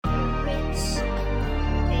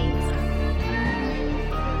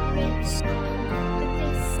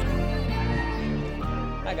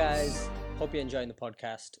Hi guys, hope you're enjoying the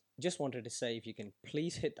podcast. Just wanted to say if you can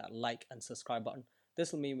please hit that like and subscribe button.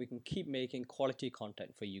 This will mean we can keep making quality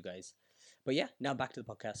content for you guys. But yeah, now back to the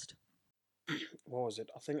podcast. What was it?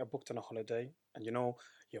 I think I booked on a holiday, and you're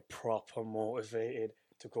proper motivated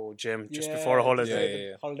to go gym just before a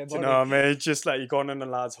holiday. Yeah. Holiday Do you know what I mean? Just like you're going on a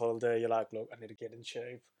lad's holiday, you're like, look, I need to get in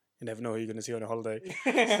shape. You never know who you're going to see on a holiday.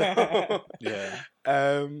 So, Yeah.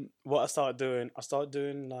 what I started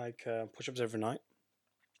doing like push-ups every night.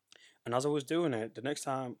 And as I was doing it,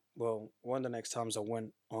 one of the next times I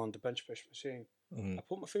went on the bench press machine, I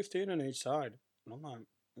put my 15 on each side. And I'm like,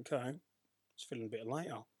 okay, it's feeling a bit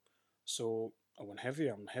lighter. So I went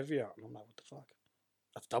heavier and heavier. And I'm like, what the fuck?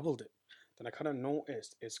 I've doubled it. Then I kind of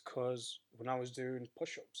noticed it's because when I was doing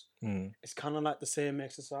push-ups, it's kind of like the same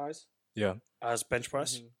exercise Yeah. as bench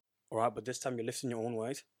press. All right, but this time you're lifting your own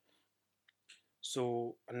weight.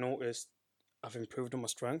 So I noticed I've improved on my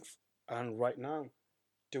strength. And right now,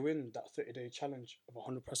 doing that 30-day challenge of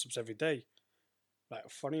 100 press-ups every day, like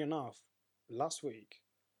funny enough, last week,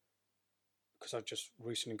 because I've just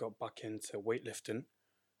recently got back into weightlifting,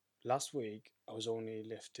 last week I was only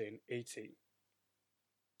lifting 80.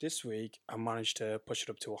 This week I managed to push it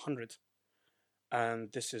up to 100.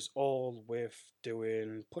 And this is all with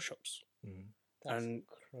doing push-ups. That's and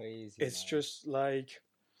crazy. It's just like,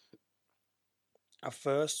 at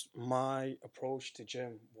first my approach to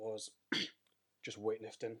gym was just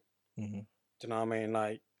weightlifting. Do you know what I mean?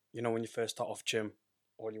 Like, when you first start off gym,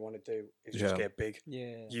 all you want to do is just get big.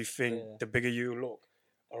 Yeah. You think the bigger you look,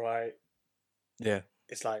 all right, Yeah.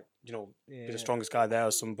 it's like, you're the strongest guy there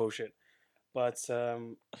or some bullshit. But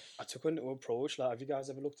I took a new approach. Like, have you guys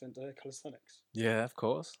ever looked into calisthenics? Yeah, of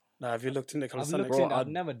course. Like, have you looked into I've calisthenics? I've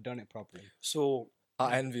never done it properly. So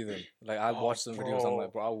I envy them. Like I watched some videos. I'm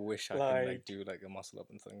like, bro, bro, I wish I could like- do like a muscle up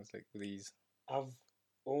and things like with these. I've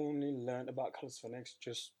only learned about calisthenics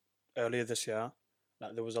just earlier this year.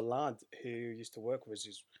 Like, there was a lad who used to work with us.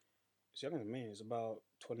 He's younger than me. He's about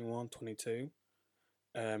 21, 22.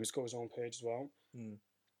 He's got his own page as well.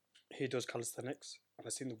 He does calisthenics, and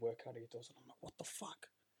I seen the workout he does, and I'm like, what the fuck?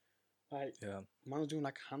 Like, man's doing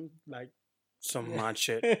like some mad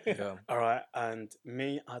shit. Yeah. All right, and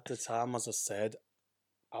me at the time, as I said,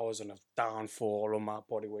 I was on a downfall on my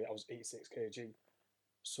body weight. I was 86 kg.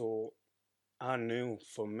 So I knew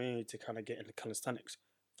for me to kind of get into calisthenics,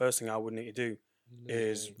 first thing I would need to do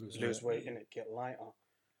is lose weight in it, get lighter.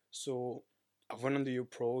 So I went on the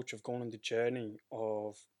approach of going on the journey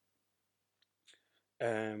of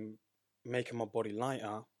making my body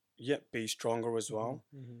lighter, yet be stronger as well.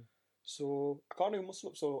 So I can't do muscle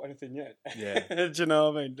ups or anything yet. Yeah. Do you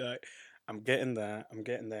know what I mean? Like, I'm getting there.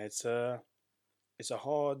 It's a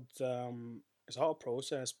hard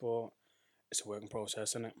process, but it's a working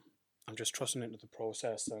process, isn't it? I'm just trusting into the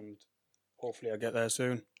process, and hopefully I get there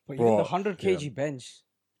soon. But you did the 100 kg bench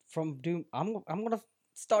from doing. I'm gonna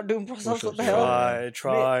start doing push-ups. What the hell?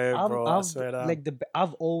 Try it, Mate, bro. I swear that. like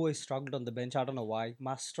I've always struggled on the bench. I don't know why.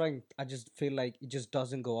 My strength, I just feel like it just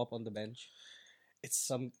doesn't go up on the bench. It's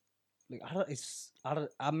some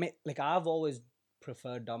like I've always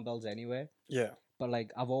preferred dumbbells anyway. Yeah. But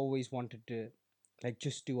like I've always wanted to like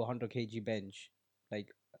just do 100 kg bench, like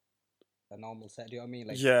a normal set. Do you know what I mean?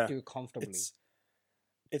 Like do it comfortably.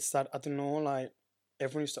 It's that, I don't know, like,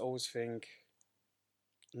 everyone used to always think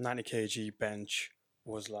 90 kg bench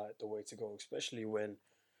was like the way to go, especially when,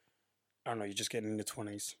 I don't know, you're just getting in your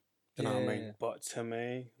 20s. You know what I mean? But to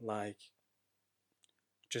me, like,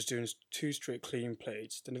 just doing 2 straight clean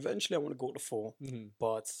plates, then eventually I want to go to 4.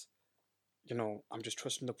 But, I'm just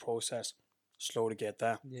trusting the process, slowly get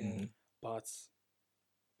there. But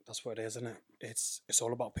that's what it is, isn't it? It's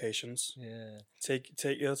all about patience. Take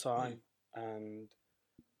your time, and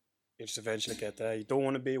you just eventually get there. You don't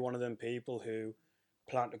want to be one of them people who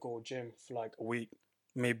plan to go gym for like a week,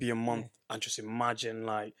 maybe a month, and just imagine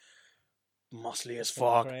like muscly as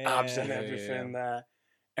fuck, abs and everything there.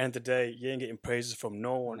 End of the day, you ain't getting praises from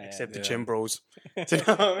no one except the gym bros. Do you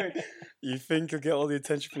know what I mean? You think you'll get all the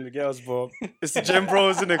attention from the girls, but it's the gym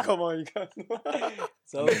bros, and come on, you guys.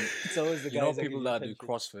 So it's always the guys. People that do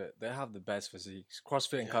CrossFit, they have the best physiques.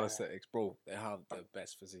 CrossFit and calisthenics, bro, they have the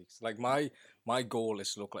best physiques. Like my goal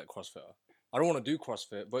is to look like CrossFitter. I don't want to do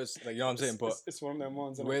CrossFit, but it's like, you know what I'm saying. But it's one of them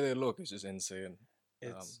ones. The way they look is just insane.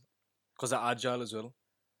 Because they're agile as well.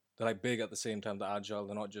 They're like big at the same time. They're agile.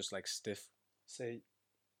 They're not just like stiff. See,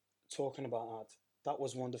 talking about that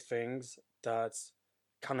was one of the things that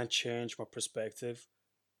kind of changed my perspective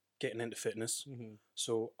getting into fitness.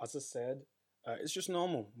 So as I said, it's just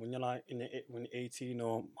normal when you're like when you're 18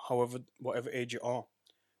 or whatever age you are.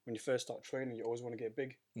 When you first start training, you always want to get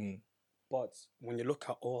big. But when you look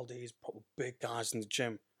at all these proper big guys in the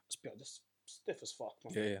gym, let's be honest, stiff as fuck,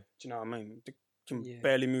 man. Yeah, yeah. Do you know what I mean? They can Yeah.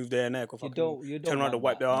 barely move their neck or You fucking don't turn around to want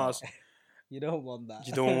wipe their that. ass. You don't want that.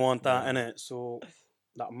 You don't want that, Yeah. innit? So,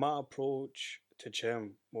 like, my approach to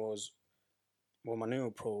gym was, well, my new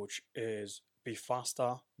approach is be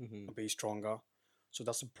faster Mhm. and be stronger. So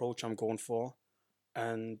that's the approach I'm going for.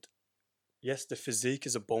 And yes, the physique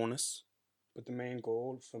is a bonus, but the main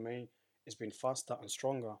goal for me is being faster and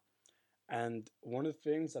stronger. And one of the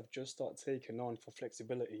things I've just started taking on for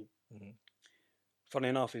flexibility, Mhm. funny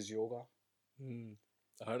enough, is yoga. Mm.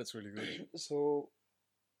 I heard it's really good. So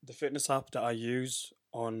the fitness app that I use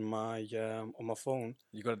on my phone,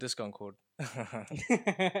 You got a discount code.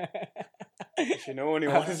 if you know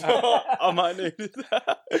anyone as well, I might need it.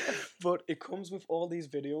 But it comes with all these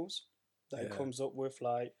videos that it Yeah. comes up with,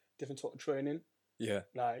 like different sort of training. Yeah.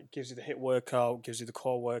 Like gives you the hit workout, gives you the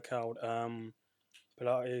core workout,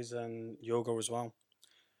 Pilates and yoga as well.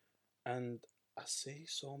 And I see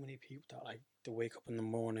so many people that like they wake up in the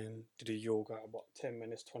morning to do yoga about 10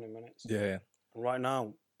 minutes, 20 minutes. Yeah. And right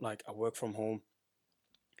now, like I work from home.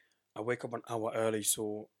 I wake up an hour early,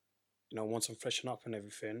 so once I'm freshen up and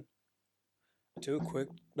everything, I do a quick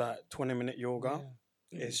like 20-minute yoga.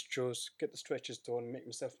 Yeah. It's just get the stretches done, make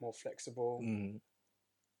myself more flexible, Mm.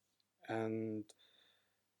 and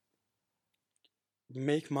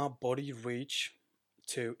make my body reach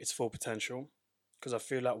to its full potential. Because I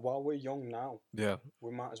feel like while we're young now, Yeah.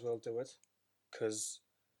 we might as well do it. Because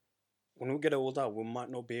when we get older, we might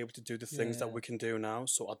not be able to do the things that Yeah. we can do now.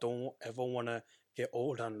 So I don't ever want to get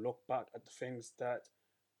older and look back at the things that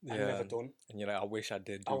I Yeah. never done. And you're like, I wish I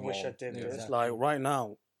did do I more. wish I did Yeah. this. Exactly. Like right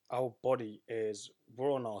now, our body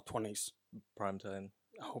we're on our 20s. Prime time.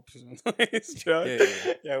 I hope it's yeah,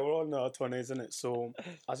 Yeah. yeah, we're on our 20s, isn't it? So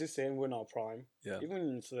as you're saying, we're in our prime. Yeah. Even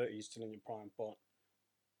in your 30s, still in your prime. But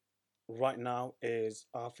right now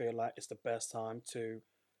I feel like it's the best time to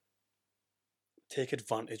take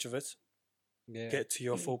advantage of it, Yeah. get to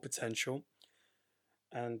your full potential.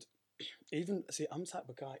 And even see, I'm the type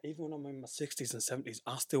of guy, even when I'm in my 60s and 70s,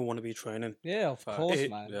 I still want to be training. Yeah, of Facts. course, It-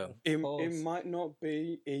 man. yeah. Of It course. might not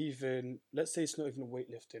be even, let's say it's not even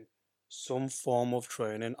weightlifting, some form of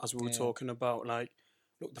training, as we were Yeah. talking about. Like,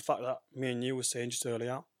 look, the fact that me and you were saying just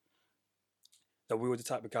earlier that we were the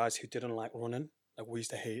type of guys who didn't like running, like we used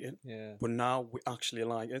to hate it, Yeah. but now we actually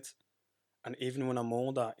like it. And even when I'm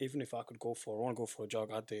older, even if I could go for, I want to go for a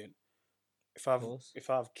jog, I do it. Course. If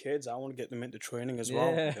I have kids, I want to get them into training as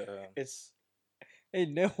well. Yeah. Yeah. It's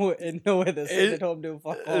Ain't nowhere they're sitting at home doing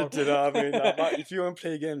fuck all. do you know what I mean? Like, if you want to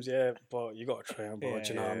play games, yeah, but you got to train, bro. Yeah, Do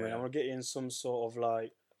you know what I mean? yeah. I want to get you in some sort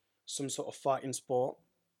of fighting sport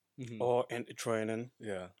Mhm. or into training.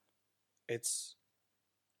 Yeah. It's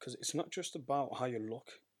because it's not just about how you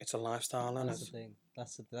look; it's a lifestyle, That's isn't the it? thing.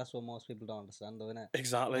 That's what most people don't understand, though, innit?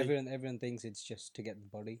 Exactly. Everyone thinks it's just to get the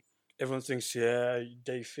body. Everyone thinks, yeah,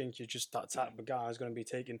 they think you're just that type of guy who's going to be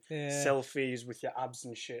taking Yeah. selfies with your abs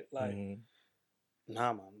and shit. Like, Mhm.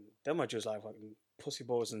 nah, man, them are just like fucking pussy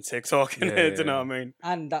balls and TikTok, and Yeah, do you know what I yeah. mean?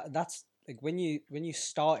 And that's like when you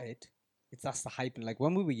started, that's the hype. And like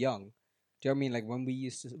when we were young, do you know what I mean? Like when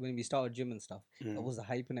we started gym and stuff, that Mm. was the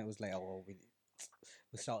hype, and it was like, oh,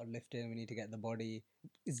 we started lifting. We need to get the body.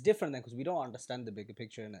 It's different then because we don't understand the bigger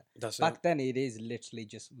picture in it. That's Back it. then, it is literally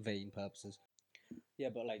just vain purposes. Yeah,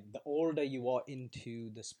 but like the older you are into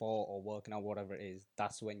the sport or working out, whatever it is,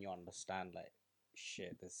 that's when you understand like,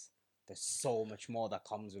 shit, there's so much more that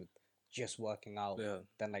comes with just working out Yeah.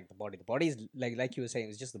 than like the body. The body is like you were saying,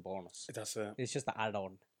 it's just the bonus. That's it. It's just the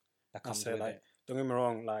add-on that comes That's it. with Like, it. don't get me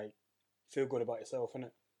wrong. Like, feel good about yourself,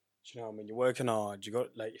 innit? Do you know what I mean? You're working hard. You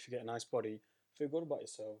got like, if you get a nice body, feel good about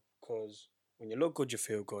yourself. Because when you look good, you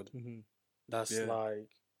feel good. Mm-hmm. That's Yeah. like,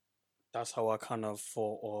 that's how I kind of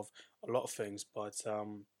thought of a lot of things. But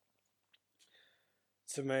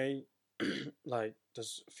to me, like,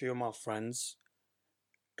 there's a few of my friends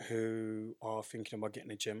who are thinking about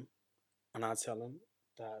getting a gym, and I tell them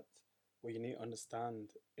that what you need to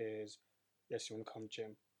understand is, yes, you want to come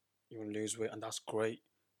gym, you want to lose weight, and that's great,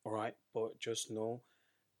 all right. But just know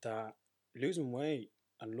that losing weight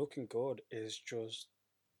and looking good is just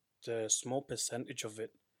the small percentage of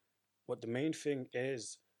it. What the main thing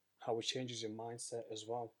is how it changes your mindset as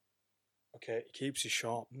well. Okay, it keeps you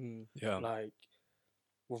sharp. Mm. Yeah. Like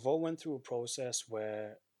we've all went through a process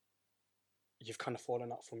where you've kind of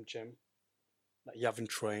fallen out from gym, like you haven't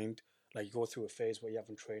trained. Like you go through a phase where you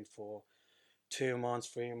haven't trained for 2 months,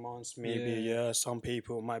 3 months, maybe a Yeah. year. Some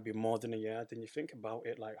people it might be more than a year. Then you think about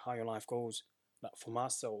it, like how your life goes. Like for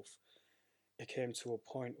myself, it came to a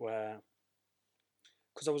point where,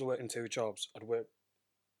 because I was working 2 jobs, I used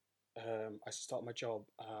to start my job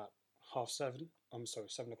at 7:30. I'm sorry,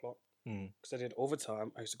 7 o'clock. Mm. Because I did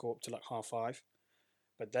overtime. I used to go up to like 5:30.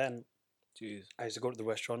 But then Jeez. I used to go to the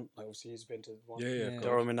restaurant. Like obviously, he's been to one. Yeah, yeah. Yeah.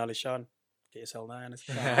 Durham and Alishan. Get yourself down.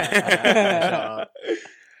 Shout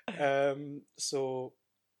out. So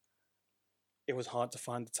it was hard to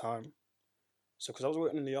find the time. So because I was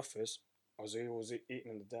working in the office, I was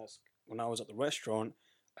eating in the desk. When I was at the restaurant,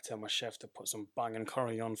 I tell my chef to put some banging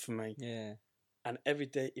curry on for me. Yeah. And every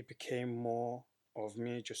day it became more of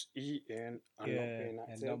me just eating and not being And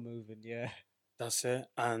active. not moving. Yeah. That's it.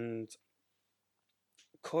 And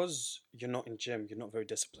because you're not in gym, you're not very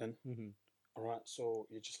disciplined. Mm-hmm. All right. So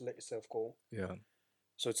you just let yourself go. Yeah.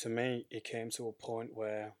 So to me, it came to a point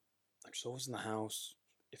where I'm just always in the house.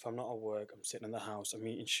 If I'm not at work, I'm sitting in the house. I'm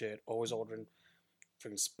eating shit. Always ordering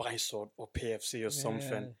freaking Spice or PFC or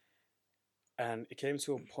something. And it came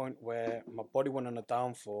to a point where my body went on a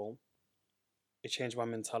downfall. It changed my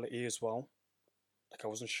mentality as well. Like I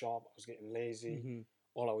wasn't sharp. I was getting lazy. Mm-hmm.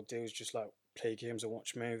 All I would do was just like play games and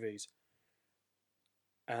watch movies.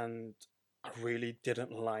 And I really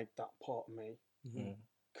didn't like that part of me Mm-hmm.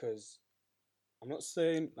 because I'm not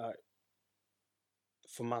saying like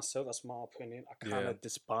for myself, that's my opinion. I kind of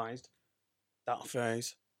despised that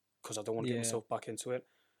phase because I don't want to get myself back into it.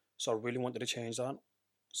 So I really wanted to change that.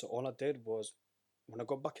 So all I did was when I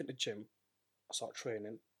got back in the gym, I started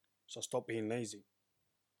training. So I stopped being lazy.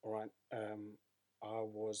 All right. I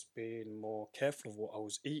was being more careful of what I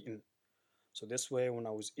was eating. So this way, when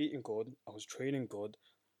I was eating good, I was training good,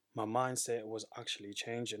 my mindset was actually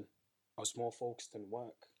changing. I was more focused on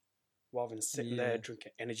work. Rather than sitting there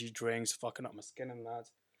drinking energy drinks, fucking up my skin and that.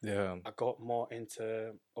 Yeah. I got more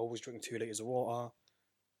into always drinking 2 liters of water,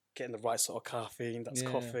 getting the right sort of caffeine, that's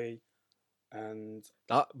coffee. And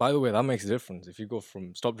that, by the way, that makes a difference. If you go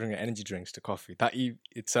from stop drinking energy drinks to coffee, that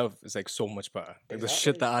itself is like so much better. Like the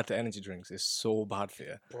shit that add to energy drinks is so bad for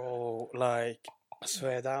you. Bro, like I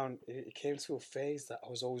swear down, it came to a phase that I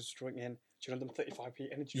was always drinking. Do you know them 35p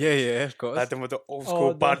energy drinks? Yeah, of course. Like them with the old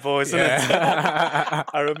school bad boys, innit?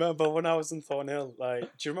 I remember when I was in Thornhill, like, do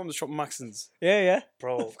you remember the shop Maxon's? Yeah.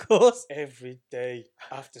 Bro, Of course. every day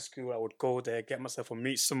after school I would go there, get myself a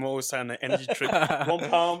meat samosa and an energy drink.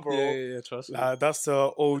 £1, bro. Yeah, trust me. That's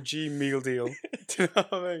the OG meal deal. Do you know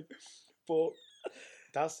what I mean? But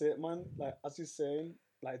that's it, man. Like, as you're saying,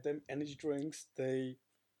 like, them energy drinks, they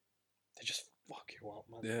just fuck you up,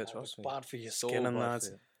 man. Yeah, like, trust me. Bad for your So skin and bad that.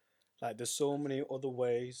 for you. Like, there's so many other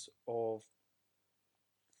ways of.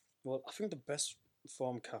 Well, I think the best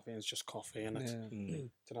form of caffeine is just coffee, innit? Yeah. Do you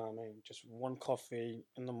know what I mean? Just one coffee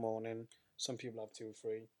in the morning. Some people have 2 or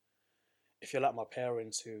 3. If you're like my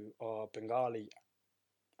parents who are Bengali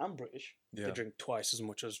and British, they drink twice as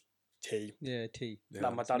much as tea. Yeah, tea.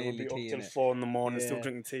 Like my dad would be up tea, till innit? 4 in the morning still Yeah.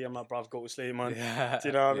 drinking tea. I'm like, bruv, go to sleep, man. Yeah. Do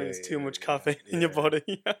you know what I mean? It's too much caffeine in your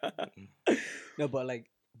body. No, but like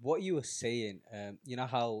what you were saying, you know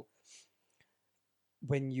how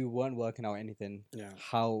when you weren't working out anything,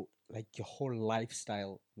 how like your whole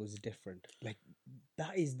lifestyle was different. Like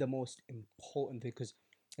that is the most important thing because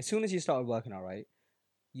as soon as you started working out, right,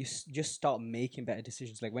 you just start making better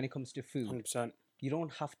decisions. Like when it comes to food, 100%. you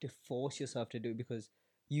don't have to force yourself to do it because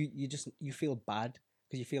you feel bad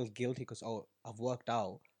because you feel guilty because I've worked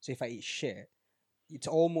out, so if I eat shit, it's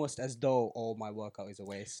almost as though my workout is a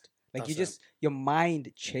waste. Like your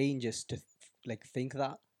mind changes to like think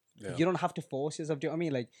that. You don't have to force yourself. Do you know what I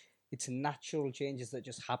mean? Like it's natural changes that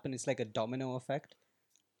just happen. It's like a domino effect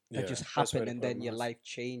that just happen, and then your life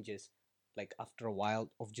changes. Like after a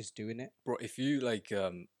while of just doing it, Bro, if you like,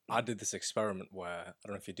 I did this experiment where I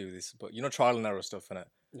don't know if you do this, but you know, trial and error stuff in it.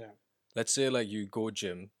 Yeah. Let's say like you go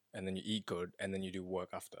gym and then you eat good and then you do work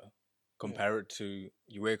after. Compare it to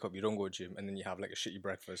you wake up, you don't go gym, and then you have like a shitty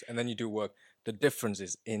breakfast, and then you do work. The difference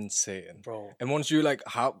is insane, bro. And once you like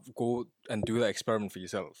go and do that experiment for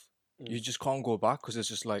yourself, you just can't go back because it's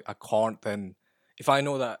just like I can't then. If I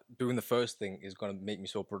know that doing the first thing is gonna make me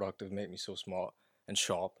so productive, make me so smart and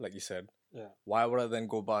sharp, like you said, why would I then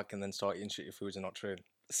go back and then start eating shitty foods and not train?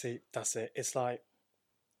 See, that's it. It's like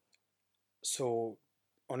so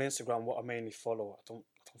on Instagram. What I mainly follow, I don't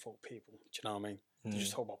follow people. Do you know what I mean? They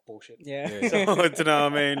just talk about bullshit. Yeah. So, do you know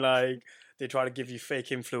what I mean? Like, they try to give you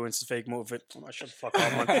fake influences, fake motivate. Oh, shut the fuck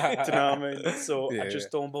up, man. Do you know what I mean? So, I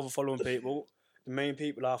just don't bother following people. The main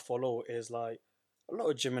people I follow is, like, a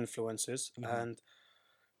lot of gym influencers. And,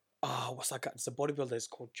 what's that guy? It's a bodybuilder. It's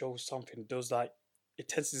called Joe something. Does, like, it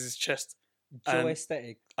tenses his chest. Joe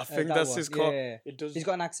Aesthetic. I think that that's one. his call. Yeah. It does. He's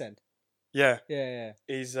got an accent. Yeah. Yeah.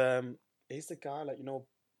 He's the guy, like, you know,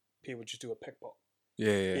 people just do a pec pop.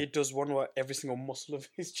 Yeah. He does one where every single muscle of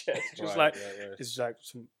his chest just it's like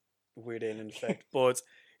some weird alien effect. But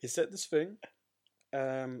he said this thing,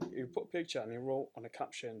 he put a picture and he wrote on a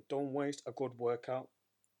caption, "Don't waste a good workout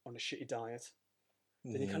on a shitty diet."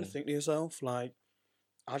 Then you kind of think to yourself, like,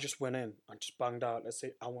 I just went in and just banged out, let's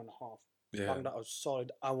say, hour and a half. Yeah. Banged out a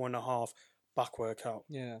solid hour and a half back workout.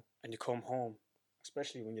 Yeah. And you come home,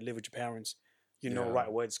 especially when you live with your parents, you know Yeah. right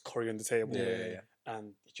away it's curry on the table. Yeah.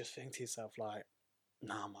 And you just think to yourself, like,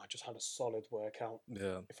 nah, man, I just had a solid workout.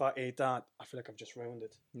 Yeah. If I ate that, I feel like I've just ruined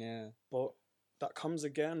it. Yeah. But that comes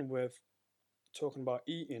again with talking about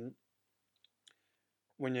eating.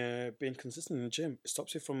 When you're being consistent in the gym, it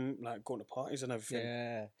stops you from like going to parties and everything.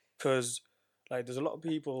 Yeah. Because like there's a lot of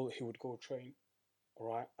people who would go train,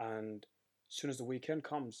 right? And as soon as the weekend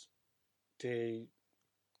comes, they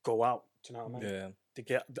go out. Do you know what I mean? Yeah. They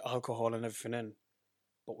get the alcohol and everything in.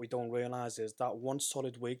 But we don't realise is that one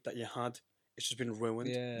solid week that you had, it's just been ruined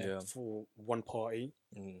Yeah. Yeah. for one party.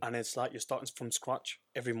 Mm. And it's like you're starting from scratch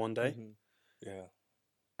every Monday. Mhm. Yeah.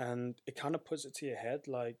 And it kind of puts it to your head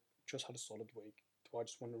like, just had a solid week. Do I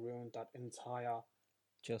just want to ruin that entire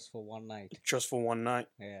Just for one night. just for one night?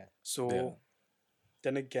 Yeah. So Yeah.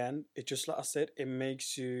 then again, it just like I said, it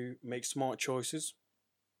makes you make smart choices.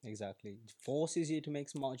 Exactly. It forces you to make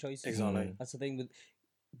smart choices. Exactly. Mm. That's the thing with,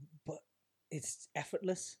 but it's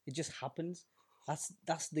effortless. It just happens.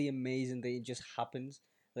 That's the amazing thing. It just happens.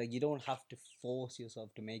 Like you don't have to force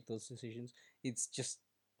yourself to make those decisions. It's just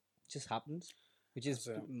happens, which is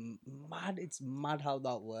That's it. mad. It's mad how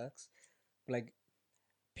that works. Like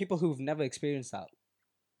people who've never experienced that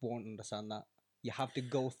won't understand that. You have to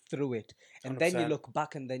go through it, and then you 100%. look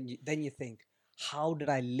back, and then you think, how did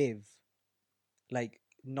I live? Like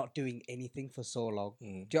not doing anything for so long.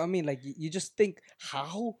 Mm. Do you know what I mean? Like you just think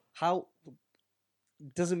how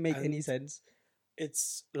it doesn't make any And sense.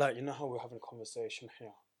 It's like, you know how we're having a conversation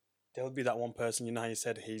here? There'll be that one person, you know how you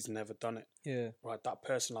said he's never done it. Yeah. Right, that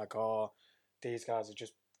person like, oh, these guys are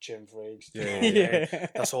just gym freaks. Yeah, you know, yeah, yeah.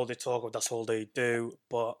 That's all they talk about, that's all they do.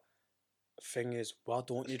 But thing is, why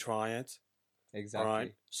don't you try it? Exactly. All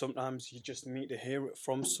right. Sometimes you just need to hear it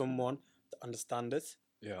from someone to understand it.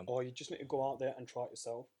 Yeah. Or you just need to go out there and try it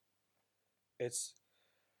yourself. It's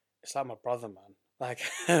like my brother, man. Like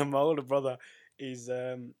my older brother, he's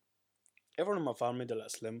everyone in my family they're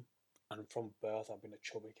like slim, and from birth I've been a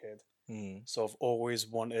chubby kid. Mm. So I've always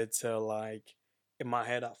wanted to like in my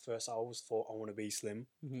head at first I always thought I want to be slim.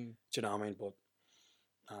 Mhm. Do you know what I mean? But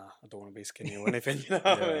I don't want to be skinny or anything. You know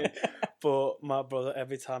what I mean? But my brother,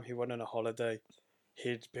 every time he went on a holiday,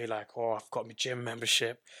 he'd be like, "Oh, I've got my gym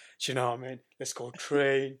membership. Do you know what I mean? Let's go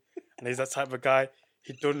train." And he's that type of guy.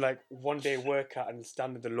 He'd done like 1 day workout and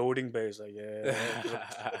stand in the loading bay. He's like, "Yeah." He's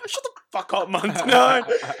like, shut the fuck up, man. Do you know what I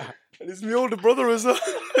mean? And it's my older brother as well.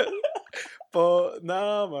 But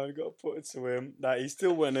nah, man, got to put it to him. Like he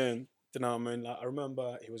still went in. Do you know what I mean? Like I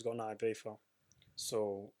remember he was going to Ibiza.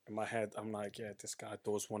 So in my head, I'm like, yeah, this guy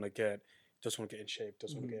does want to get in shape,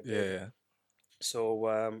 does want to get big. Yeah.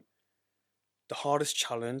 So the hardest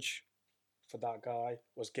challenge for that guy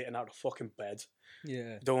was getting out of fucking bed.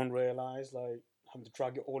 Yeah. Don't realize like having to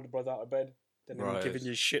drag your older brother out of bed, then him Right. giving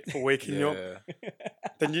you shit for waking you up. Yeah.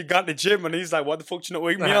 Then you got in the gym and he's like, "What the fuck, you not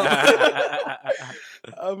wake me up?"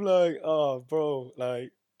 I'm like, "Oh, bro,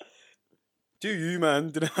 like, do you, man?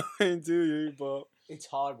 Do you know what I mean? Do you?" But It's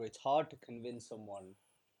hard, but it's hard to convince someone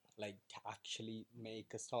like to actually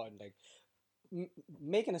make a start. Like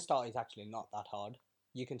making a start is actually not that hard.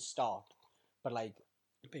 You can start, but like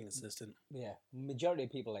being consistent. yeah, majority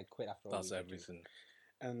of people like quit after a That's week or two. everything.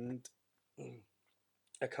 And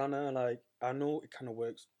I kind of like, I know it kind of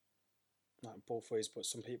works like both ways, but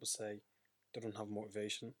some people say they don't have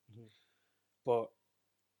motivation. Mhm. But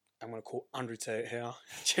I'm gonna quote Andrew Tate here.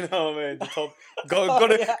 Do you know what I mean? The top, Oh,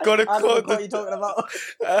 gotta yeah. gotta I know quote what the, you're talking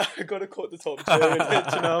about. gotta quote the top J in it.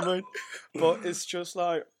 Do you know what I mean? But it's just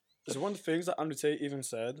like there's one of the things that Andrew Tate even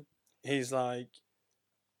said. He's like,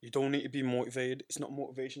 you don't need to be motivated. It's not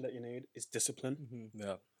motivation that you need. It's discipline. Mhm.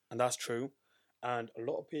 Yeah. And that's true. And a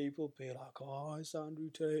lot of people be like, "Oh, it's Andrew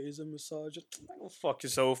Tate, he's a misogynist." Like, oh, fuck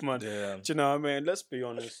yourself, man. Yeah. Do you know what I mean? Let's be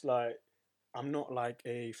honest. Like, I'm not like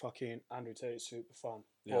a fucking Andrew Tate super fan.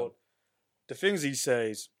 Yeah. But the things he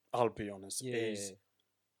says, I'll be honest, Yeah. is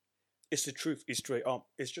it's the truth. He's straight up.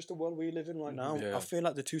 It's just the world we live in right now. Yeah. I feel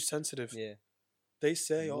like they're too sensitive. Yeah. They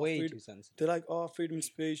say, "Oh, Way freedom." too sensitive. They're like, "Oh, freedom of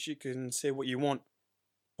speech. You can say what you want."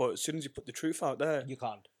 But as soon as you put the truth out there, You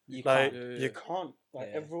can't. You like can't. you can't. Like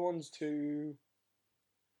Yeah. everyone's too.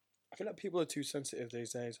 I feel like people are too sensitive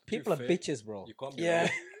these days. People are fake. bitches, bro. You can't be Yeah.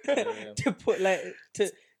 Yeah. To put like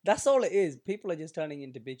to that's all it is. People are just turning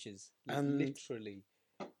into bitches. And- Literally.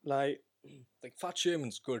 Like Like fat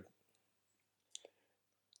shaming's good.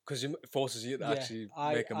 because it forces you to actually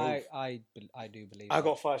I, make a move. I do believe. I that.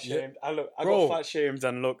 got fat Yeah. shamed. I Bro. got fat shamed,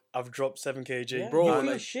 and look, I've dropped 7 kg. Yeah, Bro, you and,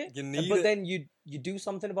 feel like, shit, you need but it. then you do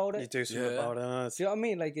something about you it. do something Yeah. about it. Do you know what I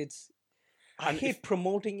mean? Like it's. I And hate if-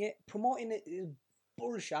 promoting it. Promoting it is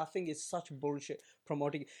bullshit. I think it's such bullshit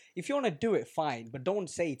promoting. If you want to do it, fine, but don't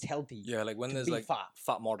say it's healthy. Yeah, like when to there's be like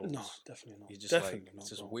fat. models. No, definitely not. You just Definitely like not, it's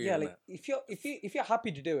just bro. weird. Yeah, innit? like if you're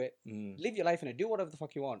happy to do it, live your life in it. Do whatever the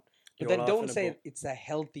fuck you want, but Your then life don't in it, say bro. it's a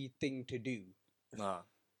healthy thing to do. Nah,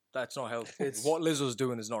 that's not healthy. It's- What Lizzo's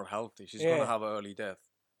doing is not healthy. She's Yeah. gonna have an early death.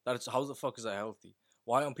 That's how the fuck is that healthy?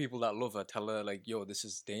 Why don't people that love her tell her like, yo, this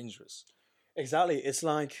is dangerous? Exactly. It's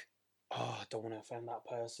like, oh, I don't want to offend that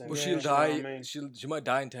person. Well, Yeah. she'll Do you know what die. I mean? She might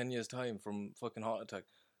die in 10 years' time from fucking heart attack.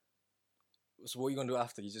 So what are you gonna do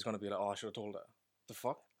after? You're just gonna be like, oh, I should have told her. The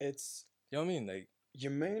fuck? It's You know what I mean? Like, you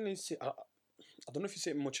mainly see. I don't know if you see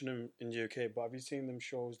it much in the UK, but have you seen them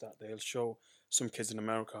shows that they'll show some kids in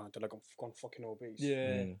America? They're like gone fucking obese.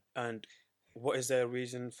 Yeah, And what is their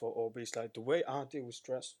reason for obese? Like the way I deal with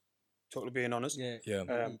stress, totally being honest. yeah, yeah,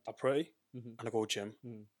 I pray Mhm. and I go gym.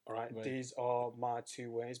 Mm. All right, Right. these are my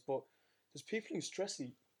 2 ways. But there's people who stress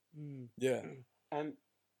eat, yeah, and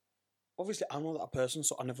obviously I'm not that person,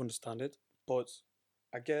 so I never understand it. But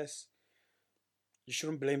I guess you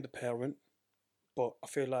shouldn't blame the parent. But I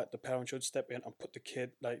feel like the parent should step in and put the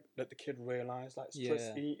kid, like, let the kid realize, like,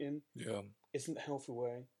 stress Yeah. eating yeah. isn't a healthy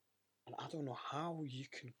way. And I don't know how you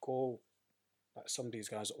can go, like, some of these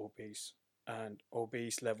guys are obese, and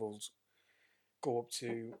obese levels go up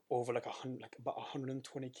to over like about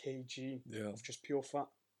 120 kg Yeah. of just pure fat.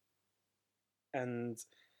 And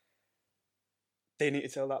they need to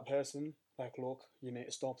tell that person, like, look, you need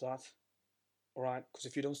to stop that. All right? Because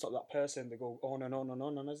if you don't stop that person, they go, oh, no, no, no, no,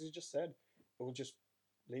 no. And as you just said, it will just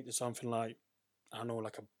lead to something like, I don't know,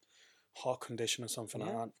 like a heart condition or something like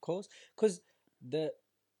Yeah, that. of course. Because the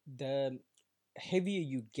heavier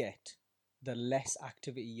you get, the less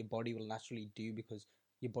activity your body will naturally do because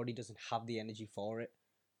your body doesn't have the energy for it.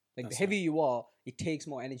 Like That's the heavier you are, it takes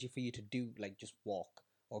more energy for you to do like just walk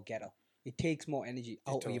or get up. It takes more energy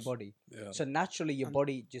out of your does. body. Yeah. So naturally, your And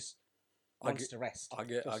body just I wants get- to rest. I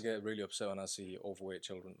get really upset when I see overweight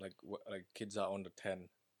children, like kids that are under 10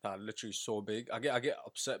 that are literally so big. I get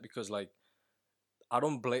upset because like I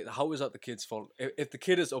don't blame. How is that the kid's fault? If the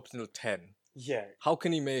kid is up until 10, Yeah. how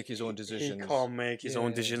can he make his own decisions? He can't make his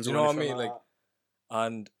own Yeah. decisions. Do you or know what I anything mean? Like,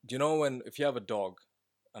 and do you know when if you have a dog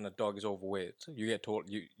and a dog is overweight, you get told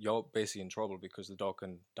you're basically in trouble because the dog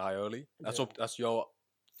can die early. That's Yeah. up. That's your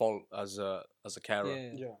fault as a carer.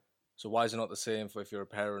 Yeah. Yeah. So why is it not the same for if you're a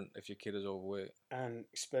parent if your kid is overweight? And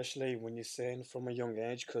especially when you're saying from a young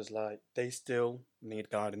age, because like they still need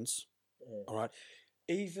guidance. All right.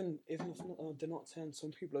 Even if they're not 10,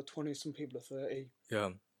 some people are 20, some people are 30.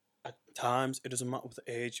 Yeah. At times, it doesn't matter with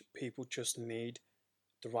the age. People just need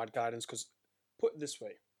the right guidance. Because put it this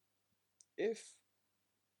way, if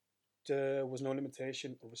there was no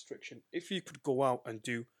limitation or restriction, if you could go out and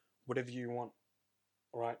do whatever you want,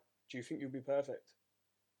 all right, do you think you'd be perfect?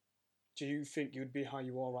 Do you think you'd be how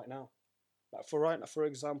you are right now? Like for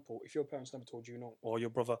example, if your parents never told you no, or your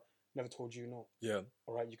brother never told you no, Yeah.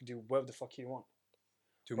 all right, you can do whatever the fuck you want.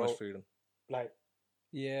 Too Bro, much freedom. Like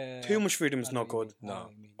Yeah. too much freedom I is know not what you good. mean, I know No.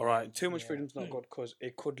 what you mean, All yeah, right, too much yeah. freedom is not good because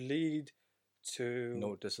it could lead to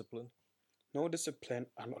No discipline. no discipline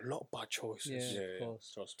and a lot of bad choices. Yeah. Yeah. of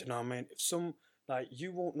course. Trust Do me. you know what I mean? If some like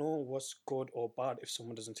you won't know what's good or bad if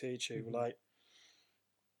someone doesn't teach you. Mhm. Like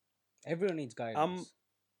Everyone needs guidance.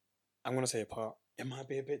 I'm gonna say a part. It might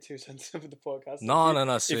be a bit too sensitive for the podcast. No.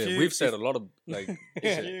 if Say it. you- We've said if- a lot of like. if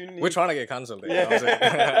shit. you We're need- trying to get cancelled. Yeah.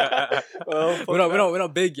 Well, fuck that. we're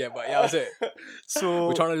not big yet, but yeah, I'm saying. So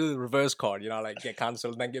We're trying to do the reverse card, you know, like get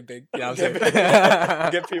cancelled, then get big. You know what I'm Get saying?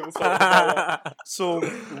 big. Get people sorted. So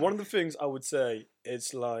one of the things I would say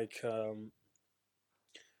it's like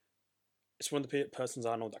it's one of the persons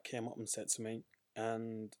I know that came up and said to me,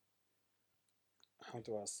 and how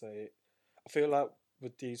do I say it? I feel like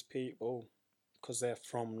with these people, because they're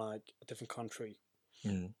from like a different country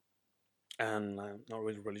Mm. and not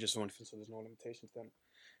really religious or anything, so there's no limitations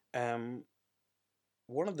then.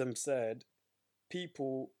 One of them said,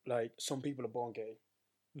 people like some people are born gay,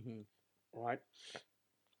 Mhm. right?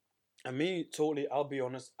 And me, totally, I'll be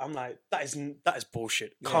honest. I'm like, that is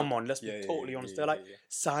bullshit. Yeah. Come on, let's Yeah, be yeah, totally yeah, honest. yeah, They're like, yeah.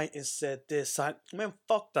 scientists said this. Man,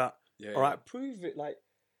 fuck that. Yeah, All right, prove it. Like,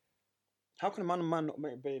 how can a man and man not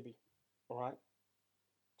make a baby? All right.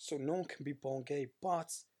 So no one can be born gay,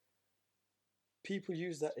 but people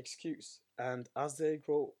use that excuse, and as they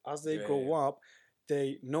grow Yeah, up,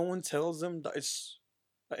 no one tells them that it's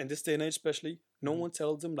like, in this day and age, especially, no Mhm. one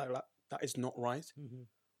tells them like that is not right. Mhm.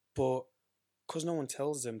 But because no one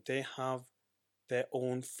tells them, they have their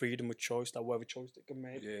own freedom of choice, that whatever choice they can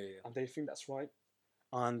make, and they think that's right,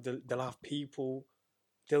 and they'll have people,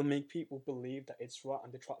 they'll make people believe that it's right,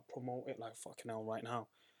 and they try to promote it like fucking hell right now.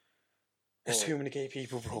 There's too many gay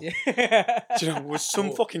people, bro. Yeah. Do you know, with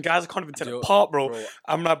some fucking guys I can't even tell Yo, apart, bro. bro.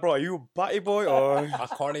 I'm like, bro, are you a batty boy or? I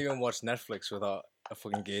can't even watch Netflix without a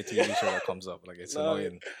fucking gay TV show that comes up. Like, it's No.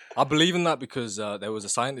 annoying. I believe in that because there was a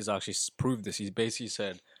scientist that actually proved this. He basically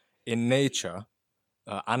said, in nature,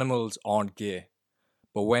 animals aren't gay,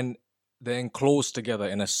 but when they're enclosed together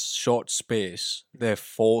in a short space, they're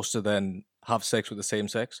forced to then have sex with the same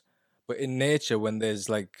sex. But in nature, when there's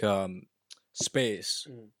like space,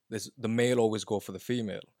 there's the male always go for the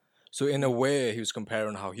female. So in a way, he was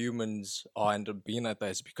comparing how humans are end up being like that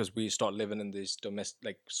is because we start living in these domestic,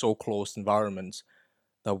 like so close environments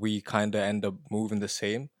that we kind of end up moving the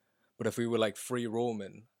same. But if we were like free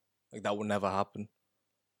roaming, like that would never happen.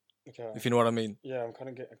 Okay. If you know what I mean. Yeah, I'm kind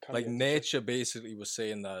of getting. Like nature basically was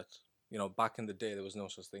saying that, you know, back in the day there was no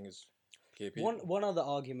such thing as gay people. One other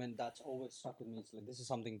argument that's always stuck with me is like, this is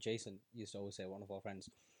something Jason used to always say, one of our friends.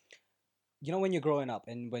 You know, when you're growing up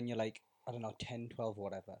and when you're like, I don't know, 10, 12,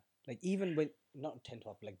 whatever, like even when, not 10,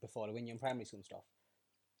 12, like before, like when you're in primary school and stuff,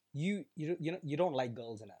 you don't like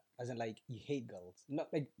girls in it, as in like you hate girls, not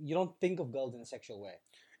like you don't think of girls in a sexual way.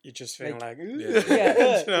 You just feel like yeah, You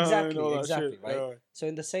know, exactly, all that exactly, shit. right? Yeah. So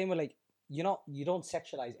in the same way, like you don't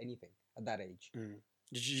sexualize anything at that age.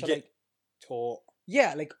 Did you So, get like, taught?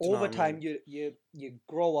 yeah, like you know over what I time mean? you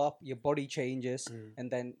grow up, your body changes, and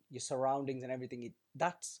then your surroundings and everything,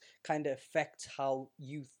 that's kind of affects how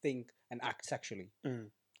you think and act sexually.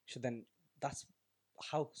 So then that's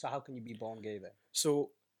how can you be born gay then? So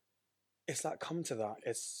it's like come to that.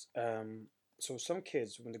 It's so some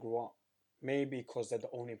kids when they grow up, maybe because they're the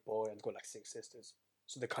only boy and got like 6 sisters,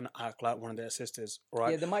 so they kind of act like one of their sisters,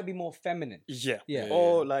 right? Yeah, they might be more feminine. Yeah. Yeah.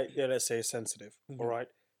 Or like, let's say sensitive. Mhm. All right.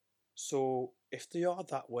 So if they are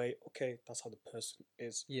that way, okay, that's how the person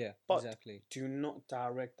is. Yeah, But exactly. do not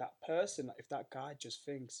direct that person. If that guy just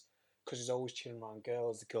thinks, because he's always chilling around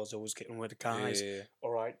girls, the girls always getting with the guys. All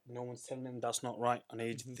right, no one's telling him that's not right, and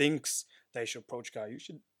he thinks they should approach guy. You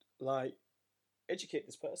should like educate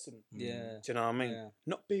this person. Yeah. Do you know what I mean? Yeah.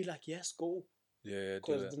 Not be like, yes, go. Yeah,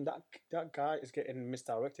 Because then that guy is getting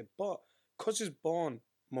misdirected. But because he's born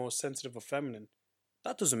more sensitive or feminine,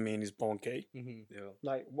 that doesn't mean he's born gay. Mm-hmm. Yeah.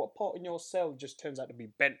 Like, what part in your cell just turns out to be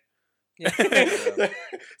bent? Yeah.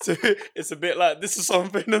 So it's a bit like this is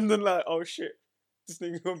something, and then like, oh shit, this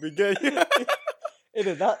nigga's gonna be gay. It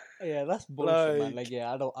is that. Yeah, that's bullshit, man. Like, Like,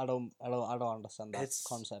 yeah, I don't understand that it's-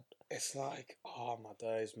 concept. It's like, oh my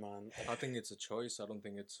days, man. I think it's a choice. I don't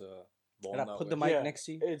think it's born And I that put way. the mic Yeah. next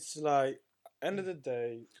to you. It's like, end of the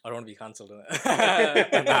day. I don't want to be cancelled in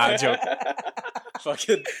it. Nah, joke.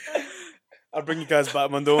 Fucking. I'll bring you guys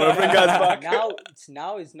back, man. Don't worry, I'll bring you guys back.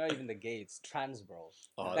 now it's not even the gay, it's trans, bro.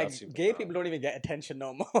 Oh, Like that's super gay bad. people don't even get attention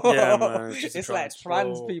no more. Yeah, man, it's just It's a like trans,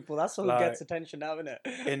 trans bro. people. That's what Like, gets attention now, isn't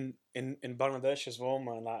it? in Bangladesh as well,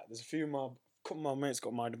 man. Like, there's a few couple of my mates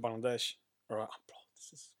got married in Bangladesh. All right, bro, this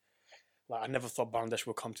is like, I never thought Bangladesh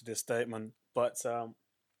would come to this state, man. But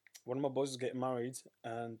one of my boys was getting married,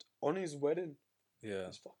 and on his wedding, Yeah.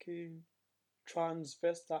 this fucking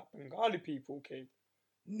transvestite Bengali people came.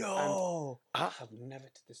 No. I have never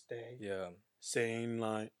to this day Yeah. seen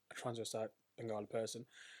like a transvestite Bengali person,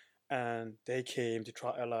 and they came to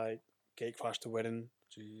try to like gate crash the wedding,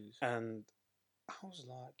 Jeez. and I was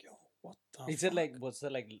like, yo, what the? Is it fuck? like, was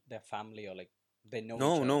it like their family or like they know?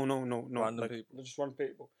 No, each no, other? no, no, no. Random Like, people. they're just random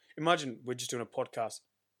people. Imagine we're just doing a podcast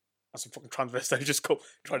and some fucking transvestite just go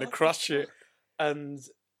trying to What the crush it. fuck? And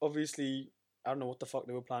obviously, I don't know what the fuck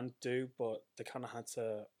they were planning to do, but they kind of had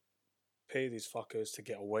to pay these fuckers to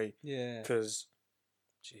get away. Yeah. Because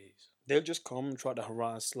Jeez. they'll just come and try to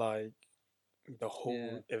harass, like, the whole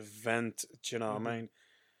Yeah. event. Do you know what I mean?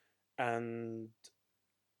 And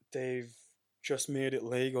they've just made it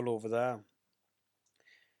legal over there.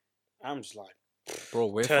 I'm just like, Bro,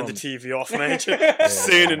 we're turn from... the TV off, mate.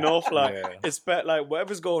 Seen enough. Like, Yeah. it's better. Like,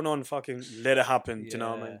 whatever's going on, fucking let it happen. Do you know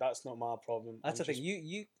what I Yeah. mean? That's not my problem. That's I'm the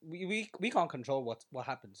thing. We can't control what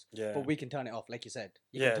happens, Yeah. but we can turn it off, like you said.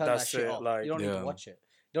 You Yeah, can turn that that's shit it, off. like- You don't need Yeah. to watch it.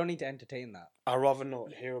 You don't need to entertain that. I'd rather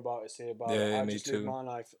not hear about it, see about it. Yeah, I me just live too. my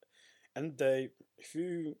life. And they,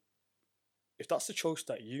 if that's the choice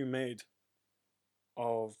that you made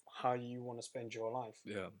of how you want to spend your life,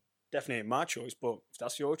 Yeah. definitely ain't my choice. But if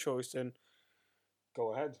that's your choice, then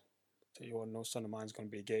go ahead. Tell you what, no son of mine's gonna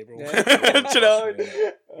be gay, bro. Yeah. Do you know?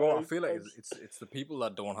 Yeah. Bro, I Uh, feel like it's the people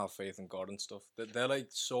that don't have faith in God and stuff. They're like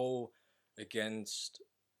so against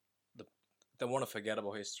they want to forget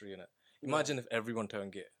about history in it. Imagine if everyone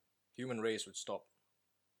turned gay. human race would stop.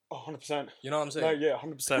 100%. You know what I'm saying? Like, yeah,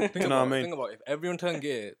 100%. Think You know about what I it. mean? Think about it. If everyone turned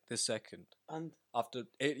gay this second, And after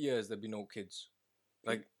 8 years, there'd be no kids.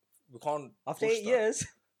 Like, we can't. After push 8 that. years?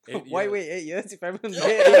 8 Why years. wait 8 years if everyone's No,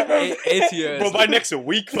 gay? 8 years. bro, by next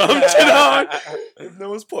week, fam. Do you know? If no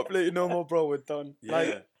one's populated no more, bro, we're done. Yeah.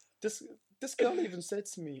 Like, this girl even said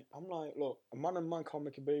to me, I'm like, look, a man and man can't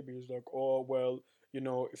make a baby. He's like, oh, well, you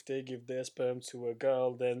know, if they give their sperm to a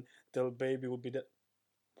girl, then their baby will be dead.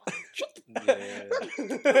 Shut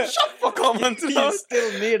the fuck up, man. You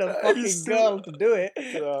still need a fucking girl to do it.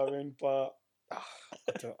 You know what I mean? But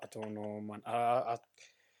I don't know, man.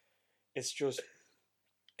 It's just,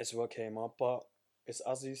 it's what came up. But it's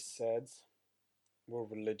as he said, we're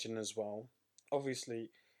religion as well. Obviously,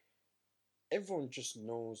 everyone just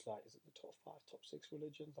knows, like, is it the top 5, top 6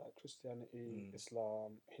 religions? Like Christianity,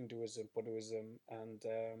 Islam, Hinduism, Buddhism, and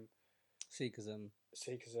Sikhism.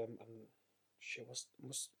 and shit.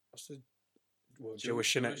 What's the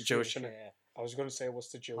Jewish, innit? Jewish, innit? Yeah. I was gonna say what's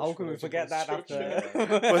the Jewish. How can we religion, forget but that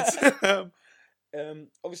it's after?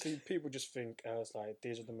 But obviously, people just think it's like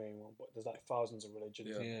these are the main one, but there's like thousands of religions.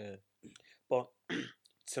 Yeah. But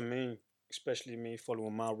to me, especially me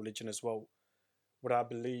following my religion as well, what I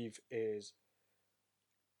believe is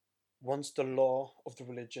once the law of the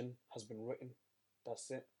religion has been written, that's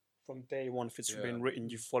it. From day one, if it's been written,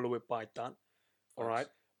 you follow it by that. All right.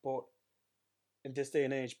 But in this day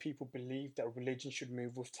and age, people believe that religion should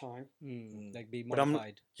move with time. Like be But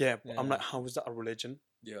modified. but I'm like, how is that a religion?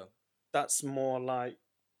 Yeah. That's more like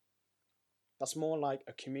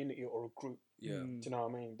a community or a group. Yeah. Do you know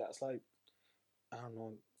what I mean? That's like, I don't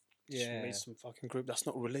know, just Yeah. made some fucking group. That's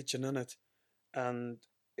not religion, innit? And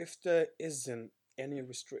if there isn't any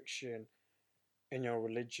restriction in your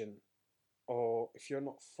religion, or if you're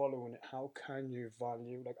not following it, how can you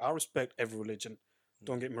value? Like, I respect every religion.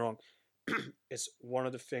 Don't get me wrong. It's one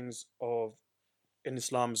of the things of in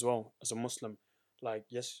Islam as well, as a Muslim. Like,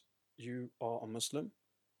 yes, you are a Muslim,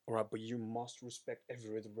 all right, but you must respect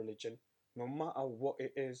every other religion, no matter what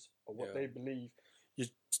it is or what they believe. You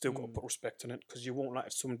still got to put respect in it, because you won't like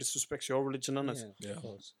if someone disrespects your religion, innit? Yeah. Of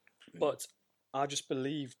course. But I just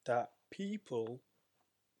believe that people,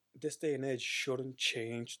 this day and age, shouldn't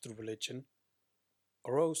change the religion,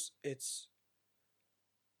 or else it's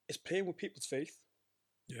playing with people's faith.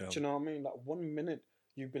 Yeah. Do you know what I mean? Like, 1 minute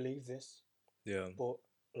you believe this, Yeah. but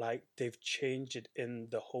like they've changed it in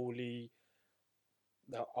the holy,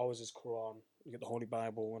 that ours is Quran. You get the Holy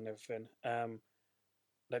Bible and everything.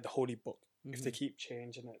 Like the holy book. If they keep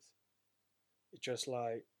changing it, it's just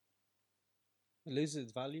like, It loses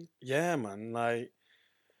its value. yeah, man. Like,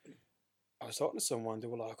 I was talking to someone. They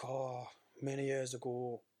were like, "Oh, many years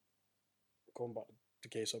ago, going back to the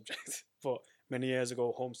gay subject, but many years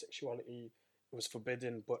ago, homosexuality was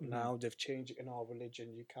forbidden, but now they've changed it in our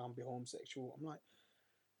religion. You can't be homosexual." I'm like,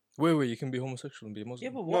 Wait, you can be homosexual and be a Muslim? Yeah,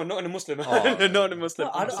 but no, what? not in a Muslim. Oh, Not in a Muslim.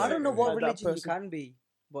 No, I'm I saying, don't know what like, that religion you person- can be,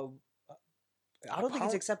 but I don't think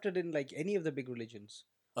it's accepted in like any of the big religions.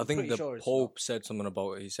 I think pretty the sure it's Pope said something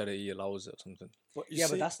about it. He said he allows it or something. But you Yeah,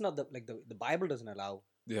 see, but that's not the Bible doesn't allow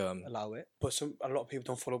Yeah. it. but a lot of people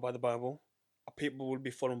don't follow by the Bible. People will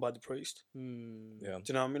be followed by the priest. Yeah. Do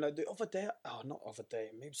you know what I mean? Like the other day, not other day,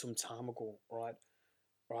 maybe some time ago, right?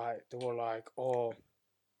 They were like, "Oh,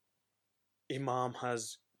 Imam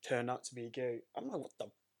has turned out to be gay." I'm like, "What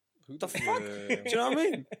the fuck?" Do you know what I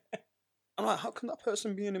mean? I'm like, how can that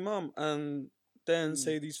person be an Imam and then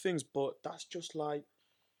say these things? But that's just like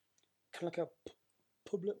kind of like a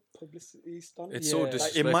publicity stunt. It's so Yeah. Like, it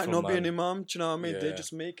disrespectful, might not be an man. Imam. Do you know what I mean? They're Yeah.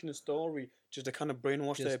 just making a story just to kind of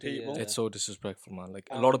brainwash Just their to, people. yeah. It's so disrespectful, man. Like,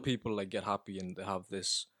 a lot of people, like, get happy and they have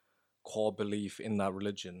this core belief in that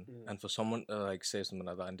religion. And for someone to, like, say something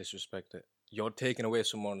like that and disrespect it, you're taking away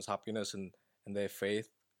someone's happiness and their faith.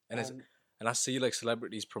 And I see, like,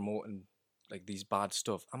 celebrities promoting, like, these bad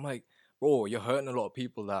stuff. I'm like, bro, you're hurting a lot of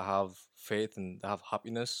people that have faith and that have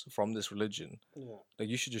happiness from this religion. Yeah. Like,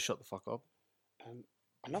 you should just shut the fuck up. And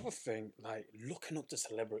another thing, like looking up to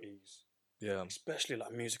celebrities, Yeah. especially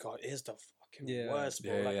like music art, is the fucking Yeah. worst,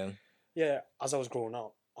 bro. Yeah, Like, yeah. as I was growing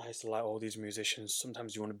up, I used to like all these musicians.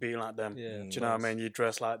 Sometimes you want to be like them. Yeah, Do of you know what I course. mean? You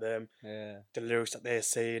dress like them. Yeah. The lyrics that they're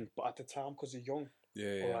saying, but at the time, because you're young,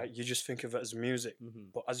 Yeah, all right, you just think of it as music. Mm-hmm.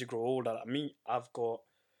 But as you grow older, like me, I got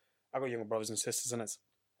younger brothers and sisters in it,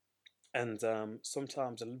 and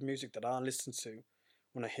sometimes the music that I listen to,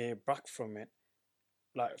 when I hear back from it,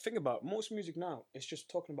 like think about most music now, it's just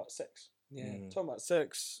talking about sex, Yeah. talking about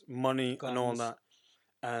sex, money, and all Guns. that,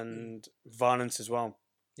 and violence as well.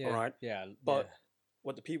 Yeah. All right, Yeah. but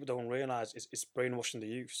what the people don't realize is it's brainwashing the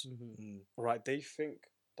youths. Right, they think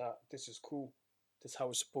that this is cool. This is how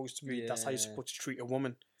it's supposed to be. That's how you're Yeah. supposed to treat a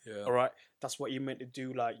woman. Yeah. All right, that's what you're meant to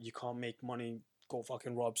do. Like, you can't make money, go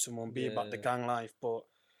fucking rob someone, be about the Yeah. gang life. But,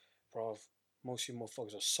 bro, most of you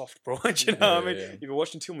motherfuckers are soft, bro. Do you know Yeah, what I mean? yeah. You've been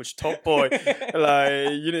watching too much Top Boy.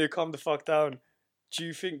 Like, you need to calm the fuck down. Do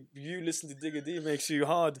you think you listen to Digga D makes you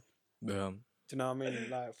hard? Yeah. Do you know what I mean?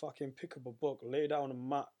 Like, fucking pick up a book, lay down on a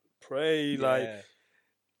mat, pray, like, Yeah.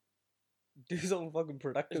 Do something fucking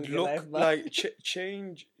productive with your look, life, man. like,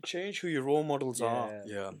 change who your role models are.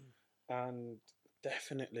 Yeah. And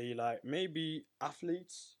definitely, like, maybe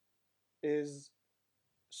athletes is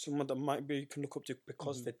someone that might be you can look up to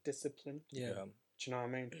because Mhm. they're disciplined. Yeah. Do you know what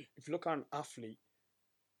I mean? If you look at an athlete,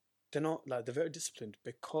 they're not like they're very disciplined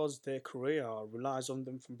because their career relies on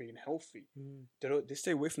them from being healthy. Mm. They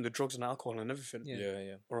stay away from the drugs and alcohol and everything. Yeah. Yeah.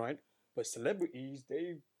 Yeah. All right. But celebrities,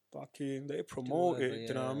 they promote whatever, it. Do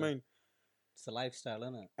you know what I yeah. mean? It's a lifestyle,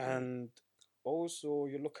 isn't it? And also,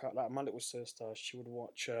 you look at like my little sister. She would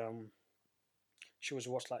watch. She was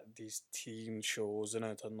watch like these teen shows, and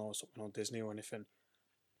I don't know something on Disney or anything.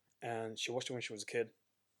 And she watched it when she was a kid.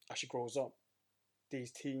 As she grows up,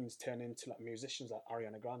 these teens turn into like musicians like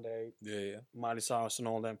Ariana Grande, Yeah. Yeah. Miley Cyrus, and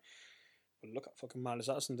all them. But look at fucking Miley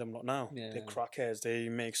Cyrus and them lot now. Yeah. They're crackheads. They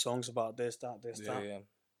make songs about this, that, this, Yeah. that. Yeah.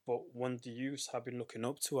 But when the youths have been looking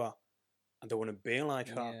up to her and they want to be like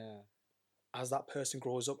her, Yeah. as that person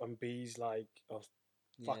grows up and be's like a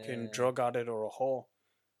fucking Yeah. drug addict or a whore,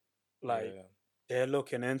 like Yeah. they're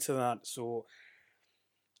looking into that. So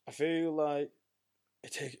I feel like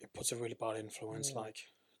it puts a really bad influence. Yeah. Like,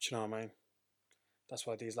 do you know what I mean? That's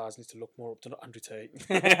why these lads need to look more up to Andrew Tate.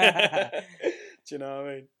 Do you know what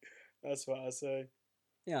I mean? That's what I say.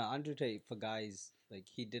 Yeah, Andrew Tate for guys, like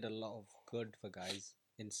he did a lot of good for guys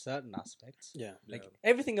in certain aspects. Yeah. Like Yeah.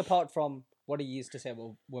 everything apart from what he used to say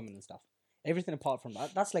about women and stuff. Everything apart from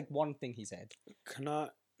that, that's like one thing he said. Can I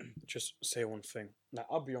just say one thing? Now,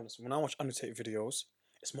 I'll be honest. When I watch Andrew Tate videos,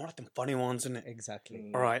 it's more like them funny ones, isn't it? Exactly.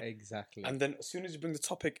 Mm. All right. Exactly. And then as soon as you bring the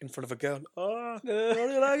topic in front of a girl, what do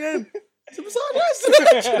you like him? It's a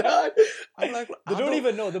misogynist. You know? I'm like, they I don't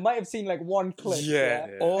even know. They might have seen like one clip. Yeah.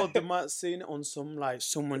 Yeah. Or they might have seen it on some like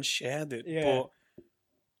someone shared it. Yeah. But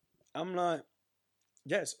I'm like,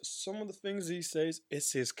 yes, some of the things he says,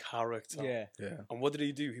 it's his character. Yeah. Yeah. And what did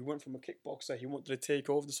he do? He went from a kickboxer. He wanted to take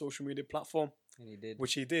over the social media platform, And he did.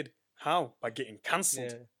 which he did. How? By getting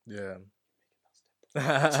cancelled. Yeah.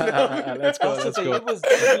 Yeah. Let's go. That's the Let's thing. go. It was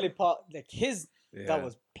definitely part like his. Yeah. That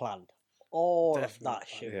was planned. All Definitely of that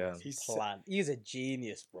shit planned. was He said- planned. He's a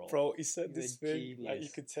genius, bro. Bro, he said He's this a thing. Like, you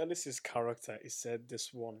genius. could tell it's his character. He said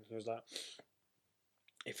this one. He was like,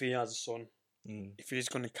 if he has a son, Mm. if he's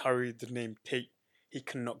going to carry the name Tate, he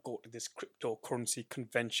cannot go to this cryptocurrency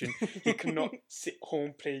convention. He cannot sit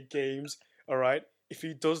home, play games. All right? If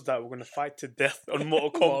he does that, we're going to fight to death on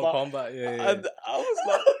Mortal Kombat. Mortal Kombat. Yeah. Yeah. And I was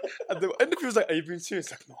like, and the interview was like, are you being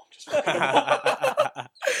serious? Like, no, I'm just fucking about.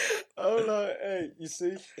 I'm like, hey, you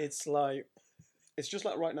see, it's like, it's just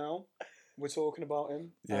like right now, we're talking about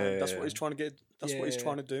him. Yeah, That's yeah, what he's trying to get. That's what he's Yeah.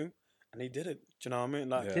 trying to do. And he did it. Do you know what I mean?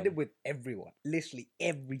 Like, Yeah. Did it with everyone. Literally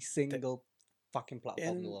every single fucking platform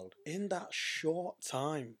in the world. in that short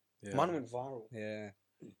time, Yeah. man went viral. Yeah.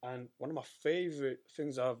 And one of my favorite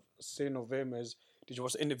things I've seen of him is, did you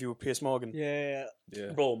watch the interview with Piers Morgan? Yeah.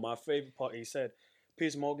 Yeah. Bro, my favorite part, he said,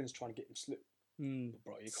 Piers Morgan's trying to get him slip. Mm.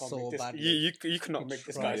 Bro, you can't So make this. badly. You cannot He make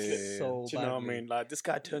this tried guy slip. so Do you know what I badly. mean? Like, this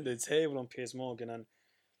guy turned the table on Piers Morgan and...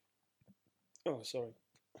 Oh, sorry.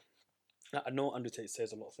 I know Andrew Tate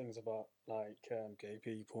says a lot of things about, like, gay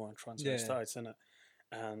people and transvestites, innit?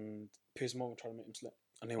 And Piers Morgan tried to make him slip.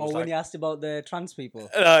 And he was Oh, when like... he asked about the trans people.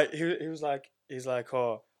 he was like, he's like,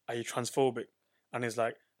 oh, are you transphobic? And he's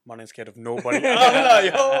like, man, I'm scared of nobody. I'm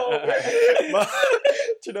like, yo, man,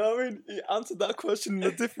 do you know what I mean? He answered that question in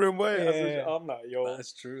a different way. Yeah. I'm like, yo,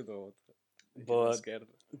 That's true though. But- Scared of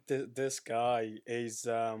it. this guy is,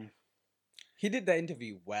 He did the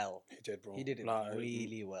interview well. he did, bro. He did it Like,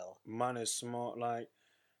 really well. Man is smart. Like,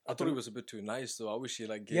 I thought he was a bit too nice though. I wish he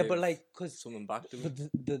like gave Yeah, but like, cause something back to but him.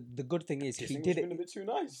 the good thing is do you he think did he's been it. a bit too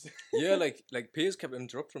nice? Yeah, like Piers kept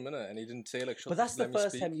interrupting for a minute and he didn't say like. Shut But that's the let me first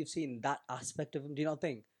speak. time you've seen that aspect of him. Do you not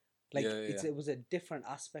think? Like Yeah, it was a different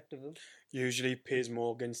aspect of him. Usually, Piers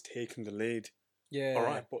Morgan's taking the lead. Yeah. All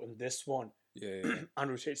right, but in this one, Yeah, yeah,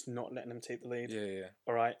 Andrew Tate's not letting him take the lead. yeah, yeah.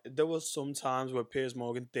 All right, there was some times where Piers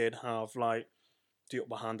Morgan did have like the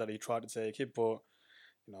upper hand that he tried to take it, but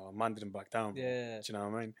you know, man didn't back down. Bro. Yeah. Do you know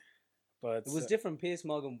what I mean? But It was different. Piers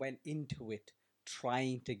Morgan went into it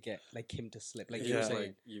trying to get like him to slip. Like He you were was saying.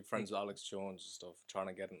 like your friends with Alex Jones and stuff, trying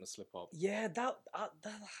to get him to slip up. Yeah, that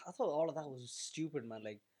I thought all of that was stupid, man.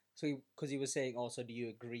 Like, so because he was saying, also, do you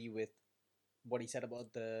agree with what he said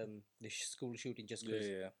about the school shooting? Just Yeah, because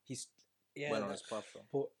yeah. he's Yeah, went on his platform.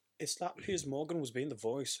 But it's like Piers Morgan was being the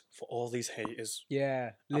voice for all these haters.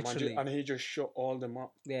 yeah, literally. And he just shut all them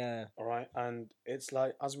up. Yeah, All right. And it's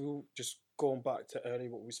like, as we were just going back to earlier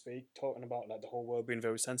what we speak, talking about like the whole world being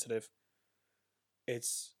very sensitive,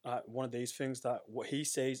 it's one of these things that what he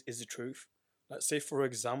says is the truth. Let's say, for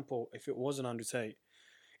example, if it wasn't Andrew Tate,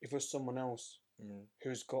 if it was someone else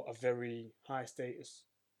who's got a very high status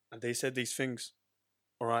and they said these things,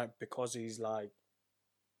 all right, because he's like,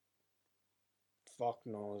 fuck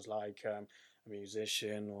knows, like a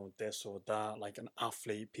musician or this or that, like an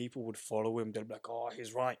athlete, people would follow him. They'll be like, oh,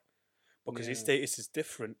 he's right. Because his Yeah. status is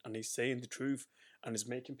different and he's saying the truth and is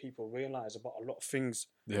making people realize about a lot of things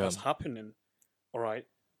that's happening. All right.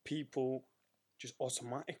 People just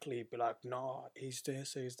automatically be like, nah, he's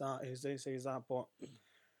this, he's that, he's this, he's that. But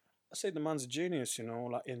I say the man's a genius, you know,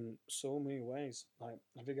 like in so many ways. Like,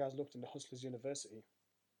 have you guys looked into Hustlers University?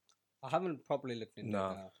 I haven't properly looked into it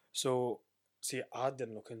now. So, see, I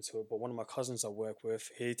didn't look into it, but one of my cousins I work with,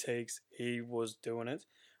 he was doing it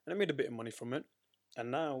and he made a bit of money from it. And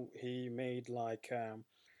now he made like a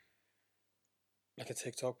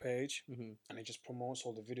TikTok page and he just promotes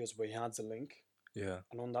all the videos where he adds a link. Yeah.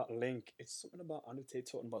 And on that link, it's something about Andrew Tate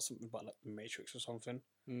talking about something about like the Matrix or something.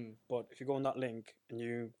 But if you go on that link and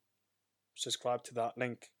you subscribe to that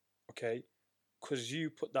link, okay, because you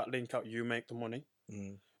put that link out, you make the money.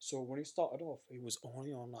 So when he started off, he was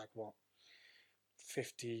only on like what,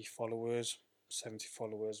 50 followers, 70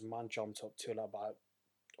 followers. Man jumped up to like about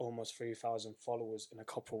almost 3,000 followers in a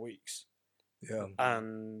couple of weeks. Yeah.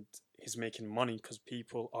 And he's making money because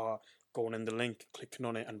people are going in the link, clicking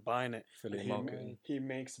on it and buying it. He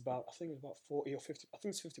makes about, I think it's about 40 or 50, I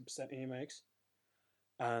think it's 50% he makes.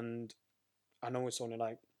 And I know it's only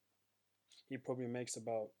like, he probably makes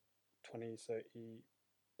about 20, 30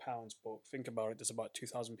 pounds, but think about it, there's about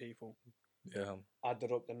 2,000 people. Yeah. Add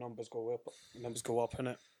it up, the numbers go up,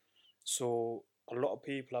 innit? So a lot of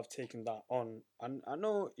people have taken that on, and I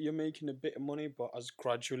know you're making a bit of money, but as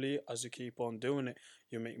gradually as you keep on doing it,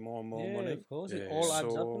 you make more and more money. Of course, it all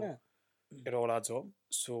adds up, innit? It all adds up.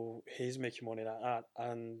 So he's making money like that,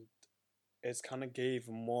 and it's kind of gave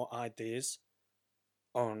more ideas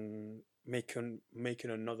on making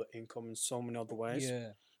another income in so many other ways.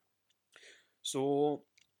 Yeah. So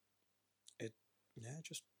it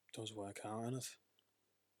just does work out, innit?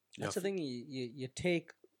 That's the thing. You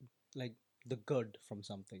take like the good from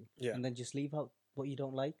something, and then just leave out what you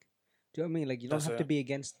don't like. Do you know what I mean? Like, you don't have to be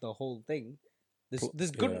against the whole thing.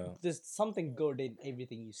 There's good. Yeah. There's something good in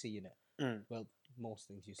everything you see in it. Well, most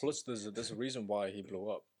things you see. Plus, there's a reason why he blew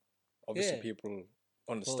up. Obviously, people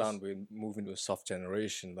understand we're moving to a soft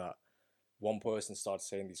generation that one person starts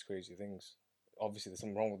saying these crazy things. Obviously, there's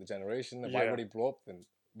something wrong with the generation. Why would he blow up then?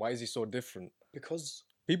 Why is he so different? Because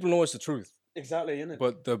people know it's the truth. Exactly, innit?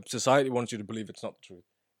 But the society wants you to believe it's not the truth.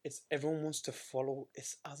 It's everyone wants to follow.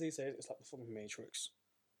 It's, as he says, it's like the fucking Matrix.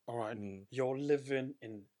 All right, you're living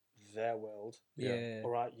in their world. Yeah.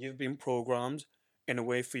 All right, you've been programmed in a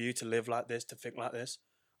way for you to live like this, to think like this.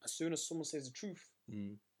 As soon as someone says the truth,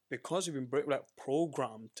 because you've been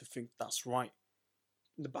programmed to think that's right,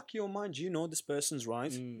 in the back of your mind, you know this person's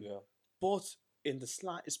right. But in the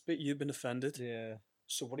slightest bit, you've been offended. Yeah.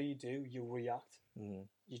 So what do? You react.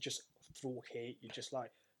 You just throw hate. You just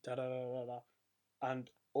like da da da da da. And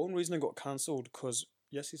only reason I got cancelled because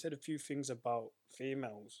yes, he said a few things about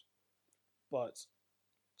females, but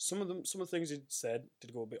some of the things he said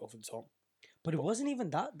did go a bit over the top. But it wasn't even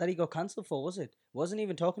that he got cancelled for, was it? Wasn't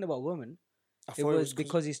even talking about women. It was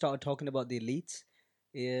because he started talking about the elites.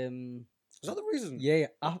 Is that the reason? Yeah.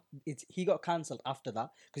 He got cancelled after that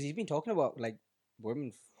because he's been talking about like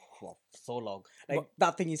women for so long. Like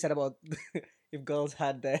that thing he said about if girls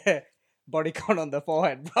had their body count on their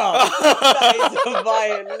forehead, bro. That is a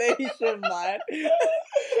violation, man.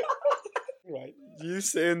 Right, you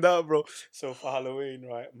saying that, bro? So for Halloween,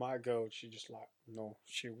 right, my girl, she just like, no,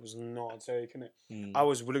 she was not taking it. I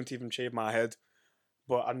was willing to even shave my head,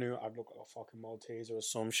 but I knew I'd look like a fucking Malteser or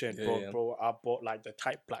some shit. Bro, I bought like the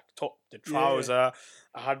tight black top, the trouser.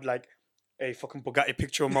 I had like a fucking Bugatti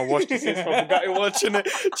picture on my watch to say from Bugatti watching it.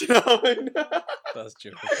 Do you know what I mean? That's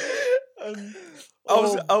true.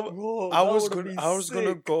 I was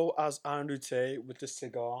gonna go as Andrew Tate with the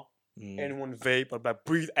cigar. Anyone vape, I'd like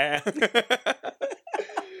breathe air.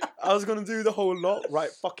 I was gonna do the whole lot, right?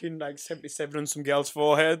 Fucking like 77 on some girl's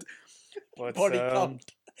forehead. But body count.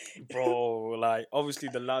 Bro, like obviously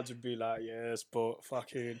the lads would be like, yes, but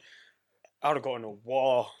fucking I would have gotten a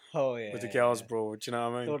war with the girls, bro. Do you know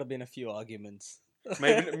what I mean? There would have been a few arguments.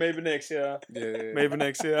 Maybe next year. Yeah. Maybe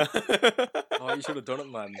next year. Oh, you should have done it,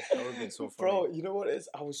 man. That would have been so funny. Bro, you know what it is?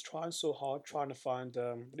 I was trying so hard trying to find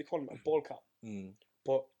what do you call them? A ball cap. Mm.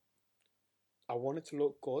 But I wanted to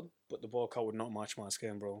look good, but the ball cap would not match my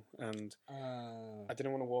skin, bro. And I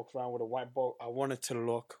didn't want to walk around with a white ball. I wanted to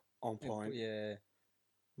look on point. Yeah.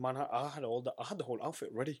 Man, I had the whole outfit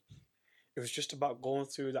ready. It was just about going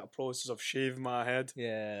through that process of shaving my head,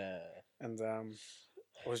 Yeah. and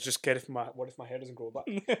I was just scared what if my hair doesn't grow back?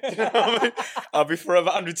 You know what I mean? I'll be forever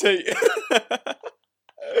Andrew Tate.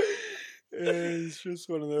 It's just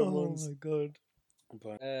one of them ones. my god.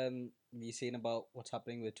 But You seen about what's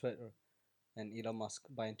happening with Twitter and Elon Musk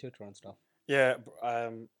buying Twitter and stuff? yeah,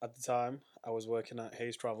 at the time I was working at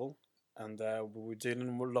Hayes Travel, and we were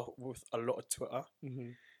dealing with a lot of Twitter. Mm-hmm.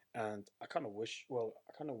 And I kind of wish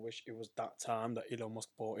it was that time that Elon Musk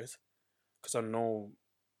bought it, because I know,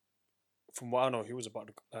 from what I know, he was about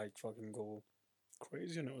to like fucking go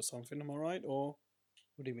crazy on it or something. Am I right? Or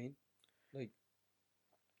What do you mean? Like,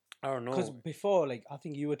 I don't know. because before, like, I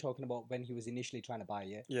think you were talking about when he was initially trying to buy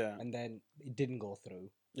it, Yeah, and then it didn't go through.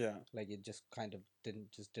 yeah, Like, it just kind of didn't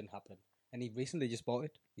happen. And he recently just bought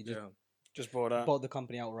it. He just Yeah. just bought that. bought the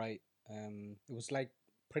company outright. It was like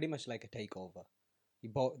pretty much like a takeover. He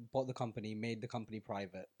bought the company, made the company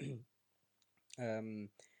private, and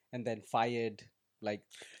then fired like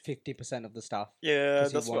 50% of the staff. Yeah,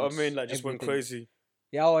 'cause he that's what I wants mean. Like, just went everything. crazy.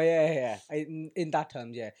 Yeah, oh yeah. In that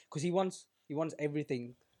terms, yeah, because he wants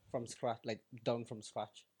everything from scratch, like done from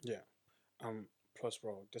scratch. Yeah. Plus,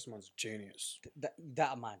 bro, this man's genius.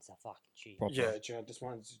 That man's a fucking genius. Proper. Yeah, this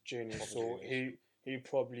man's genius. Proper So genius.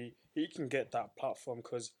 he can get that platform,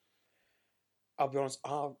 because I'll be honest,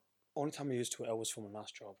 only time I used Twitter was for my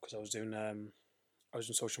last job, because I was doing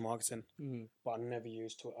social marketing, Mm-hmm. but I never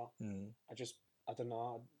used Twitter. Mm. I don't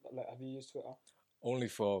know. Like, have you used Twitter? Only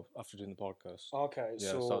for after doing the podcast. Okay,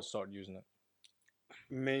 Yeah, so started using it.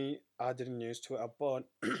 I didn't use Twitter, but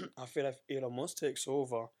I feel like if Elon Musk takes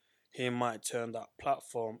over, he might turn that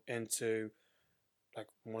platform into like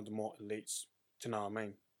one of the more elites. Do you know what I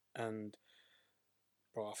mean? And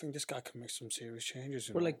bro, I think this guy can make some serious changes.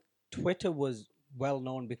 But like Twitter was well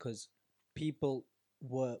known because people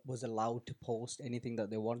was allowed to post anything that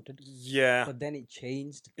they wanted. yeah, But then it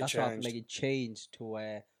changed. That's why I feel like it changed to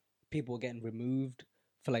where people were getting removed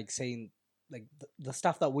for like saying like the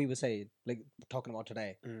stuff that we were saying, like talking about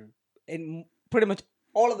today. In pretty much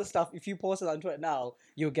all of the stuff, if you post it on Twitter now,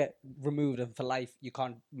 you'll get removed, and for life you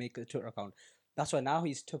can't make a Twitter account. That's why now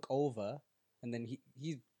he's took over, and then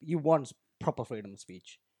he wants proper freedom of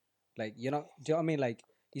speech. Like, do you know what I mean? Like,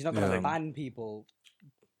 he's not gonna Yeah. ban people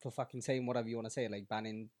for fucking saying whatever you want to say, like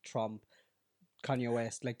banning Trump, Kanye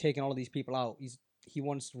West, like taking all of these people out. He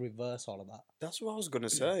wants to reverse all of that. That's what I was gonna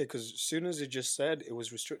say, because as soon as he just said it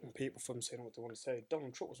was restricting people from saying what they want to say,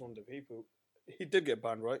 Donald Trump was one of the people. He did get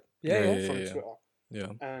banned, right? Yeah. From Twitter.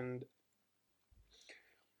 Yeah. And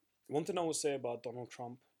one thing I would say about Donald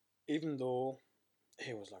Trump, even though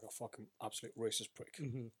he was like a fucking absolute racist prick,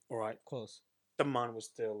 all right, Of course. the man was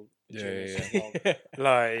still a Yeah, genius yeah, as well.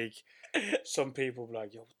 Like, some people were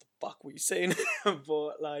like, yo, what the fuck were you saying?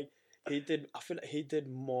 But like, I feel like he did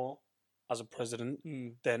more as a president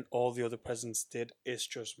than all the other presidents did. It's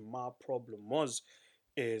just my problem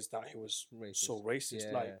is that he was so racist.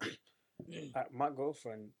 Yeah. Like, my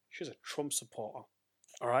girlfriend, she's a Trump supporter.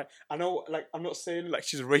 All right, I know. Like, I'm not saying like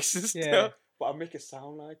she's racist, Yeah. but I make it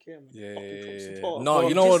sound like it. I'm a Yeah, fucking Trump yeah, yeah. supporter. No, But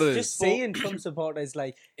you know what it is? Just saying Trump supporter is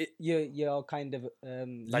like you're kind of like,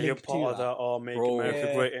 you're linked part to of that, or make Bro. America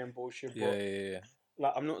Yeah. great and bullshit. But Yeah.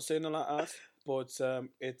 like, I'm not saying it like that, but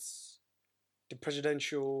it's the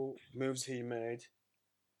presidential moves he made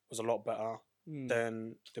was a lot better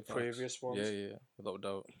than the previous ones. Yeah, without a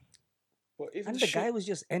doubt. But even And the the guy was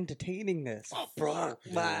just entertaining this. oh, bro,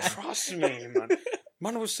 man. trust me, man.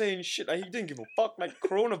 Man was saying shit like he didn't give a fuck, like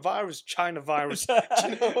coronavirus, China virus. Do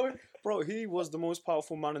you know? Bro, he was the most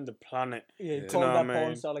powerful man on the planet. Yeah, he Yeah. called Do you know that what I porn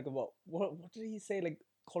mean? star like what did he say? Like,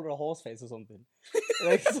 called her a horse face or something.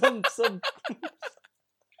 Like some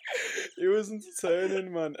It was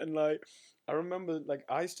entertaining, man. And like, I remember, like,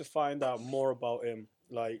 I used to find out more about him.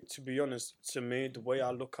 Like, to be honest, to me, the way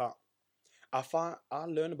I look at, I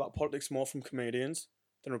learn about politics more from comedians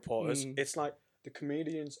than reporters. It's like the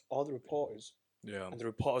comedians are the reporters, Yeah. and the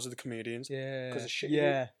reporters are the comedians. yeah, Because the shit you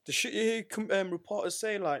hear reporters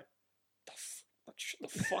say, like shut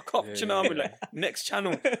the fuck up. Do you know what I mean? Like, next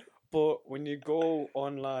channel. But when you go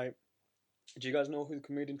on, like, do you guys know who the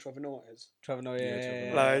comedian Trevor Noah is? Trevor Noah, Yeah,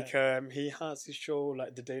 yeah. Trevor Like, he has his show,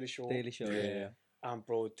 like The Daily Show. Daily Show, yeah. And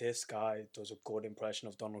bro, this guy does a good impression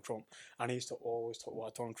of Donald Trump. And he used to always talk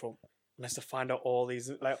about Donald Trump. and has to find out all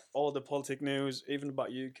these, like all the politic news, even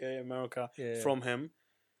about UK, America, Yeah. from him.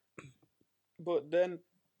 But then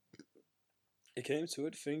it came to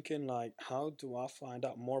it thinking like, how do I find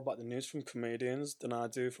out more about the news from comedians than I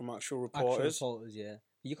do from actual reporters? Actual reporters, yeah.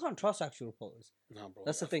 You can't trust actual reporters. Nah, bro.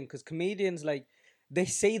 That's the thing, because comedians, like, they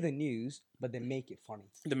say the news, but they make it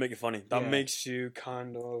funny. They make it funny. That Yeah. makes you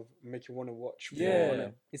kind of make you want to watch. more, Yeah,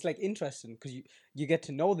 innit? it's like interesting because you get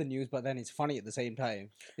to know the news, but then it's funny at the same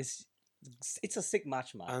time. It's a sick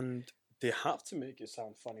match, man. And they have to make it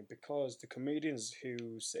sound funny because the comedians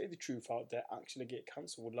who say the truth out there actually get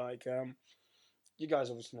cancelled. Like, you guys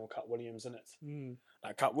obviously know Cat Williams, innit?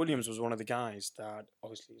 Like, Cat Williams was one of the guys that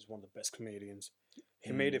obviously is one of the best comedians.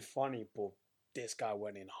 He made it funny, but this guy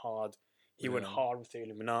went in hard. He went hard with the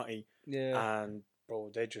Illuminati. Yeah, And, bro,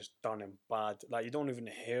 they just done him bad. Like, you don't even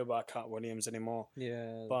hear about Cat Williams anymore.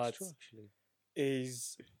 yeah, But that's true, actually.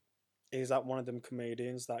 Is that one of them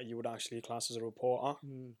comedians that you would actually class as a reporter?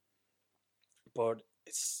 But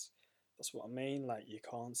that's what I mean. Like, you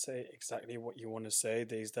can't say exactly what you want to say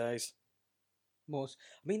these days. I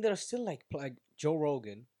mean, there are still like Joe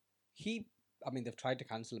Rogan. They've tried to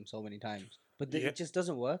cancel him so many times, but Yeah. it just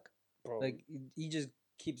doesn't work. Bro, Like, he just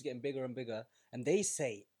keeps getting bigger and bigger, and they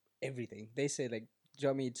say everything. They say, like, do you know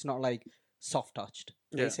what I mean? It's not like soft touched.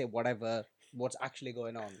 They Yeah. say what's actually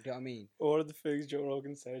going on. Do you know what I mean? all of the things Joe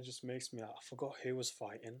Rogan said just makes me. I forgot who was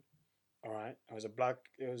fighting. All right, I forgot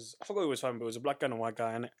who was fighting, but it was a black guy and a white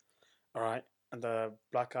guy in it. All right, and the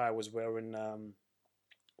black guy was wearing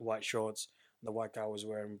white shorts, and the white guy was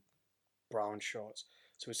wearing brown shorts.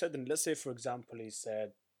 So he said, let's say for example, he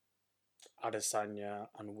said Adesanya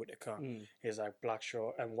and Whitaker. He's like black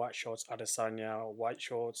short and white shorts, Adesanya, white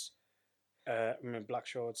shorts, black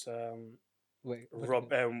shorts, Wait,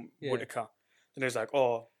 Whitaker. Then he's like,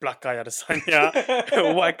 oh, black guy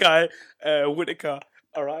Adesanya, white guy Whitaker.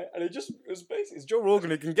 All right, and it was basically it's Joe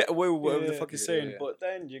Rogan. He can get away with whatever the fuck he's saying, but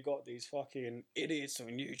then you got these fucking idiots on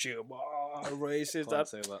YouTube, racist. Can't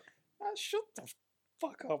say that. Shut the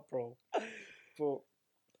fuck up, bro. But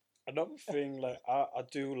another thing, like I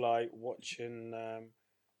do like watching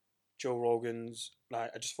Joe Rogan's.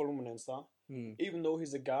 Like I just follow him on Insta. Even though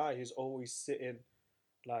he's a guy, he's always sitting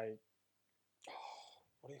like,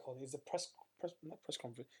 what do you call it? He's a not press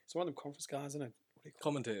conference. It's one of them conference guys, isn't it? What do you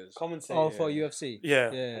call Commentators. Commentator. Oh, for UFC.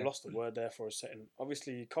 Yeah, I lost the word there for a second.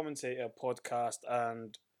 Obviously, commentator, podcast,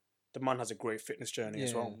 and the man has a great fitness journey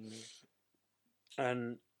as well.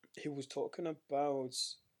 And he was talking about,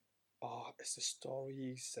 it's the story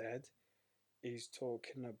he said. He's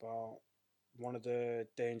talking about one of the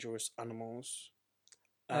dangerous animals.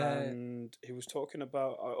 And he was talking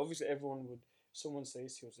about, obviously someone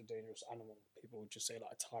says he was a dangerous animal. People would just say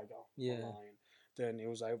like a tiger or a lion. Then he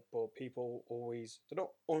was like, but people they don't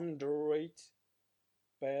underrate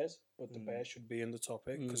bears, but the bear should be in the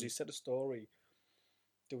topic. Because he said a story.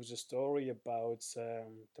 There was a story about, there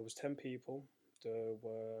was 10 people. They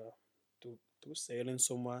were sailing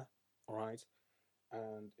somewhere, all right?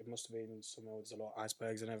 And it must have been somewhere where there's a lot of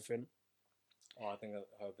icebergs and everything. Oh, I think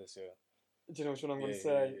I heard this, yeah. Do you know what I'm going to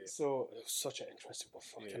say? Yeah. So it was such an interesting one,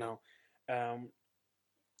 fucking hell.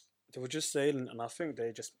 They were just sailing, and I think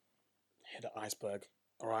they just hit an iceberg,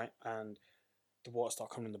 all right? And the water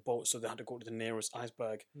started coming in the boat, so they had to go to the nearest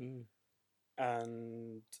iceberg.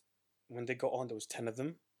 And when they got on, there was 10 of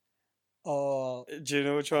them. Oh, do you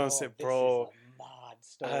know what I'm trying to say, bro? This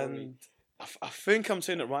is a mad story. And I think I'm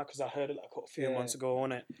saying it right because I heard it like a few months ago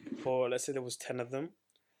on it. But let's say there was 10 of them,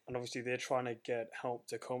 and obviously they're trying to get help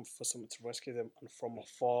to come for someone to rescue them. And from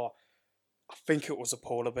afar, I think it was a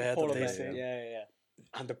polar bear. Yeah.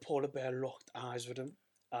 And the polar bear locked eyes with him.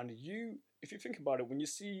 And if you think about it, when you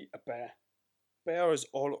see a bear is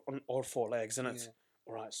all on all four legs, isn't it?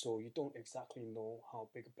 All right, so you don't exactly know how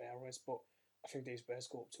big a bear is, but I think these bears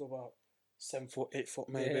go up to about 7 foot, 8 foot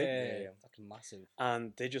maybe. Yeah. That's massive.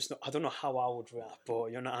 And they just, I don't know how I would react, but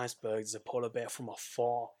you're on an iceberg, there's a polar bear from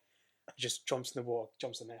afar. He just jumps in the water,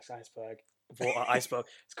 jumps in the next iceberg. Iceberg,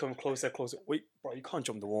 it's coming closer. Wait, bro, you can't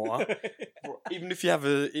jump the water. Bro, even if you have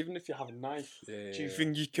a knife, do you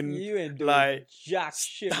think you can? You ain't doing like jack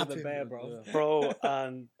shit with a bear, bro. Yeah. Bro,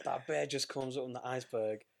 and that bear just comes up on the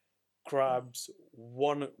iceberg, grabs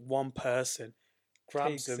one person,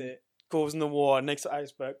 grabs him, goes in the water next to the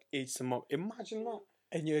iceberg, eats them up. Imagine that.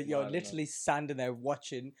 And you're literally standing there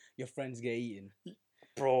watching your friends get eaten.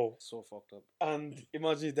 Bro, so fucked up. And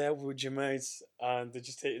imagine you're there with your mates and they're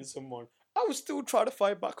just hitting someone. I would still try to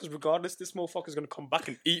fight back because regardless, this motherfucker's going to come back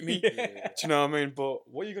and eat me. Do you know what I mean? But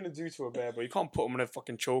what are you going to do to a bear, bro? You can't put him in a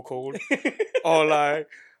fucking chokehold. Or like,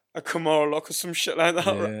 a Kimura lock or some shit like that,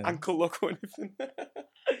 or Yeah. ankle lock or anything.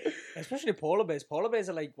 Especially polar bears. Polar bears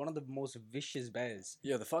are like one of the most vicious bears.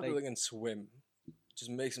 Yeah, the fact that Like- they can swim just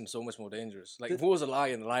makes them so much more dangerous. Like, The- if it was a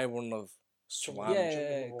lion wouldn't have swam.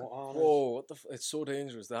 Yeah, Bro, what the? It's so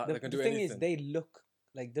dangerous. They The can do thing anything. is,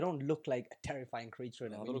 they don't look like a terrifying creature.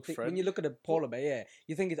 No, When they you look when you friendly. look at a polar bear, yeah,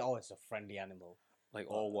 you think it's a friendly animal. Like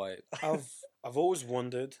all white. I've always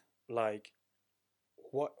wondered, like,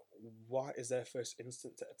 why is their first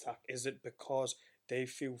instinct to attack? Is it because they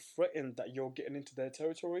feel threatened that you're getting into their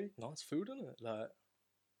territory, No, it's food, isn't it? Like,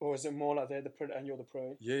 or is it more like they're the predator and you're the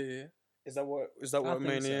prey? yeah. Is that what I it think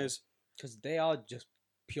mainly so. is? Because they are just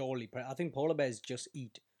purely. I think polar bears just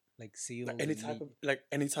eat like seals. Like any and type meat. of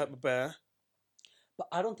any type of bear. But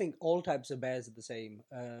I don't think all types of bears are the same.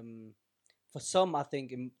 For some, I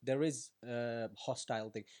think there is a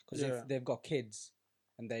hostile thing because Yeah. if they've got kids,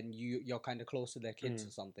 and then you're kind of close to their kids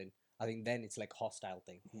or something, I think then it's like hostile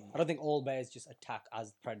thing. I don't think all bears just attack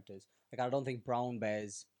as predators. Like I don't think brown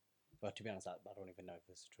bears. But to be honest, I don't even know if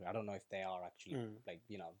this is true. I don't know if they are actually like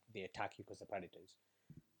they attack you because they're predators.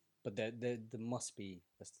 But there must be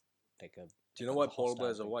like a. Do you know why polar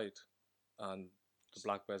bears are white and the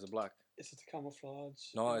black bears are black? Is it the camouflage?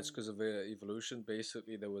 No, it's because of evolution.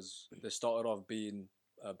 Basically, they started off being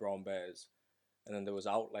brown bears, and then there was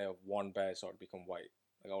outlay of one bear started to become white,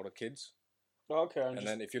 like all the kids. Okay. And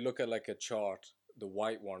then if you look at like a chart, the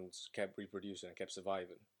white ones kept reproducing and kept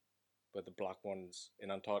surviving, but the black ones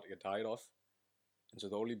in Antarctica died off, and so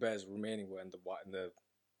the only bears remaining were in the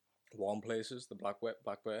warm places, the black bear,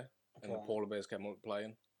 and the Okay. polar bears kept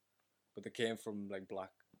multiplying, but they came from like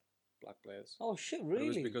black bears. Oh shit! But it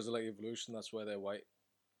was Really? because of like evolution. That's why they're white.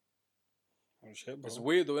 Oh shit, bro. It's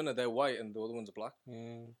weird though, innit? They're white and the other ones are black.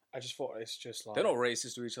 Yeah. I just thought it's just like They're not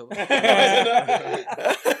racist to each other.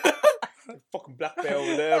 fucking black bear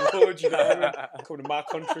over there, bro. Do you know what I mean? Coming to my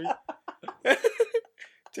country,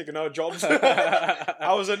 taking our jobs.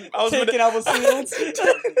 I was Taking our seals.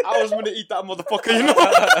 I was gonna eat that motherfucker, you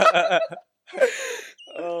know.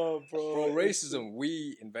 Oh, Bro, bro. racism.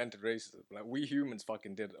 We invented racism. Like we humans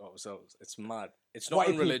fucking did it ourselves. It's mad. It's not White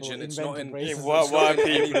in people religion. It's not in. invented Yeah, racism. why It's not in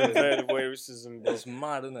people anything. invented racism, bro? It's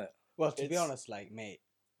mad, isn't it? Well, to be It's- honest, like mate,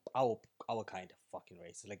 our kind of fucking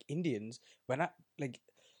racist. Like Indians, in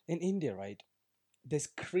India, right? There's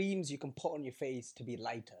creams you can put on your face to be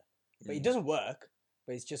lighter, but it doesn't work.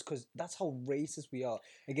 But it's just because that's how racist we are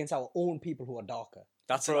against our own people who are darker.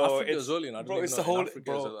 That's Bro, in Africa it's- as well. You know, I Bro, didn't it's even the know in whole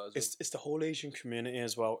Africa is like that as well. it's the whole Asian community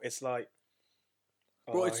as well. It's like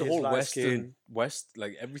Bro, it's the he's whole light Western skin. West,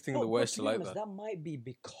 like everything in But- the but West to are be like honest, that. that might be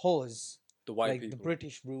because The white like people. the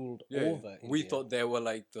British ruled Yeah, over. we India. thought they were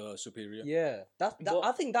like the superior. Yeah, that But-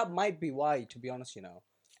 I think that might be why. To be honest,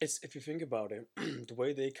 It's if you think about it, the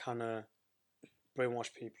way they kind of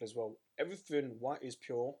brainwash people as well. Everything white is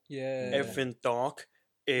pure. Yeah. Everything dark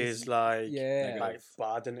is like yeah. like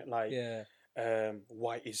bad, and it like Yeah.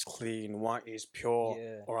 white is clean, white is pure.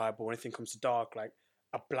 Yeah. Alright, but when anything comes to dark, like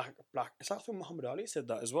a black. It's like when Muhammad Ali said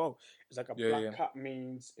that as well. It's like a Yeah, black yeah. cat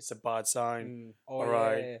means it's a bad sign. Mm. Oh,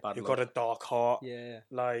 Alright, yeah. Bad you've luck. got a dark heart. Yeah.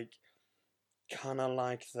 Like kind of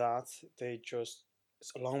like that. They just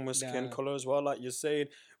it's along with skin Nah. color as well. Like you're saying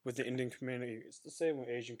with the Indian community, it's the same with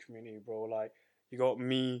Asian community, bro. Like you got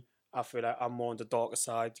me. I feel like I'm more on the darker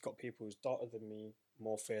side. You got people who's darker than me,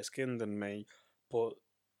 more fair skinned than me, but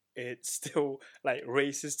it's still like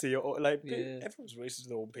racist to your like. Yeah. Everyone's racist to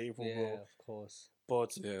their own people, Yeah, bro. of course.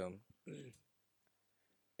 But Yeah.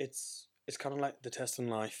 it's kind of like the test in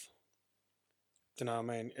life. Do you know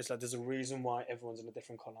what I mean? It's like there's a reason why everyone's in a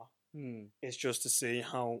different color. Hmm. It's just to see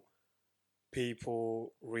how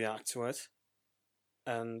people react to it,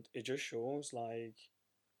 and it just shows like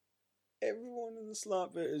everyone in the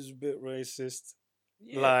slap bit is a bit racist.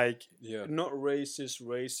 Yeah. Like Yeah. not racist,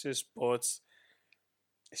 but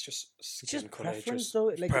it's just skin just color, preference, just though,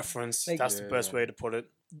 like- preference. like- That's the best Yeah. way to put it.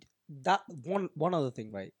 That one other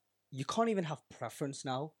thing, right? You can't even have preference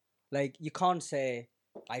now. Like you can't say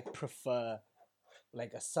I prefer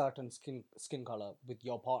like a certain skin color with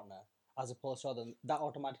your partner as opposed to other. That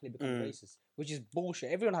automatically becomes racist, which is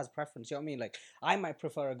bullshit. Everyone has preference. You know what I mean? Like I might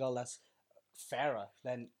prefer a girl that's fairer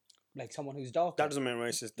than like someone who's darker. That doesn't mean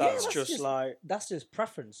racist. Yeah, That's just like that's just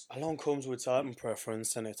preference. along comes with certain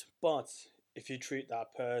preference in it. But if you treat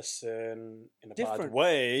that person in a bad Different.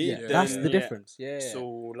 way, Yeah, Yeah, that's yeah. the difference. Yeah. So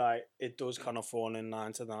like it does kind of fall in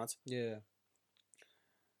line to that. yeah.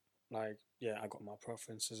 Like yeah, I got my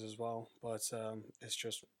preferences as well, but it's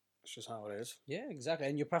just how it is. Yeah, exactly.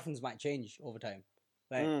 And your preference might change over time.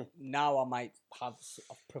 Like Mm. now, I might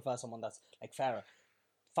prefer someone that's like fairer.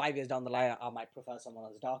 5 years down the line, I might prefer someone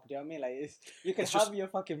else dark. Do you know what I mean? Like, you can It's have just- your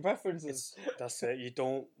fucking preferences. That's it. You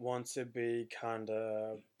don't want to be kind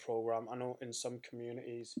of programmed. I know in some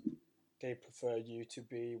communities they prefer you to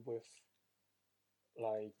be with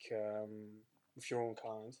like with your own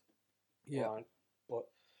kind, right? But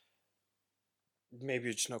maybe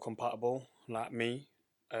you're just not compatible. Like me,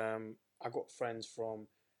 I got friends from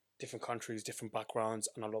different countries, different backgrounds,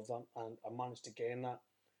 and I love that. And I managed to gain that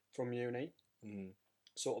from uni. Mm.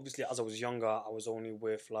 So obviously, as I was younger, I was only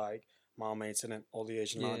with like my mates and all the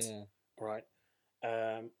Asian lads, right?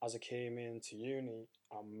 As I came into uni,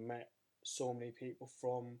 I met so many people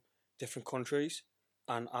from different countries,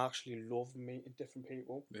 and I actually love meeting different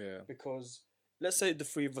people. Yeah. Because let's say the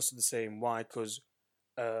three of us are the same. Why? Because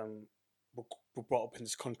we're brought up in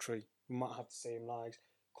this country. We might have the same lives.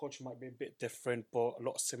 Culture might be a bit different, but a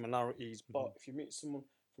lot of similarities. But if you meet someone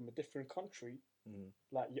from a different country,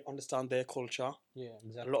 like you understand their culture. Yeah,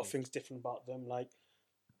 exactly. A lot of things different about them, like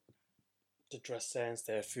the dress sense,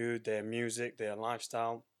 their food, their music, their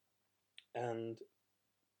lifestyle, and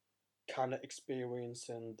kind of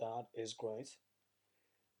experiencing that is great.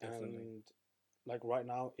 Definitely. And like right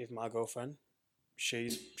now, if my girlfriend,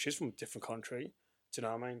 she's from a different country, do you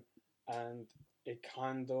know what I mean? And it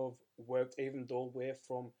kind of worked, even though we're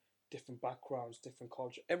from different backgrounds, different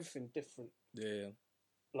culture, everything different. Yeah.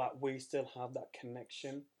 Like we still have that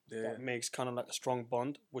connection Yeah. that makes kind of like a strong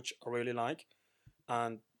bond, which I really like,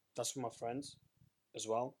 and that's with my friends as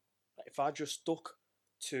well. Like if I just stuck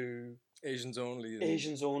to Asians only.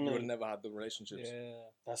 Asians You only, would have never had the relationships. Yeah.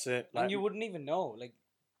 that's it. And Like you wouldn't even know, like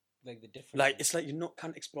the difference. like it's like you're not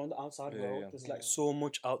kind of exploring the outside Yeah, world. yeah. There's like so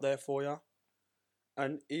much out there for you,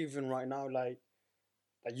 and even right now, like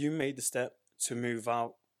you made the step to move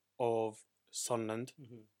out of Sunderland.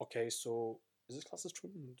 Okay, so is this class as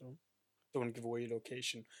Trinidad? Don't want to give away your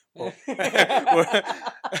location, but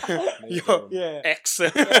your Yeah. ex,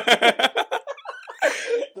 the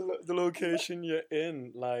location you're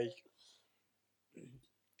in, like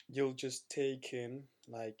you'll just take in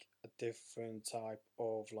like a different type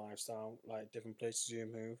of lifestyle, like different places you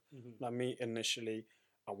move. Like me, initially,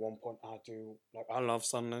 at one point, I love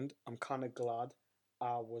Sunderland. I'm kind of glad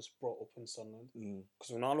I was brought up in Sunderland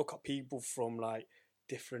because when I look at people from like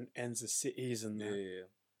different ends of cities and that,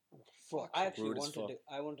 fuck, I actually rude as fuck.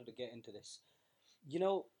 wanted to get into this. You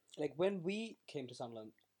know, like when we came to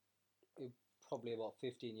Sunderland, probably about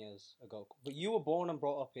 15 years ago. But you were born and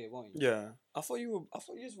brought up here, weren't you? Yeah, I thought you were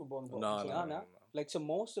born. and brought up in No. Sunderland. Like, so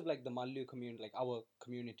most of like the Malu community, like our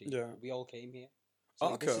community, Yeah. we all came here. So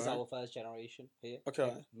like, this is Okay. our first generation here.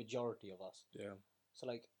 Okay. Like, majority of us. Yeah. So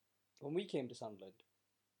like, when we came to Sunderland,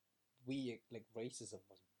 we like racism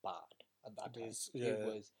was bad at that time. Yeah. It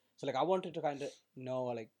was. So like, I wanted to kind of know,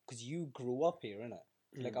 like, because you grew up here, innit?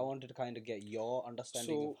 So, like, I wanted to kind of get your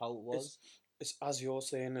understanding of how it was. It's as you're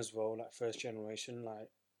saying as well, like first generation.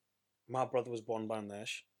 Like my brother was born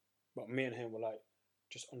Bangladesh, but me and him were like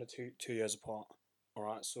just under 2 years apart. All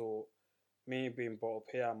right, so me being brought up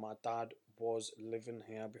here, my dad was living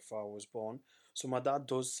here before I was born. So my dad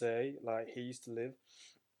does say like he used to live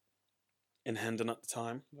in Hendon at the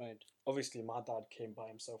time. Right. Obviously, my dad came by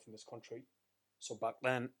himself in this country, so back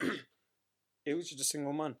then it was just a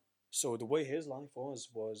single man. So the way his life was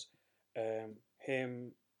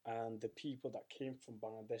him and the people that came from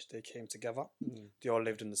Bangladesh, they came together. They all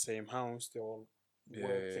lived in the same house. They all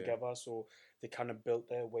worked together. So they kind of built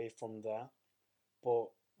their way from there. But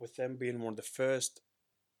with them being one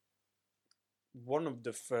of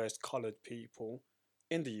the first coloured people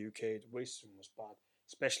in the UK, the racism was bad,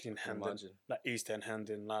 especially in Hendon, like East End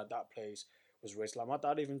Hendon, like that place was racist. Like my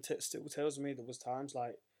dad even still tells me there was times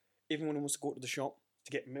like even when he wants to go to the shop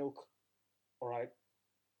to get milk, all right,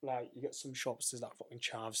 like you get some shops, there's like fucking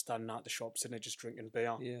chavs standing out the shops and they're just drinking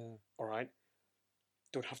beer. Yeah. All right.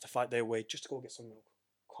 Don't have to fight their way just to go get some milk.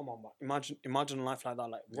 Come on, man. Imagine a life like that.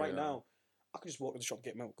 Like right now, I could just walk to the shop and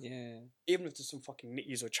get milk. Yeah. Even if there's some fucking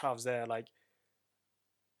nitties or chavs there, like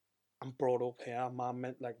I'm brought up here,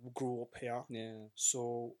 grew up here. Yeah.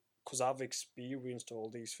 So because I've experienced all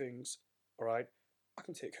these things, all right, I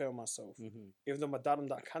can take care of myself. Even though my dad and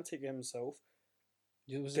dad can't take care of himself,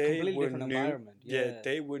 it was a completely different environment. Yeah,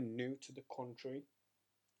 they were new to the country,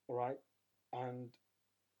 right? And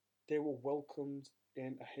they were welcomed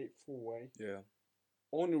in a hateful way. Yeah.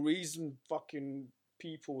 Only reason fucking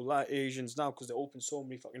people like Asians now because they open so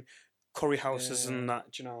many fucking curry houses and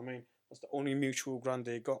that. Do you know what I mean? That's the only mutual ground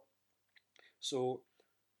they got. So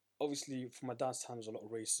obviously, for my dad's time, there's a lot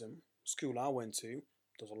of racism. School I went to,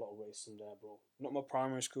 there's a lot of racism there, bro. Not my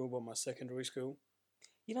primary school, but my secondary school.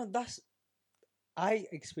 You know, that's I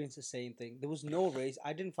experienced the same thing. There was no race.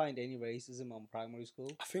 I didn't find any racism on primary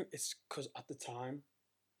school. I think it's because at the time,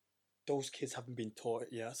 those kids haven't been taught it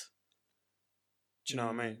yet. Do you know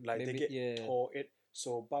what I mean? Like they Maybe, get yeah. taught it.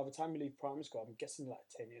 So by the time you leave primary school, I'm guessing you're like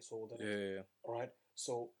 10 years old. Yeah. All right.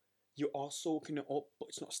 So you are soaking it up, but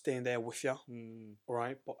it's not staying there with you. All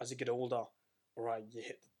right. But as you get older, all right,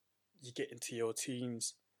 you get into your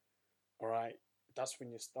teens. All right. That's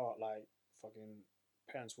when you start like fucking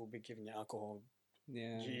parents will be giving you alcohol.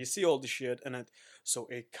 Yeah. You see all the shit in it, so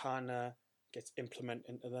it kind of gets implemented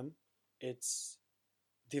into them. It's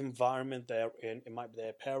the environment they're in. It might be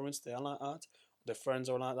their parents, they're like that. Their friends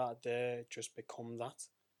are like that. They just become that.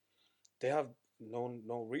 They have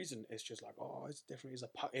no reason. It's just like, oh, it's definitely is a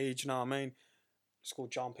package. You know what I mean? Let's go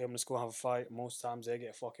jump him. Let's go have a fight. Most times they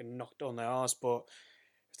get fucking knocked on their ass, but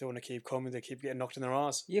if they want to keep coming, they keep getting knocked in their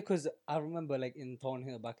ass. Yeah, because I remember like in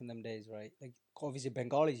Thornhill back in them days, right? Like obviously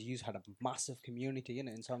Bengalis used had a massive community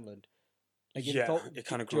in Sunderland. Like It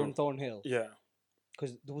kind of grew. during Thornhill. Yeah.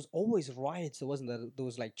 Because there was always riots. There wasn't there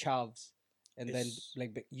was like chavs, and then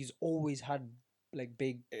like you always had like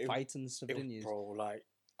big fights and stuff, didn't you? Bro, like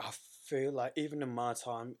I feel like even in my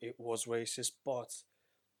time it was racist, but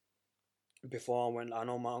before I went, I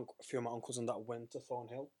know a few of my uncles and that went to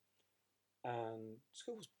Thornhill, and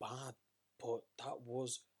school was bad, but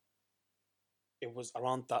it was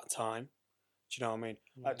around that time. Do you know what I mean?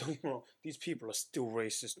 Like, don't get me wrong, these people are still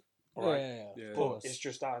racist, right? Yeah, but it's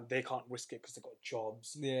just that they can't risk it because they got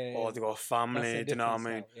jobs, Yeah, or they got a family. Do you know what I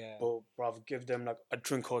mean? Yeah. But rather give them like a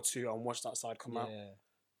drink or two and watch that side come out.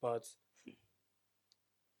 But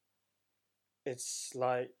it's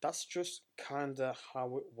like that's just kind of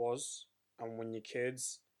how it was, and when you're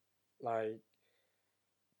kids, like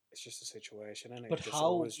it's just a situation, and But just how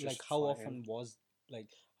always just like how fighting. often was like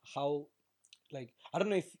how like I don't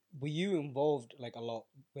know if were you involved like a lot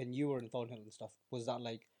when you were in Thornhill and stuff? Was that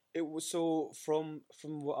like It was so from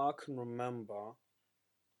what I can remember,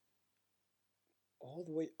 all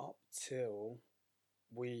the way up till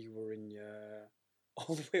we were in year,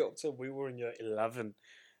 all the way up till we were in year 11. Do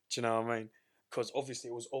you know what I mean? Because obviously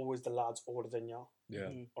it was always the lads older than you. Yeah.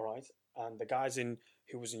 All right, and the guys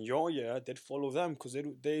who was in your year, they'd follow them because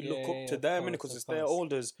they look up to of them, course, because of it's their course.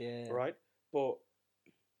 elders. Yeah. Right, but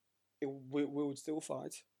we would still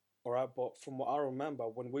fight. All right, but from what I remember,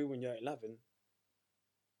 when we were in year 11,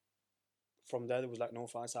 from there was like no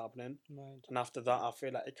fights happening. Right. And after that, I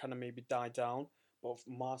feel like it kind of maybe died down. But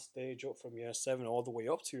from my stage up from year 7 all the way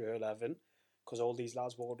up to year 11, because all these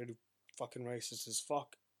lads were already fucking racist as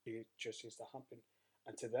fuck, it just used to happen.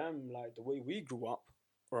 And to them, like the way we grew up,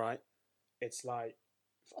 right, it's like,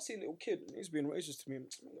 if I see a little kid and he's being racist to me,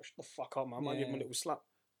 shut the fuck up, man. I might give him a little slap.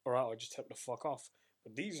 All right, or just tell him the fuck off.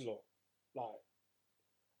 But these lot, like,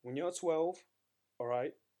 when you're 12, all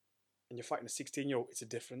right, and you're fighting a 16-year-old, it's a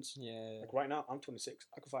difference. Yeah. Like right now, I'm 26.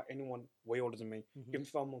 I can fight anyone way older than me. Even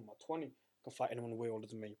if I'm on my 20, I can fight anyone way older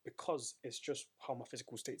than me because it's just how my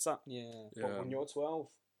physical state's at. Yeah. But when you're 12,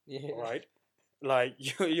 Yeah. all right, like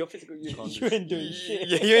your physical, you ain't doing shit.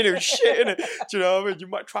 Yeah, you ain't doing shit, innit? Do you know what I mean? You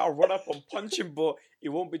might try to run up and punch him, but it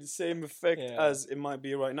won't be the same effect as it might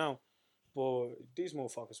be right now. But these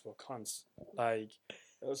motherfuckers were cunts. Like,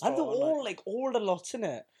 and they're all like older lots,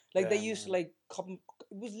 innit? Like they used to man. like come.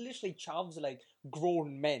 It was literally chavs like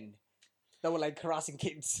grown men that were like harassing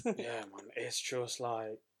kids. Yeah, man. It's just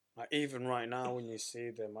like even right now when you see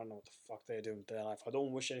them, I don't know what the fuck they're doing with their life. I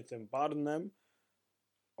don't wish anything bad on them.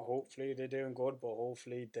 Hopefully they're doing good, but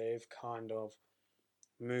hopefully they've kind of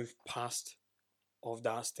moved past of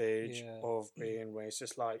that stage of being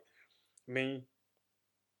racist. Like me,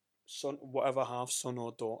 son, whatever I have, son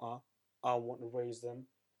or daughter, I want to raise them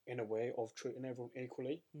in a way of treating everyone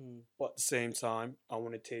equally. But at the same time, I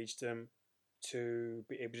want to teach them to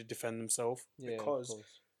be able to defend themselves, because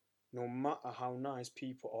no matter how nice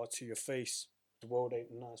people are to your face, the world ain't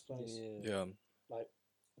a nice place. Yeah. Like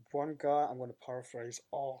one guy, I'm going to paraphrase.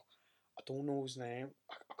 Oh, I don't know his name.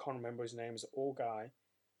 I can't remember his name. He's an old guy.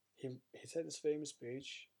 He said this famous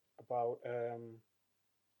speech about a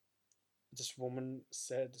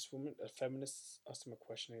feminist asked him a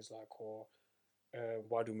question. He's like, "Oh,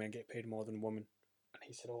 why do men get paid more than women?" And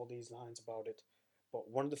he said all these lines about it. But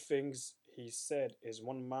one of the things he said is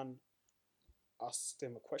one man asked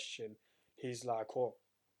him a question. He's like, "Oh,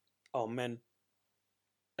 are men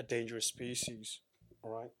a dangerous species?"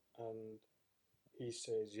 All right, and he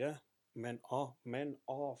says, "Yeah, men are. Men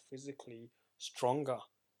are physically stronger.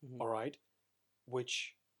 All right,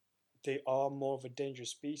 which they are more of a dangerous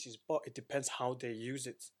species, but it depends how they use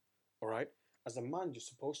it. All right, as a man, you're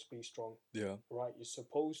supposed to be strong. Yeah. Right, you're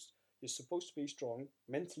supposed to be strong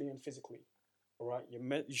mentally and physically. all right?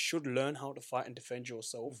 You should learn how to fight and defend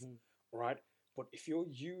yourself, Mhm. all right? But if you're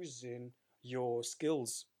using your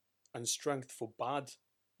skills and strength for bad,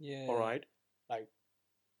 Yeah. all right, like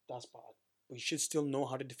that's bad. But you should still know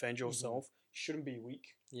how to defend Mm-hmm. yourself. You shouldn't be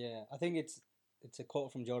weak. Yeah. I think it's a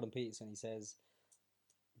quote from Jordan Peterson. He says,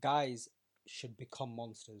 "Guys should become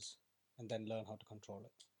monsters and then learn how to control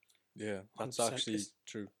it." Yeah, that's 100%, actually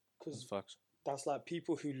true. That's Because facts. that's like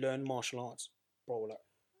people who learn martial arts, bro. Like,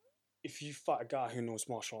 if you fight a guy who knows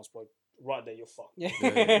martial arts, bro, right there, you're fucked. Yeah.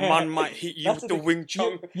 Man might hit you That's with the thing. Wing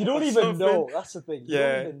Chun. You don't or even something. know. That's the thing. You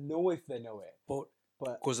Yeah. don't even know if they know it. But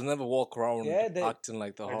Because they never walk around Yeah, they- acting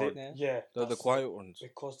like they're hard. Yeah. They're the that's quiet ones.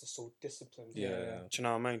 because they're so disciplined. Yeah. Do you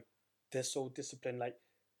know what I mean? They're so disciplined. Like,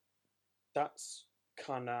 that's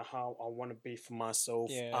kind of how I want to be for myself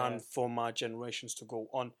Yeah. and for my generations to go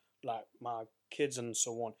on, like my kids and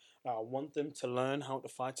so on. Like, I want them to learn how to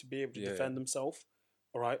fight, to be able to Yeah. defend themselves.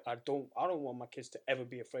 All right, I don't want my kids to ever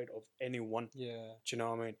be afraid of anyone. Yeah. Do you know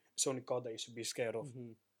what I mean? It's only God that you should be scared of.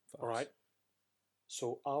 Mhm. All right.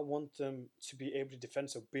 So I want them to be able to defend,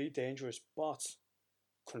 so be dangerous, but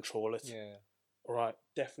control it. Yeah. All right,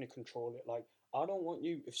 definitely control it. Like, I don't want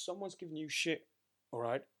you, if someone's giving you shit, all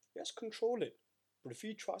right, yes, control it. But if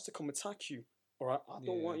he tries to come attack you, all right, I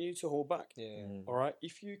don't Yeah. want you to hold back. Yeah. All right,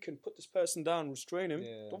 if you can put this person down, restrain him,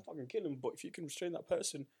 Yeah. don't fucking kill him. But if you can restrain that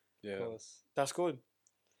person, Of Yeah. course. that's good.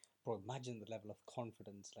 Bro, imagine the level of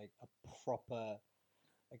confidence like a proper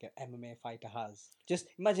like an MMA fighter has. Just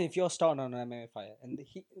imagine if you're starting on an MMA fighter and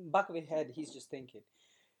he in the back of his head he's just thinking,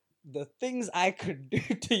 the things I could do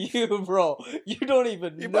to you, bro, you don't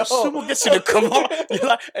even know. But someone gets you to come up, you're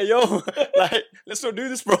like, hey yo, like, let's not do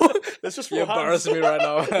this, bro. Let's just throw You're hands. embarrassing me right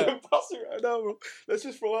now. You're embarrassing me right now, bro. Let's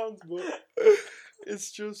just throw hands, bro.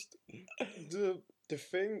 It's just the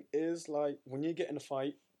thing is, like, when you get in a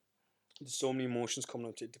fight, there's so many emotions coming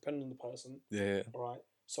up to it, depending on the person. Yeah. All right.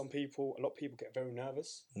 A lot of people get very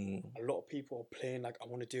nervous. Mm. A lot of people are playing like, I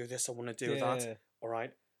want to do this, I want to do Yeah. that. All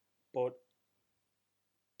right. But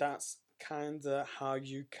that's kind of how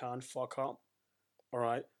you can fuck up. All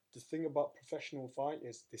right. The thing about professional fight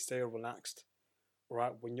is they stay relaxed. All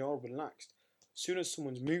right. When you're relaxed, as soon as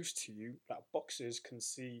someone moves to you, like boxers can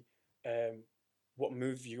see what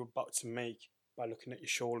move you're about to make by looking at your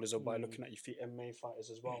shoulders or by looking at your feet. MMA fighters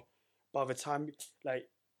as well. By the time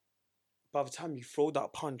you throw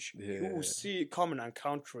that punch, you will see it coming and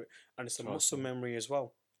counter it, and it's a muscle memory as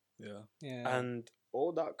well. Yeah. Yeah. And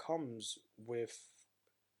all that comes with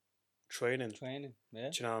training. Yeah. Do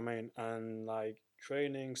you know what I mean? And like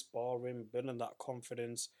training, sparring, building that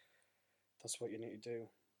confidence. That's what you need to do.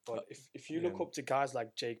 But if you look up to guys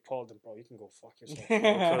like Jake Paul, then bro, you can go fuck yourself. Bro,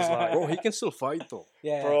 because like, Bro, he can still fight though.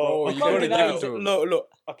 Yeah. bro, you gotta give it to him. Look.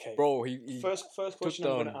 Okay. Bro, he First question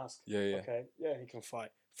I'm gonna ask. Yeah. Okay. Yeah, he can fight.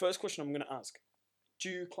 First question I'm gonna ask: do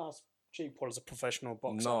you class Jake Paul as a professional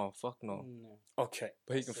boxer? No, fuck no. Okay.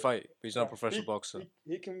 But he can fight. But he's not a professional boxer.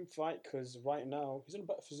 He can fight because right now he's in a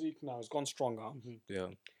better physique now. He's gone stronger. Yeah.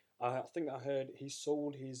 I think I heard he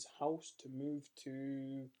sold his house to move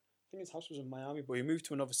to. I think his house was in Miami, but he moved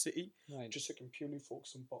to another city just so he can purely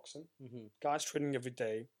focus on boxing. Guys training every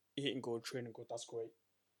day, eating good, training good. That's great.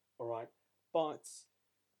 All right, but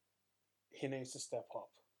he needs to step up.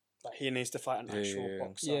 Like he needs to fight an actual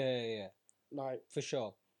boxer. Yeah. Like For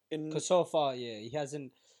sure. in Because so far, he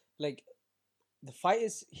hasn't like the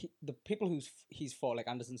fighters. The people he's fought, like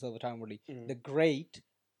Anderson Silva, Tyron Woodley, they're great,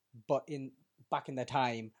 but back in their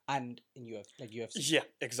time and in UFC. Yeah,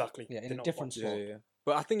 exactly. Yeah, in They're a not different boxers. sport. Yeah.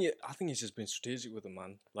 But I think he's just been strategic with it,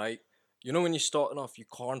 man. Like, you know, when you're starting off, you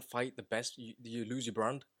can't fight the best. You lose your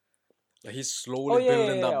brand. Like he's slowly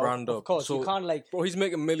building that brand up. Of course, so, you can't like. Bro, he's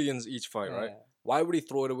making millions each fight, right? Yeah. Why would he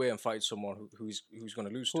throw it away and fight someone who's going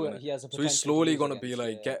to lose to? He has a So he's potential to slowly lose going to be against,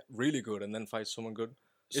 like get really good and then fight someone good.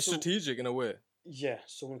 It's So- strategic in a way. Yeah.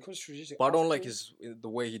 So when it comes to strategic, But I don't like after- the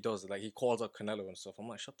way he does it. Like he calls out Canelo and stuff. I'm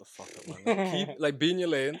like, shut the fuck up, man. Like, keep like be in your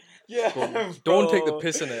lane. Yeah. But don't take the bro.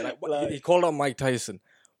 piss in it. Like, Like- he called out Mike Tyson.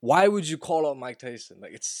 Why would you call out Mike Tyson?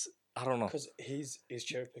 Like it's I don't know. Because he's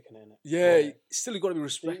cherry picking in it. Yeah, still you got to be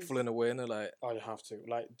respectful These- in a way, innit? Like Oh, you have to.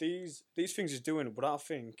 Like these things he's doing, but I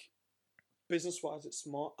think business wise it's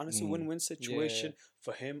smart and it's a win-win situation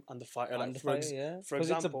for him and the fighter. And Like the for, fighter, for 'Cause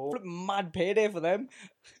example, it's a mad payday for them.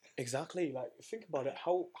 exactly. Like think about it.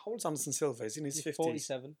 How old's Anderson Silva? Is he in his 50s?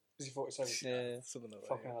 47. Is he 47? Yeah. something like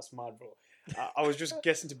Fucking that's mad, bro. I was just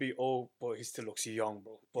guessing to be old, but he still looks young,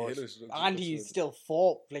 bro. But And he still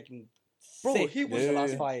fought flicking. bro, he was the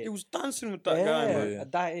last fight. he was dancing with that guy, man.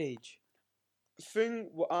 At that age. Thing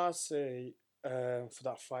what I say for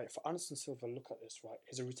that fight for Anderson Silva, look at this, right?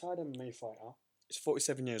 He's a retired MMA fighter. He's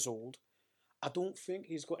 47 years old, I don't think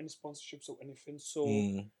he's got any sponsorships or anything. So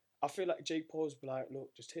I feel like Jake Paul's be like,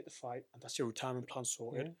 look, just take the fight, and that's your retirement plan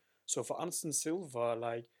sorted. Yeah. So for Anderson Silva,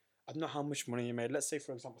 like, I don't know how much money he made. Let's say,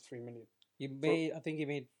 for example, 3 million. He made. I think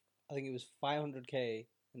it was 500K,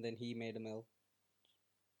 and then he made a mil.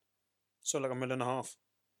 So like $1.5 million.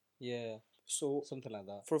 Yeah, So something like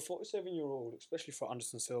that. for a 47-year-old, especially for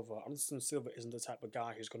Anderson Silva isn't the type of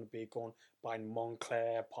guy who's going to be going buying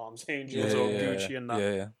Montclair, Palms Angels, or Gucci and that.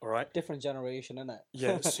 Yeah. All right. Different generation, isn't it?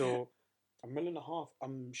 Yeah. So $1.5 million.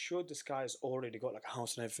 I'm sure this guy's already got like a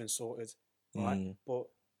house and everything sorted, right? But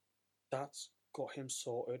that's got him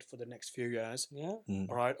sorted for the next few years. Yeah.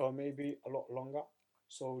 All right, or maybe a lot longer.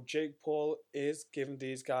 So Jake Paul is giving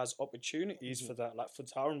these guys opportunities for that, like for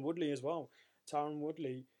Tyron Woodley as well. Tyron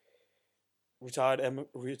Woodley, retired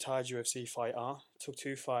UFC fighter, took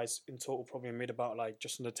 2 fights in total, probably made about like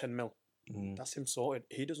just under 10 mil. That's him sorted.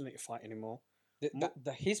 He doesn't need to fight anymore.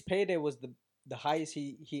 His payday was the highest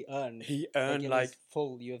he earned. He earned in his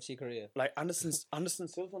full UFC career. Like Anderson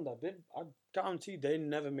Silva and that. I guarantee they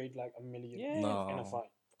never made like $1 million in a fight.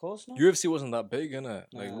 Of course not. UFC wasn't that big, innit?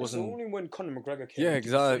 Like, it It's wasn't. only when Conor McGregor came. Yeah,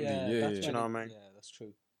 exactly. Yeah, Yeah, that's yeah. Do you know what I mean? Yeah, that's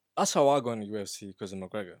true. That's how I got into UFC, because of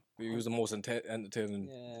McGregor. He was the most entertaining.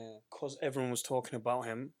 Yeah. Because everyone was talking about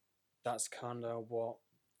him. That's kind of what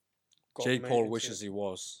got Jake me Paul into wishes it. he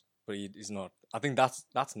was, but he's not. I think that's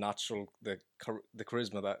natural. The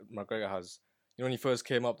charisma that McGregor has. You know, when he first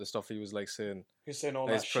came up, the stuff he was like saying, He's saying all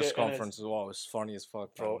his that press shit. conference as well, was funny as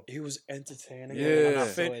fuck, Bro, man. he was entertaining. Yeah. And I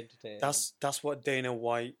So think entertaining. that's what Dana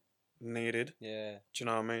White needed. Yeah. Do you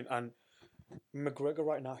know what I mean? And McGregor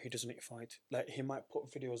right now, he doesn't need to fight. Like, he might put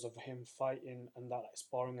videos of him fighting and that, like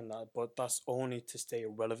sparring and that, but that's only to stay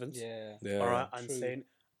relevant. Yeah. Yeah. All right, and True. saying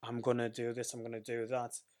I'm gonna do this, I'm gonna do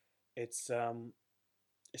that. It's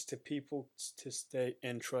to people to stay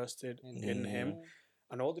interested in him,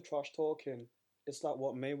 and all the trash talking. It's like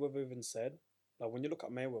what Mayweather even said. Like, when you look at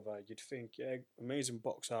Mayweather, you'd think, yeah, amazing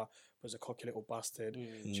boxer, but he's a cocky little bastard. Do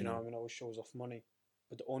you know what I mean? Always shows off money.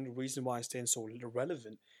 But the only reason why he's staying so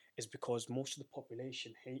relevant is because most of the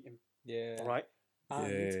population hate him. Yeah. All right.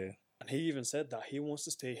 Yeah. And he even said that he wants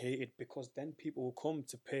to stay hated because then people will come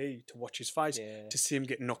to pay to watch his fights to see him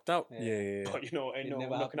get knocked out. Yeah. But ain't no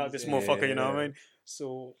never knocking out happens, this yeah. motherfucker, you know what I Yeah. mean?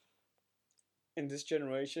 So in this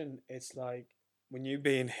generation, it's like when you're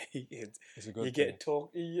being hated, It's a good you thing. get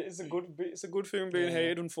talked. It's a good thing being Yeah.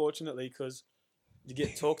 hated, unfortunately, because you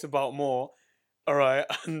get talked about more. All right,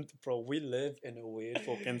 and bro, we live in a weird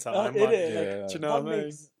fucking time, man. Innit? Like, Yeah. Do you know that what I mean?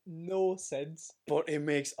 makes no sense. But it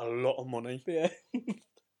makes a lot of money. Yeah.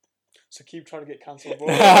 So keep trying to get cancelled, bro.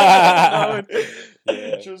 Yeah.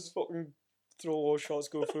 Just fucking throw all shots,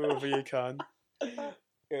 go through wherever you can.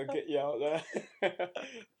 It'll get you out there.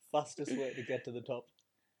 Fastest way to get to the top.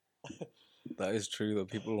 That is true, though.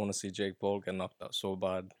 People want to see Jake Paul get knocked out so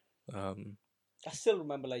bad. I still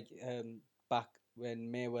remember, like, back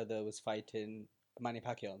when Mayweather was fighting Manny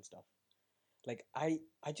Pacquiao and stuff. Like, I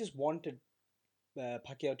just wanted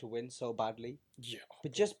Pacquiao to win so badly, Yeah.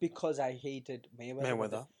 but just because I hated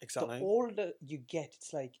Mayweather. Exactly. The older you get,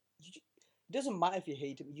 it's like it doesn't matter if you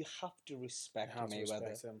hate him. You have to respect You have to Mayweather.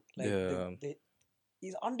 respect him. Like, Yeah.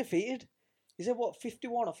 he's undefeated. Is it what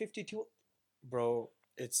 51 or 52? Bro,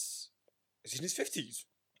 is he in his 50s?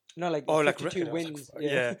 No, like Oh, like 52 record. I was like,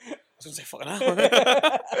 wins. yeah. I was gonna say, fucking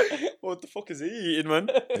hell. What the fuck is he eating, man?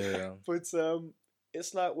 Yeah. But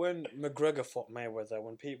it's like when McGregor fought Mayweather,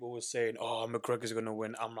 when people were saying, "Oh, McGregor's gonna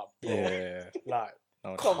win," I'm like, bro, Yeah. like,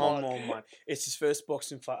 No, come on. on, man. It's his first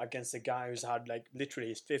boxing fight against a guy who's had like literally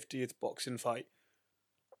his 50th boxing fight,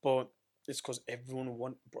 but it's because everyone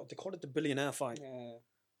won. Bro, they call it the billionaire fight. Yeah.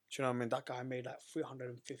 Do you know what I mean? That guy made like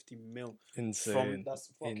 350 mil. Insane. That's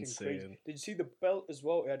fucking Insane. crazy. Did you see the belt as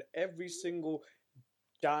well? It had every single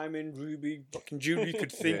diamond, ruby, fucking jewel you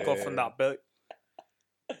could think of on Yeah. that belt.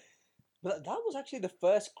 But that was actually the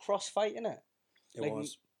first cross fight, innit? It Like,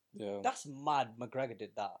 was. Yeah. That's mad. McGregor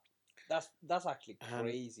did that. That's actually And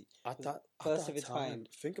crazy. At that, First at that of its time, kind.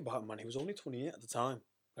 think about it, man. He was only 28 at the time.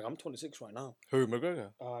 Like, I'm 26 right now. Who,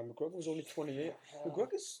 McGregor? McGregor was only 28.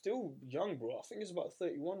 McGregor's still young, bro. I think he's about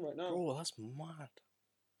 31 right now. Bro, that's mad.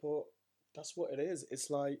 But that's what it is. It's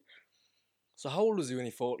like So how old was he when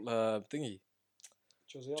he fought thingy?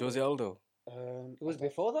 Jose Aldo. It was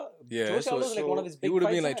before that. Yeah, Jose so- Aldo was like one of so his He big would have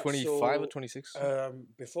fights, been like innit? 25 or So, 26.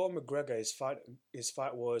 Before McGregor, his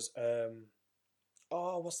fight was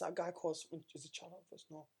what's that guy called? Is it Charlotte first?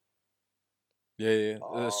 No. Yeah. The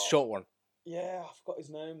Oh. short one. Yeah, I forgot his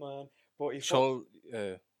name, man. But he fought, Short. I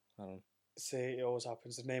don't know. see, it always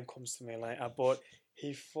happens. The name comes to me later. But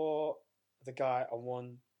he fought the guy and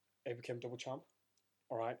won. He became double champ.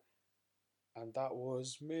 All right. and that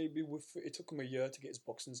was maybe it took him a year to get his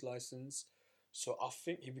boxing license. So I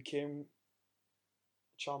think he became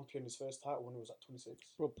champion his first title when he was at 26.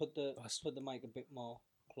 Bro, put the mic a bit more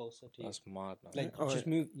closer to you. That's mad, man. Like, Oh, just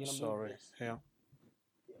yeah. move. You know, Sorry, move this. yeah.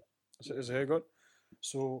 Is it good?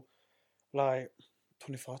 So, like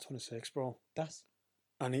 25, 26, bro. That's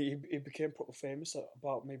And he became proper famous at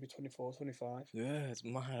about maybe 24, 25. Yeah, it's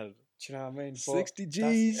mad. Do you know what I mean? But 60 that's-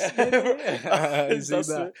 G's. You see that's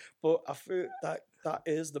that? it. But I feel that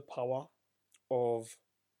is the power of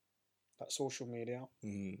that social media.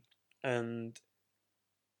 Mm. And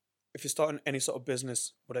if you're starting any sort of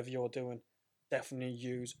business, whatever you're doing, definitely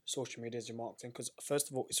use social media as your marketing, because first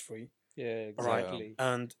of all, it's free. yeah, Right. exactly.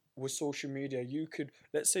 And with social media, you could,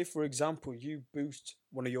 let's say for example, you boost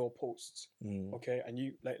one of your posts, Mm. okay, and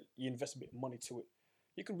you invest a bit of money to it.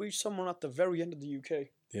 You can reach someone at the very end of the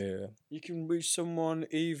UK. Yeah. You can reach someone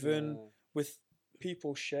even Yeah. with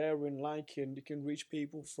people sharing, liking. You can reach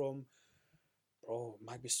people from, bro,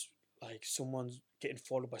 might be like someone's getting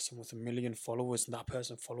followed by someone with 1 million followers, and that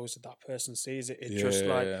person follows it, that person sees it. It just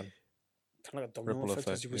like yeah. kind of like a domino Ripple effect,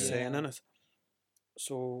 as effect, you were yeah. saying, Yeah. innit?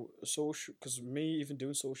 So social, because me even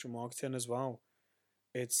doing social marketing as well,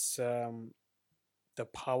 it's the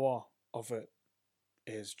power of it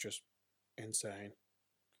is just insane.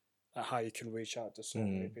 Like how you can reach out to so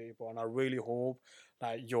many people, and I really hope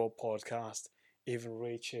that your podcast even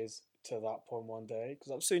reaches to that point one day,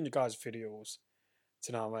 because I've seen you guys' videos.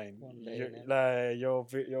 Do you know what I mean? One day, innit? Like your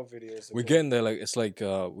videos. Are We're good. getting there. Like, it's like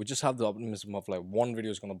we just have the optimism of like one video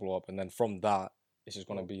is gonna blow up, and then from that, it's just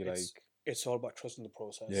gonna Well, be like, it's all about trusting the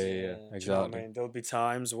process. yeah, Yeah. yeah, Do you know what Do you know what exactly. I mean? There'll be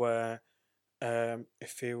times where it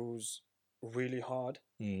feels really hard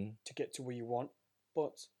Mm. to get to where you want,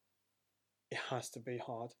 but it has to be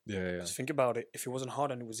hard. Yeah, yeah. Just think about it. If it wasn't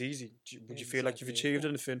hard and it was easy, would you feel like you've Exactly. achieved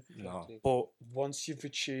anything? No. Exactly. But once you've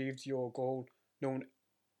achieved your goal, knowing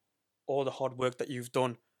all the hard work that you've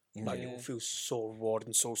done, like it Yeah. will feel so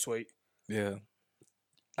rewarding, so sweet. Yeah.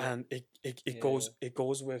 And it Yeah.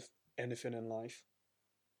 goes with anything in life.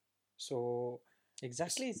 So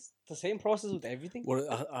Exactly. It's the same process with everything.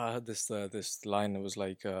 Well, I had this line that was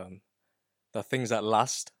like, the things that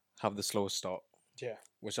last have the slow start, yeah,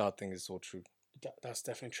 which I think is so true. that's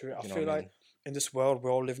definitely true. I You know feel what I like in this world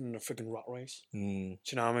we're all living in a freaking rat race. Mm. Do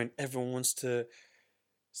you know what I mean? Everyone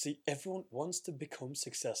wants to become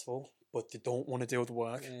successful, but they don't want to do the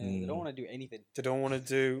work. Yeah, They don't want to do anything. They don't want to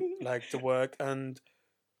do like the work. And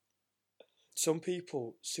some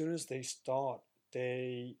people, as soon as they start,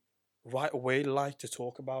 they right away like to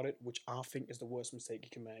talk about it, which I think is the worst mistake you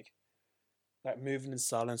can make. Like moving in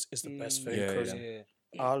silence is the best thing, Yeah, because yeah.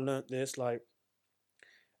 I learned this. Like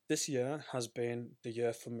this year has been the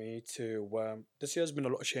year for me to. This year has been a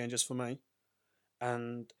lot of changes for me,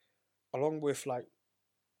 and along with like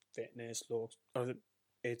fitness, looks,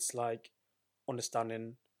 it's like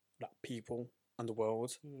understanding like people and the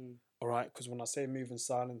world. Mm. All right, because when I say move in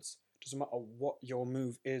silence, doesn't matter what your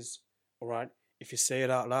move is. All right, if you say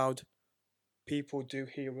it out loud, people do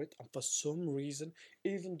hear it, and for some reason,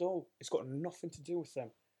 even though it's got nothing to do with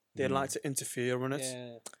them, they like to interfere in it.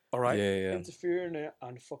 Yeah. All right, Yeah, yeah. interfere in it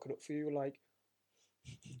and fuck it up for you. Like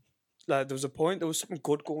there was a point, there was something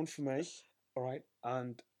good going for me. All right,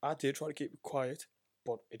 and I did try to keep it quiet,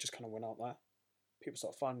 but it just kind of went out there. People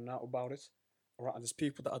start finding out about it. All right, and there's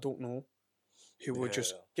people that I don't know who were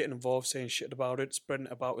just getting involved, saying shit about it, spreading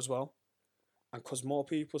it about as well. And because more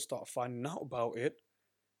people start finding out about it,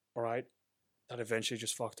 all right, that eventually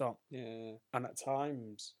just fucked up. Yeah. And at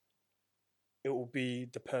times, it will be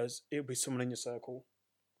it'll be someone in your circle,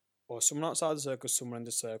 or someone outside the circle, someone in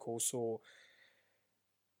the circle. So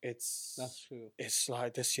That's true. it's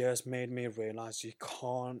like this year's made me realize you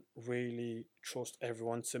can't really trust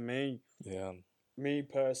everyone. To Yeah. me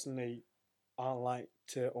personally, I like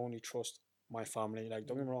to only trust my family. Like,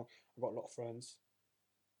 don't get me wrong, I've got a lot of friends,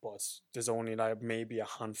 but there's only like maybe a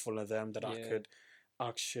handful of them that I Yeah. could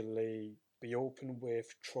actually be open with,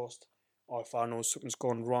 trust, or if I know something's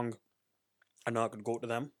gone wrong, I know I could go to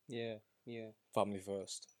them. Yeah. Yeah. Family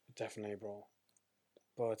first. Definitely, bro.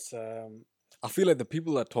 But I feel like the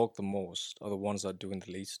people that talk the most are the ones that are doing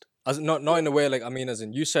the least. As not in a way like, I mean, as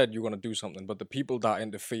in you said you're gonna do something, but the people that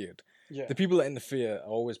interfered, yeah, the people that interfere are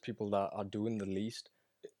always people that are doing the least.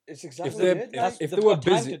 it's If exactly they it. Like, if they've they were got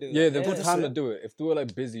time busy, to do yeah, that. they've got Yeah. time to That's it. do it. If they were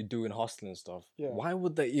like busy doing hostel and stuff, Yeah. why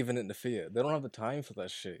would they even interfere? They don't have the time for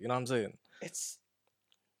that shit. You know what I'm saying? It's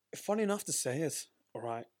funny enough to say it, all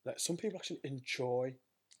right? Like some people actually enjoy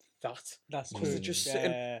that. That's Because true. they're just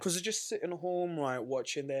Yeah. they're just sitting home, right,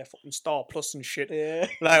 watching their fucking Star Plus and shit. Yeah.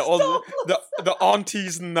 Like all the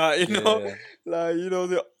aunties and that, you know, Yeah. like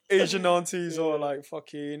Asian aunties or Yeah. like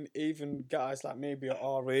fucking even guys like maybe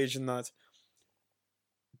our age and that,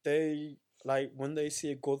 they like when they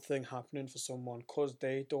see a good thing happening for someone because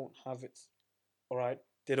they don't have it, all right,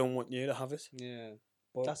 they don't want you to have it. Yeah.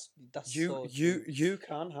 But That's you so you true. you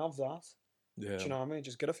can have that. Yeah, Do you know what I mean?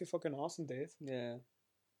 Just get off your fucking ass and date. Yeah.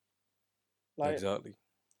 Like exactly.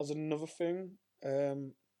 as another thing,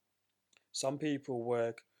 some people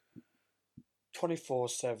work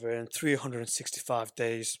 24/7, 365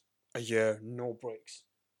 days a year, no breaks.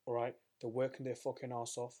 All right, they're working their fucking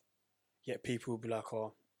ass off. Yet people will be like,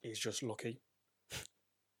 "Oh, he's just lucky."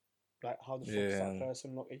 Like, how the fuck is that Yeah,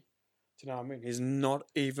 person lucky? Do you know what I mean? He's not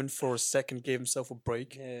even for a second gave himself a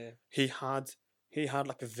break. Yeah. He had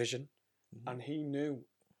like a vision, Mhm. and he knew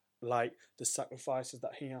like the sacrifices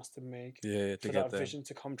that he has to make yeah, to for get that there. vision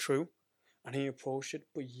to come true, and he approached it.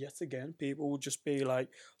 But yet again, people will just be like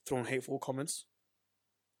throwing hateful comments,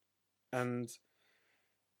 and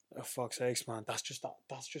oh, fuck's sakes, man, that's just that.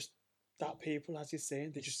 That's just that people, as you're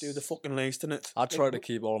saying, they just do the fucking least in it. I try Like, to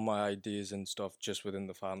keep all my ideas and stuff just within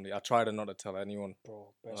the family. I try to not to tell anyone,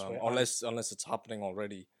 bro, best way. unless it's happening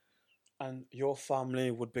already. And your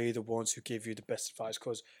family would be the ones who give you the best advice.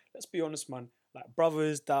 Because let's be honest, man, like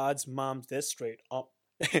brothers, dads, moms, they're straight up.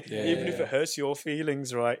 Even if Yeah. it hurts your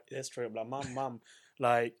feelings, right? They're straight up. Like, mum,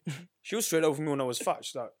 like, she was straight up with me when I was fat.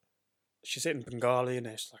 She's like, she said in Bengali, and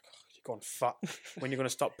it's like, oh, you're gone fat. When you're gonna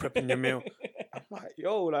stop prepping your meal? I'm like,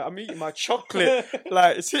 yo, like, I'm eating my chocolate.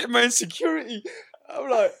 Like, it's hitting my insecurity. I'm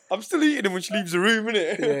like, I'm still eating it when she leaves the room,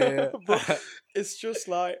 innit? Yeah. But it's just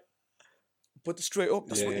like, but straight up,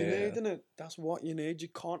 that's what you Yeah. need, innit? That's what you need. You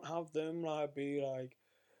can't have them like be like,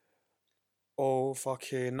 oh,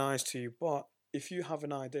 fucking nice to you. But if you have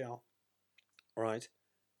an idea, right,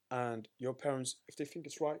 and your parents, if they think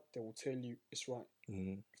it's right, they will tell you it's right.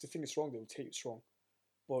 Mhm. If they think it's wrong, they will tell you it's wrong.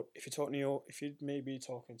 But if you're talking to if you may be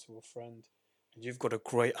talking to a friend and you've got a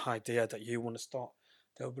great idea that you want to start,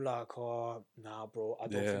 they'll be like, oh, nah, bro, I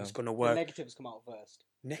don't think Yeah. it's gonna The work. negatives come out first.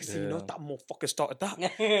 Next thing you know, Yeah. that motherfucker started that.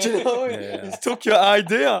 Do you know what I mean? Yeah. He's took your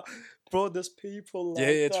idea. Bro, there's people like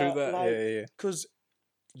Yeah, that. true that. Like, Yeah. because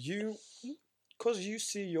you, you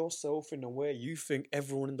see yourself in a way, you think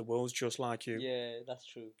everyone in the world's just like you. Yeah, that's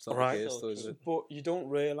true. It's not Right. the case, So though, is true. it? But you don't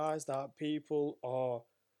realize that people are,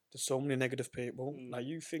 there's so many negative people. Mm. Like,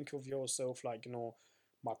 you think of yourself like,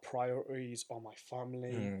 my priorities are my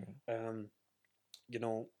family. Mm.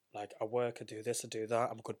 Like, I work, I do this, I do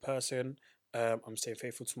that. I'm a good person. I'm staying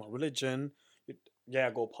faithful to my religion. Yeah,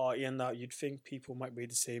 I go party and that. You'd think people might be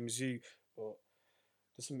the same as you, but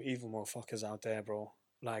there's some evil motherfuckers out there, bro.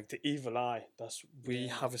 Like the evil eye. We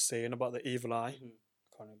Yeah. have a saying about the evil eye. Mhm.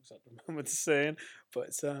 Can't exactly remember the saying, but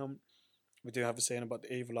we do have a saying about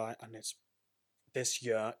the evil eye, and this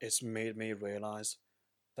year it's made me realize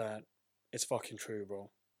that it's fucking true,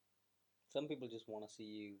 bro. Some people just want to see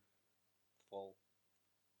you fall.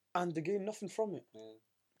 And they gain nothing from it, Yeah.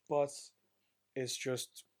 but it's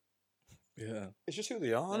just Yeah. who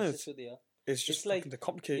they are, That's innit? just who they are. It's just It's like, they're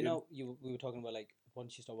complicated. we were talking about like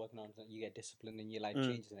once you start working on it, you get disciplined and your life Mm.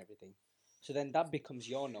 changes and everything. So then that becomes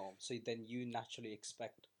your norm. So then you naturally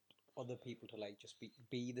expect other people to like just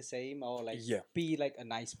be the same or like Yeah. be like a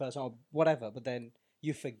nice person or whatever. But then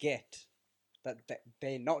you forget that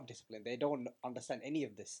they're not disciplined. They don't understand any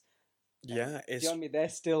of this. Yeah, Do you it's know what I mean? They're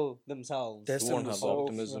still themselves. They're They still won't have the themselves,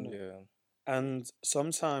 optimism. innit? Yeah. And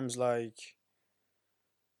sometimes, like,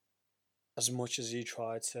 as much as you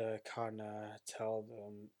try to kind of tell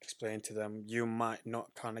them, explain to them, you might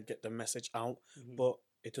not kind of get the message out, Mhm. but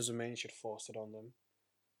it doesn't mean you should force it on them.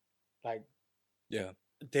 Like, Yeah.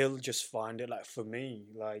 they'll just find it. Like, for me,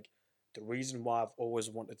 like, the reason why I've always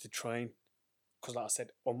wanted to train, because, like I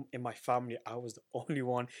said, in my family, I was the only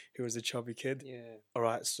one who was a chubby kid. Yeah. All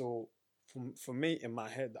right, so for me, in my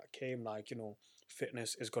head, that came like,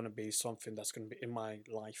 fitness is going to be something that's going to be in my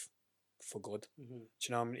life for good. Mhm. Do you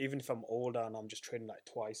know what I mean? Even if I'm older and I'm just training like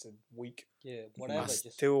twice a week, Yeah. I Whatever.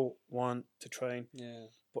 Just still want to train. yeah.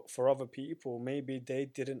 But for other people, maybe they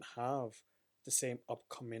didn't have the same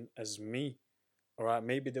upcoming as me. All right,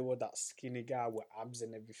 maybe they were that skinny guy with abs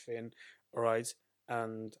and everything. All right,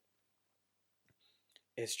 and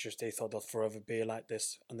it's just they thought they'll forever be like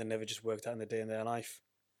this, and they never just worked out in a day in their life,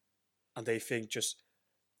 and they think just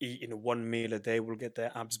eating one meal a day will get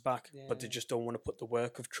their abs back, but they Yeah. just don't want to put the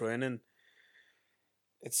work of training.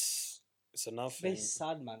 It's enough. Very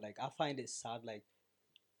sad, man. Like I find it sad. Like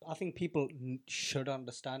I think people should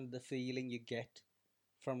understand the feeling you get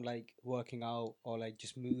from like working out or like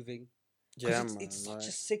just moving. Because Yeah, it's man. such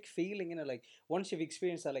a sick feeling, Like once you've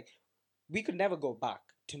experienced that, like we could never go back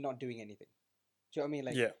to not doing anything. Do you know what I mean?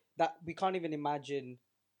 Like Yeah. that we can't even imagine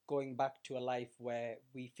going back to a life where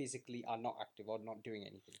we physically are not active or not doing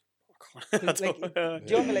anything. I 'Cause, like, don't-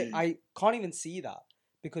 do you know what I mean? Like, I can't even see that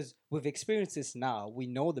because we've experienced this now. We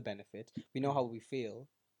know the benefit. We know how we feel.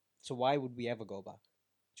 So why would we ever go back?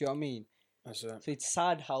 Do you know what I mean? That's it. So it's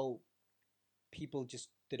sad how people just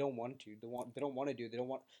they don't want to. They don't want to do. They don't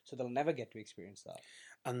want. So they'll never get to experience that.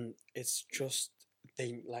 And it's just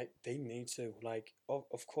they need to, like,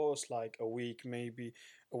 of course, like a week, maybe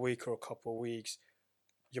a week or a couple of weeks,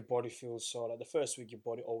 your body feels sore. Like the first week, your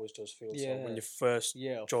body always does feel sore when Yeah. you first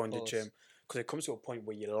Yeah, of join the course. gym, because it comes to a point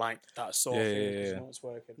where you like that sore Yeah, feeling yeah, because yeah. you know it's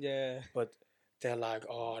working. Yeah. But they're like,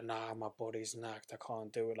 oh nah, my body's knacked, I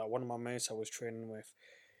can't do it. Like one of my mates I was training with,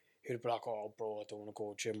 he'd be like, oh bro, I don't want to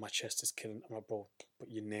go gym, my chest is killing. I'm like, bro, but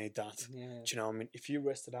you need that. Yeah. Do you know what I mean? If you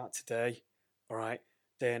rested out today, all right,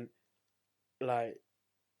 then like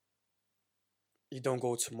you don't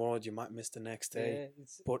go tomorrow, you might miss the next day. Yeah.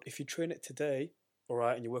 It's, But if you train it today, all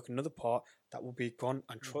right, and you work another part, that will be gone.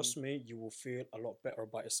 And trust me, you will feel a lot better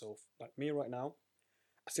about yourself. Like me right now,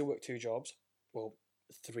 I still work 2 jobs. Well,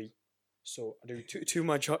 3. So I do two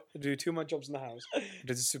my job. I do 2 my jobs in the house. I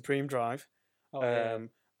do the Supreme Drive. oh yeah.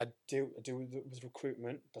 I do with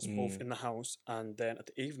recruitment. That's both in the house, and then at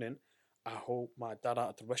the evening, I help my dad out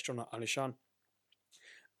at the restaurant at Alishan,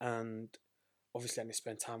 and obviously I need to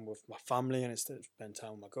spend time with my family, and I need to spend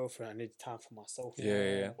time with my girlfriend. I need time for myself.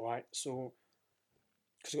 Yeah. Right. So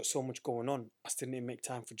because I've got so much going on, I still need to make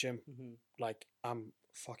time for gym. Mhm. Like I'm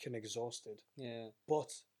fucking exhausted, Yeah. but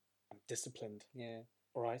I'm disciplined. Yeah.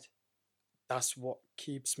 All right. That's what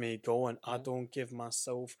keeps me going. I Yeah. don't give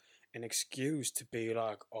myself an excuse to be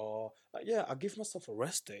like, oh, like, yeah, I give myself a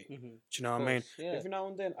rest day. Mhm. Do you know what I mean? Yeah. Every now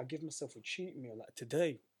and then, I give myself a cheat meal. Like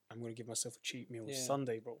today, I'm gonna give myself a cheat meal. Yeah.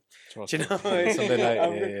 Sunday, bro. Trust Do you me. know? What I mean? Sunday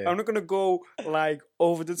night. I'm not gonna go like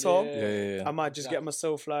over the top. Yeah. I might just get Exactly.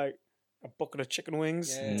 myself like a bucket of chicken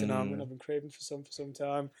wings. Yeah. Do you know what I mean? I've been craving for some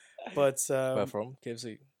time. But Where from?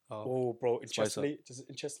 KFC. oh, bro, in Spice up.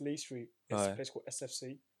 Chester Lee Street, it's a Aye. place called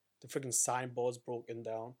SFC. The freaking signboard's broken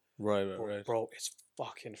down. Right. Bro, it's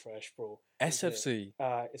fucking fresh, bro. SFC.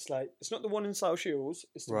 It's like it's not the one in South Shields.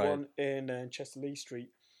 It's the Right. one in Chester Lee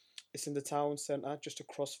Street. It's in the town centre, just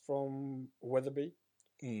across from Weatherby.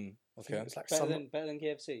 I think Okay. it's like Better than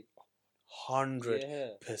KFC.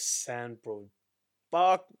 100%, bro.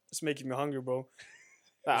 Fuck, it's making me hungry, bro.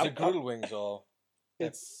 Is it grilled wings or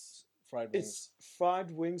It's fried wings? it's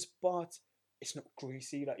fried wings, but it's not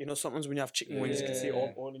greasy. Like, you know, sometimes when you have chicken wings, you can see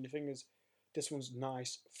Yeah. all in your fingers. This one's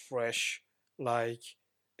nice, fresh. Like,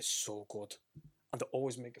 it's so good, and they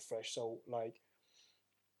always make it fresh. So, like,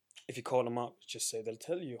 if you call them up, just say they'll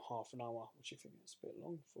tell you half an hour, which you think is a bit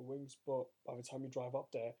long for wings, but by the time you drive up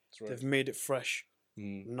there, That's right. they've made it fresh,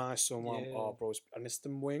 Mm. nice and warm. Yeah. Oh, bro, and it's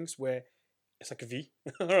them wings where it's like a V.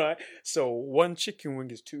 All right, so one chicken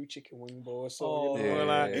wing is 2 chicken wing, bro. So you know, Yeah,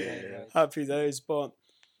 like yeah. happy days. But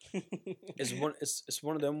it's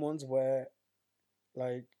one of them ones where,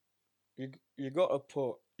 like, you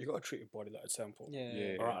gotta treat your body like a temple.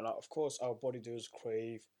 Yeah. All right, like, of course our body does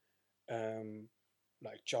crave,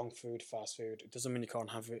 like junk food, fast food. It doesn't mean you can't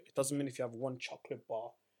have it. It doesn't mean if you have one chocolate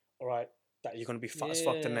bar, all right, that you're gonna be fat as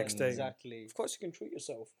fuck the next day. Exactly. Of course, you can treat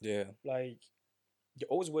yourself. Yeah. Like, you're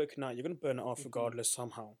always working out. You're gonna burn it off regardless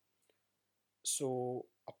somehow. So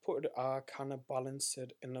I kind of balance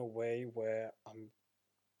it in a way where I'm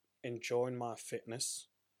enjoying my fitness,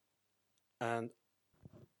 and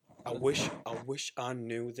I wish I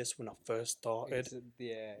knew this when I first started.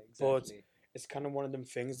 Yeah, But exactly. it's kind of one of them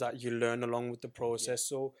things that you learn along with the process.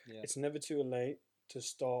 So Yeah. it's never too late to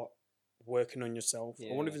start working on yourself. I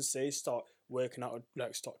won't Yeah. even say start working out,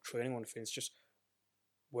 like start training on things. Just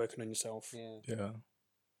working on yourself. Yeah. Yeah.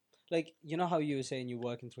 Like, you know how you were saying you're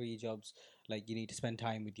working 3 jobs, like you need to spend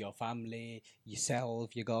time with your family,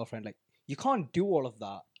 yourself, your girlfriend. Like, you can't do all of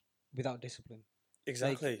that without discipline.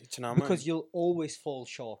 Exactly. Do you know what I Because mean? you'll always fall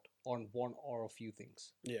short on one or a few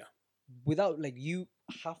things. Yeah. Without, like, you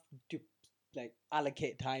have to, like,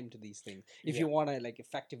 allocate time to these things if Yeah. you want to, like,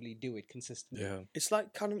 effectively do it consistently. Yeah. It's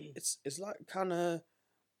like kind of it's like kind of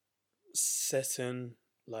setting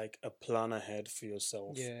like a plan ahead for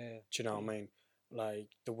yourself. Yeah. Do you know what I mean? Like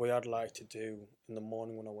the way I'd like to do in the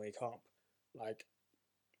morning when I wake up, like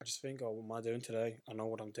I just think, oh, what am I doing today? I know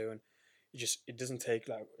what I'm doing. It doesn't take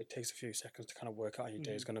like it takes a few seconds to kind of work out how your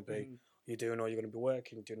day is gonna be. You're doing all you're gonna be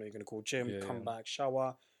working, you're gonna go gym, Yeah, come yeah. back,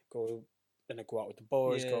 shower, go then I go out with the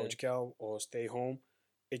boys, go Yeah. with your girl, or stay home.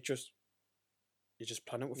 You just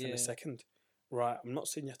plan it within Yeah. a second. Right. I'm not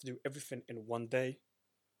saying you have to do everything in one day.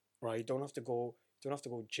 Right. You don't have to go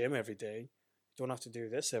gym every day. You don't have to do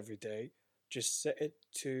this every day. Just set it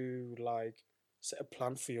to like set a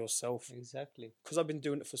plan for yourself. Exactly. Because I've been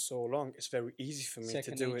doing it for so long, it's very easy for me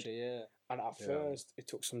Second to do nature, it. yeah. And at Yeah. first, it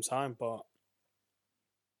took some time, but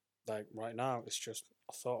like right now, it's just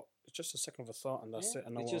a thought. It's just a second of a thought, and that's Yeah. it.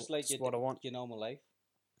 And It's just like that's what I want. your normal life,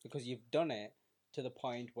 because you've done it to the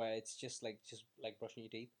point where it's just like brushing your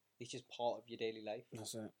teeth. It's just part of your daily life.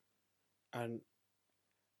 That's it. And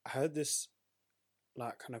I heard this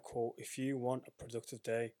like kind of quote: "If you want a productive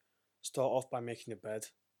day, start off by making your bed."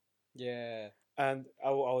 Yeah. And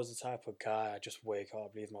I was the type of guy, I just wake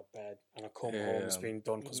up, leave my bed, and I come home, it's Yeah. been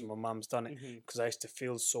done because Mhm. my mum's done it. Mhm. Because I used to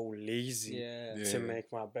feel so lazy Yeah. Yeah. to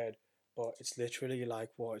make my bed. But it's literally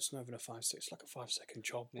like, what? It's not even a 5-6, it's like a 5-second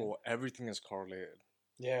job. Yeah. Bro, everything is correlated.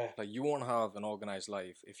 Yeah. Like, you won't have an organized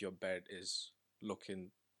life if your bed is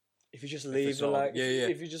looking. If you just If leave it's it not- like, yeah, if,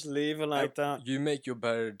 yeah. if you just leave it like that, You make your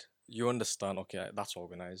bed, you understand, okay, that's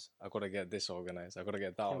organized. I gotta get this organized. I gotta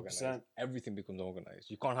get that 100%. organized. Everything becomes organized.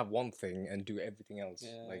 You can't have one thing and do everything else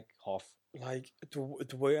Yeah. like half. like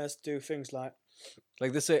the way I do things, like,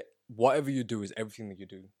 Like they say, whatever you do is everything that you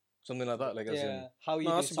do. Something like that. Like as Yeah. in, How you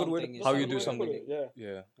no, do that's a good way to, something is that's How a you good do way to put something. it, yeah.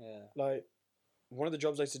 yeah, Yeah. Like, one of the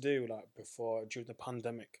jobs I used to do, like, before, during the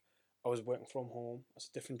pandemic, I was working from home. That's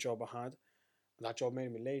a different job I had. And that job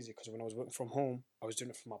made me lazy because when I was working from home, I was doing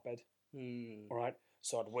it from my bed. Hmm. All right.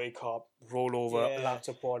 So I'd wake up, roll over, Yeah.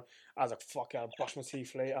 laptop on. I was like, fuck it, I'll brush my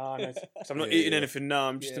teeth later on it. So I'm not Yeah, eating yeah. anything now.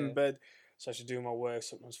 I'm just Yeah. in bed. So I should do my work.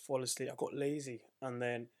 Sometimes fall asleep. I got lazy. And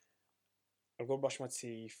then I'd go brush my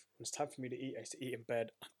teeth. When it's time for me to eat, I used to eat in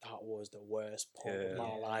bed. And that was the worst part of Yeah. my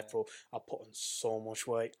Yeah. life, bro. I put on so much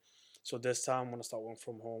weight. So this time when I start working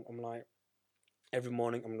from home, I'm like, every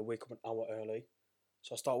morning I'm going to wake up an hour early.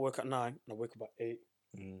 So I start work at 9 and I wake up at 8.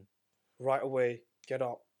 Mm. Right away, get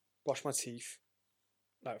up, brush my teeth,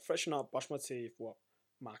 like freshen up, brush my teeth, what,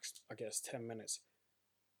 max, I guess, 10 minutes.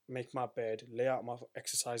 Make my bed, lay out my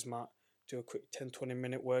exercise mat, do a quick 10-20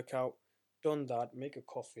 minute workout. Done that, make a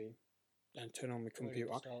coffee, and turn on my Ready to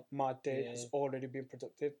computer. start. My day has Yeah. already been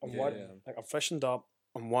productive. I'm Yeah. wide, like, I'm freshened up,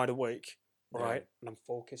 I'm wide awake, Yeah. right? And I'm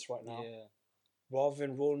focused right now. Yeah. Rather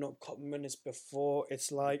than rolling up a couple minutes before,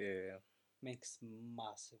 it's like, Yeah. Makes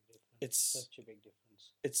massive difference. it's, Such a big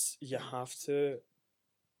difference. it's, you have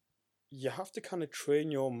to kind of train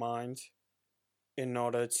your mind in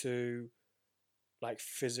order to, like,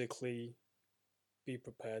 physically be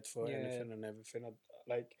prepared for Yeah. anything and everything.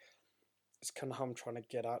 Like, it's kind of how I'm trying to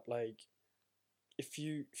get at. Like, if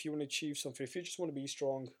you want to achieve something, if you just want to be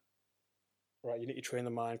strong, right, you need to train the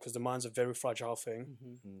mind, because the mind's a very fragile thing.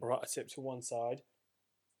 Mm-hmm. Right, a tip to one side,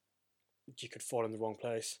 you could fall in the wrong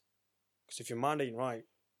place. Because if your mind ain't right,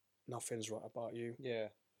 nothing's right about you. Yeah.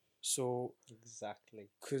 So, Exactly.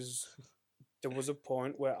 because there was a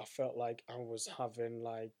point where I felt like I was having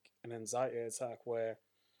like an anxiety attack where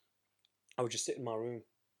I would just sit in my room.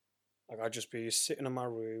 Like, I'd just be sitting in my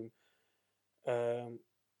room,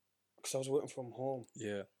 because I was working from home.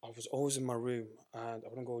 Yeah. I was always in my room, and I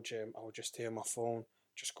wouldn't go gym. I would just stay on my phone,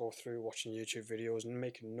 just go through watching YouTube videos and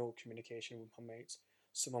making no communication with my mates.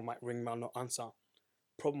 Someone might ring me, I'll not answer.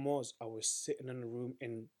 Problem was, I was sitting in a room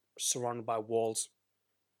surrounded by walls.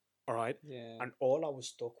 All right, Yeah. and all I was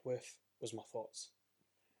stuck with was my thoughts.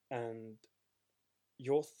 And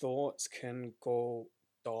your thoughts can go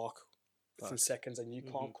dark within Facts. seconds, and you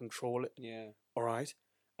can't Mhm. control it. Yeah. All right,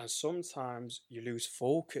 and sometimes you lose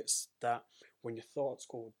focus. That when your thoughts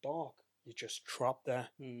go dark, you just trapped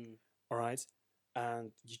there. Mm. All right,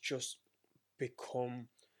 and you just become,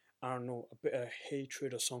 I don't know, a bit of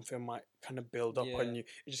hatred or something might kind of build up on Yeah. you.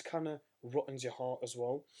 It just kind of rottens your heart as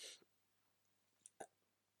well.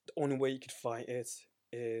 The only way you could fight it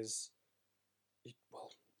is,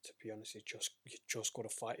 well, to be honest, you just got to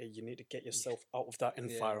fight it. You need to get yourself out of that Yeah.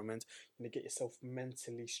 environment. You need to get yourself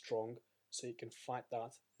mentally strong so you can fight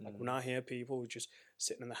that. Like, when Mm. I hear people just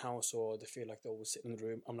sitting in the house, or they feel like they're always sitting in the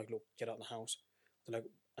room, I'm like, look, get out of the house. They're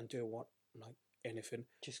like, and do what? I'm like, anything.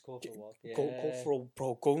 Just go for a walk. Yeah. Go for a,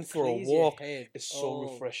 bro. Going for Clears a your walk head. is so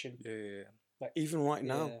Oh. refreshing. Yeah. Yeah. Like, even right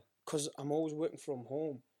now, Yeah. because I'm always working from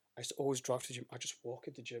home, I used to always drive to the gym. I just walk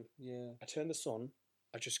at the gym. Yeah. I turn this on.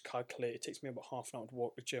 I just calculate. It takes me about half an hour to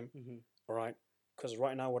walk the gym. Mm-hmm. All right, because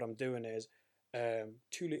right now what I'm doing is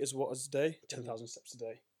 2 liters of water a day, 10,000 steps a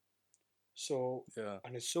day. So, Yeah.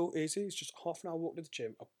 and it's so easy. It's just half an hour walk to the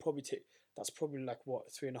gym. I'll probably take, that's probably like,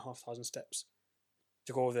 what, 3,500 steps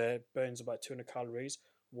to go there. Burns about 200 calories.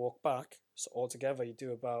 Walk back. So altogether you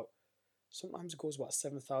do about, sometimes it goes about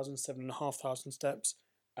 7,000, 7,500 steps,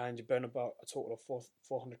 and you burn about a total of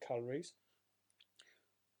 400 calories.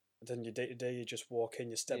 Then your day to day, you just walk in.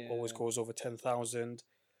 Your step always Yeah. goes over 10,000.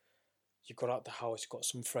 You got out the house. You got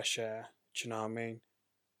some fresh air. Do you know what I mean?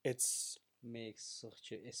 It's makes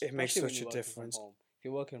such a, It makes especially when such you're a working from difference. home. If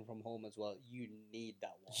you're working from home as well, you need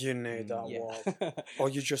that warmth. You need that Mm. warmth. Or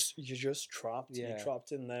you're just trapped. You're Yeah.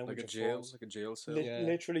 trapped in there Like with a your jail, phones. like a jail cell. Li- Yeah.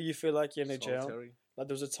 Literally, you feel like you're in a jail. Solitary. Like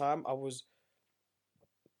there was a time I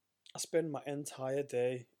spent my entire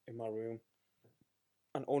day in my room,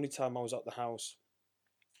 and only time I was at the house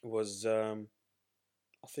was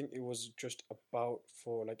I think it was just about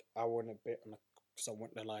for like hour and a bit, and because I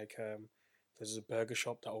went to like there's a burger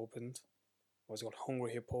shop that opened. It was called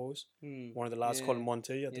Hungry Hippos. One of the lads called Yeah.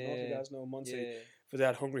 Monty. I don't know if you Yeah. guys know Monty, Yeah. but they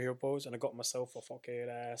had Hungry Hippos, and I got myself a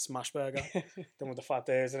fucking smash burger. Then with the fat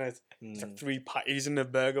days in it, it's like 3 patties in the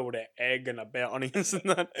burger with an egg and a bit of onions and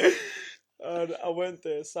that. And I went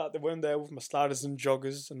there, went there with my sliders and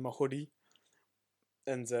joggers and my hoodie.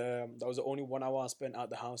 And that was the only 1 hour I spent at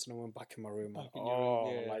the house, and I went back in my room. Back Like, in your room,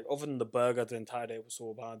 oh, yeah. like other than the burger, the entire day was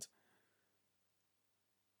so bad.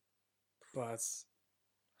 But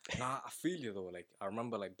Nah, I feel you though. Like I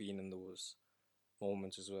remember like being in those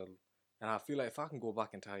moments as well, and I feel like if I can go back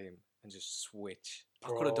in time and just switch, I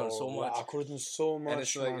could have done so bro, like, much. I could have done so much. And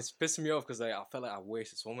it's like man. it's pissing me off because like I felt like I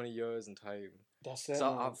wasted so many years and time. That's it.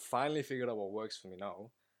 So man. I've finally figured out what works for me now.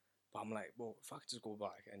 But I'm like, well, if I could just go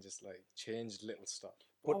back and just like change little stuff,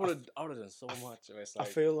 But I would have done so much. It's I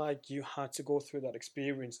like, feel like you had to go through that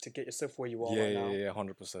experience to get yourself where you are yeah, right yeah, now.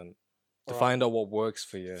 yeah, 100%. To Right. find out what works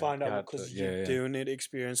for you. Find you out had because to- you yeah, do need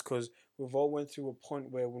experience. Because we've all went through a point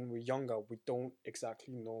where when we're younger, we don't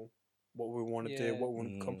exactly know what we want to do, Yeah. what we want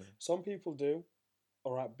to become. Mm. Some people do,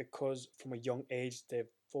 all right, because from a young age they've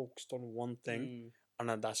focused on one thing, and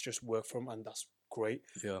then that's just work for them, and that's great.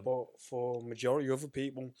 Yeah. But for majority of other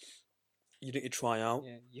people, you need to try out.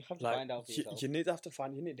 Yeah, you have to Like find out for yourself. you need to have to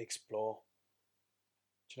find. You need to explore.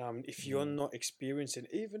 Do you know what I mean? If you're Mm. not experiencing,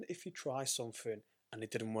 even if you try something and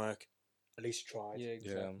it didn't work, at least you tried. Yeah,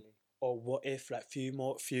 exactly. Or what if, like,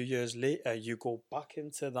 few years later, you go back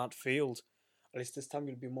into that field? At least this time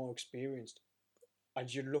you'll be more experienced,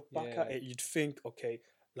 and you look back at Yeah. it, you'd think, okay,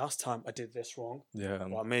 last time I did this wrong, Yeah.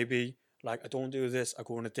 or maybe like I don't do this, I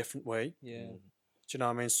go in a different way. Yeah. Mm. Do you know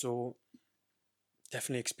what I mean? So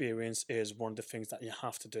definitely, experience is one of the things that you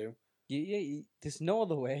have to do. There's no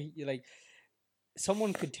other way. You like,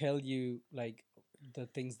 someone could tell you like the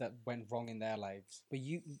things that went wrong in their lives, but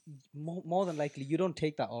you more than likely you don't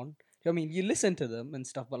take that on. I mean, you listen to them and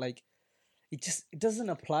stuff, but like, it doesn't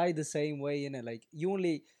apply the same way in it. Like you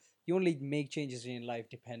only make changes in your life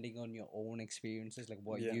depending on your own experiences, like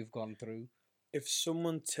what Yeah. you've gone through. If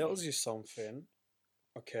someone tells you something,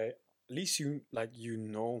 okay, at least you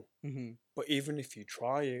know. Mm-hmm. But even if you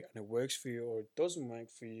try it and it works for you or it doesn't work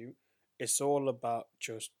for you, it's all about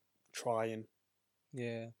just trying.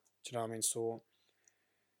 Yeah. Do you know what I mean? So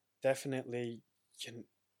definitely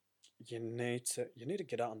you need to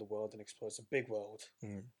get out in the world and explore. It's a big world.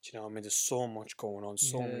 Mm. Do you know what I mean? There's so much going on,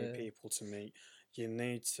 so many Yeah. people to meet. You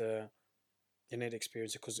need to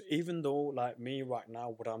experience it, because even though like me right now,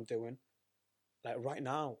 what I'm doing, like right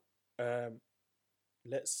now,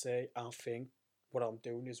 let's say I think what I'm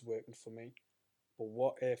doing is working for me, but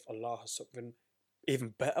what if Allah has something even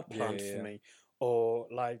better planned yeah, for yeah. me? Or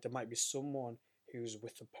like there might be someone who's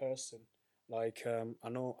with a person. Like I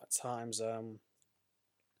know at times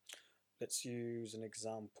let's use an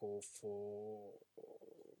example for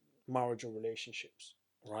marriage or relationships,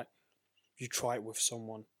 right? You try it with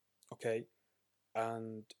someone, okay,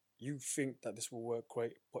 and you think that this will work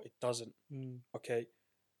great, but it doesn't, okay.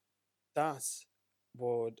 That's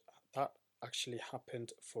what that actually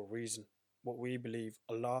happened for a reason. What we believe,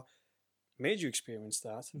 Allah made you experience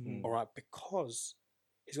that, Mhm. all right, because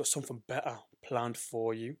He's got something better planned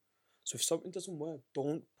for you. So if something doesn't work,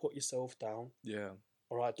 don't put yourself down. Yeah.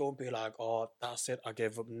 All right, don't be like, oh, that's it, I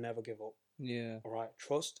gave up. Never give up. Yeah. All right,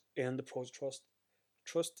 trust in the process.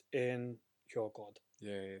 Trust in your God.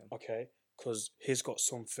 Yeah. Yeah. Okay, because He's got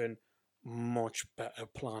something much better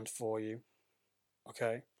planned for you.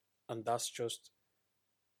 Okay, and that's just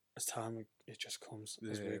as time it just comes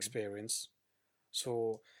as we Yeah. experience.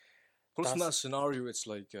 So Plus, in that that's scenario, it's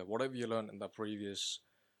like whatever you learned in that previous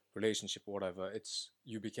relationship or whatever, it's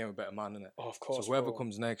you became a better man in it. oh, of So course, whoever bro.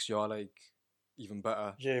 comes next, you're like even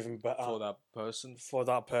better Yeah, even better for that person. for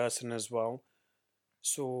that person as well.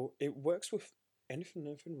 So it works with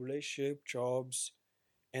anything, relationship, jobs,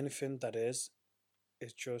 anything that is.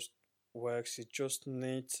 It just works. You just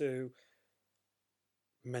need to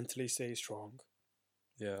mentally stay strong,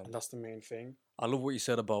 Yeah. and that's the main thing. I love what you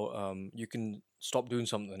said about you can stop doing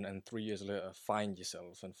something and 3 years later find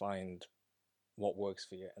yourself and find what works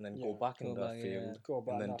for you and then go Yeah. back in Go that back, field Go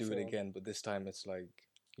back and in then that do it field. again. But this time it's like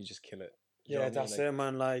you just kill it. You know Yeah, what I mean? that's Like, it,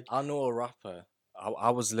 man. Like, I know a rapper. I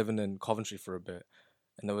was living in Coventry for a bit,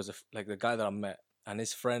 and there was like the guy that I met and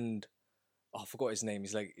his friend. Oh, I forgot his name.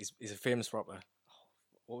 He's a famous rapper.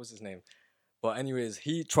 What was his name? But anyways,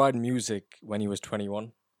 he tried music when he was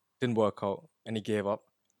 21, didn't work out, and he gave up.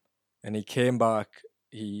 And he came back.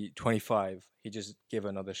 He 25. He just gave it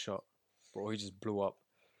another shot, bro. He just blew up.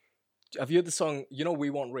 Have you heard the song? You know, We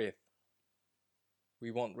Want Wraith.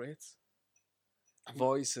 We Want Wraiths.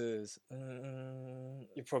 Voices.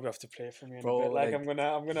 You probably have to play it for me in Bro, a bit. Like, like- I'm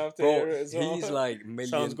gonna have to Bro, hear it as well. he's like million.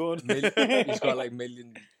 Sounds good. He's got like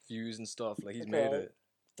million views and stuff. Like he's made Okay. it.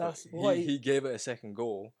 But That's what he gave it a second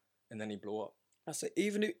go, and then he blew up. I say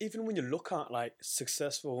even when you look at like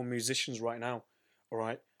successful musicians right now, all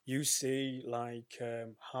right, you see like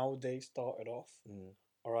how they started off.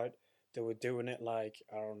 All right, they were doing it like,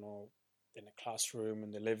 I don't know, in a classroom,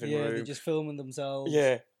 in the living Yeah, room. they're just filming themselves.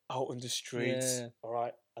 Yeah, out in the streets. Yeah. All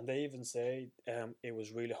right, and they even say it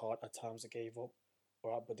was really hard at times. They gave up.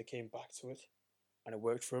 All right, but they came back to it, and it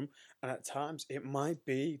worked for them. And at times, it might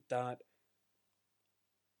be that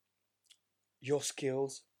your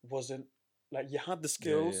skills wasn't like, you had the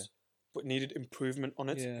skills, but needed improvement on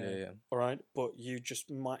it. Yeah. All right, but you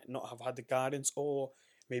just might not have had the guidance, or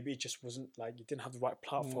maybe it just wasn't like you didn't have the right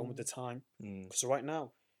platform at the time. Because right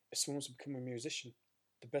now, if someone wants to become a musician,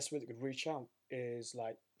 the best way they could reach out is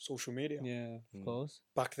like social media. Yeah, of course.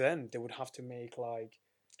 Back then, they would have to make like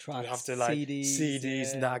Tracks, they'd have to like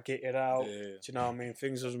CDs and yeah. that, get it out. Yeah. Do you know what I mean?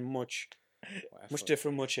 Things are much Effort.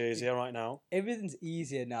 different, much easier right now. Everything's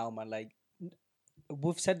easier now, man. Like,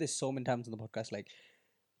 we've said this so many times on the podcast. Like,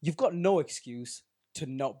 you've got no excuse to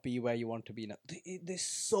not be where you want to be now. There's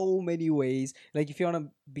so many ways. Like, if you want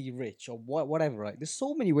to be rich or whatever, right? There's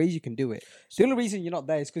so many ways you can do it. The only reason you're not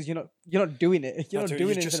there is because you're not doing it. You're not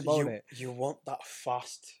doing anything about it. You want that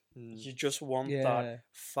fast. You just want Yeah. that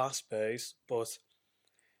fast pace, but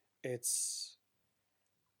it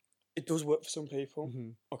does work for some people.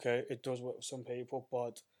 Okay, it does work for some people,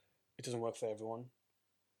 but it doesn't work for everyone.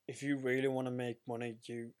 If you really want to make money,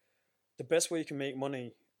 the best way you can make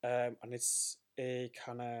money, and it's a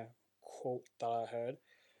kind of quote that I heard.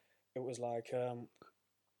 It was like,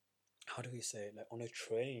 how do we say it? Like, on a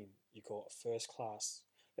train, you go first class.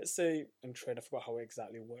 Let's say in train, I forgot how it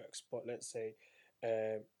exactly works, but let's say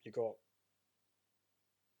you got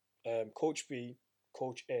coach B,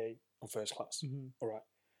 coach A on first class. All right.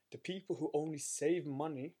 The people who only save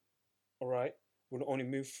money, all right, will only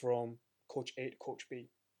move from coach A to coach B.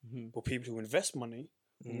 But people who invest money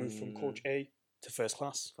will move from coach A to first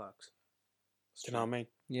class. Facts. Do you know what I mean?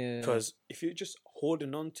 Yeah. Because if you're just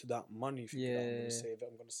holding on to that money, thinking, I'm going Yeah. to save it,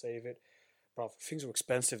 I'm going to save it. Bro, things are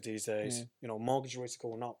expensive these days. Yeah. You know, mortgage rates are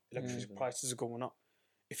going up, electricity prices are going up.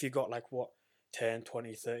 If you got like 10,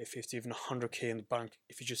 20, 30, 50, even 100k in the bank,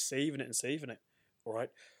 if you're just saving it and saving it, all right,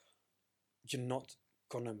 you're not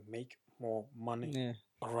going to make more money. Yeah.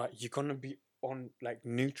 All right, you're going to be on like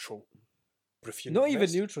neutral. But if you Not even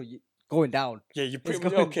invest- neutral. Going down. Yeah, you're pretty It's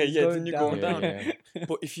much going- okay. it's Yeah, going then you're down. going down. Yeah.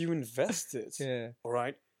 But if you invest it, Yeah. all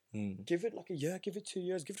right, give it like a year, give it 2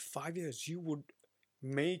 years, give it 5 years, you would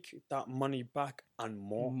make that money back and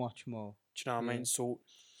more. Much more. Do you know what I Yeah. mean? So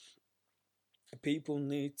people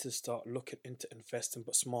need to start looking into investing,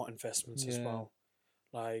 but smart investments as Yeah. well.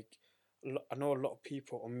 Like, I know a lot of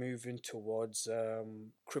people are moving towards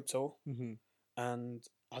crypto, and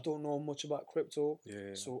I don't know much about crypto,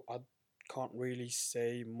 Yeah. so I can't really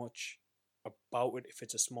say much about it if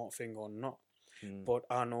it's a smart thing or not. But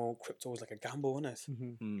I know crypto is like a gamble, isn't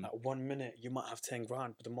it? Like 1 minute you might have 10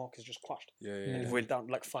 grand, but the market's just crashed. Yeah. It went down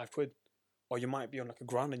like £5, or you might be on like a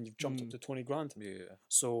grand and you've jumped up to 20 grand. Yeah.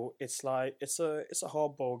 So it's like it's a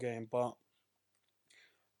hardball game, but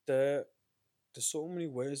there's so many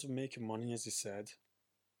ways of making money, as you said.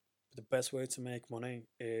 But the best way to make money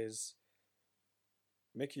is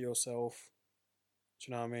make it yourself.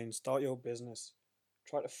 Do you know what I mean? Start your business.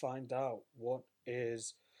 Try to find out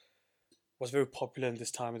what's very popular in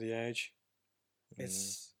this time of the age.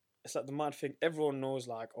 It's like the mad thing. Everyone knows,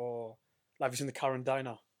 like, oh, like, have you seen the Karen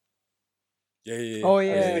Diner? Yeah. Oh Have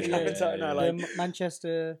you yeah. seen the Karen Diner? The Like,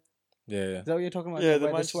 Manchester. Yeah. Is that what you're talking about? yeah, the Where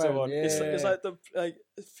they're Manchester swearing? one. Yeah. It's like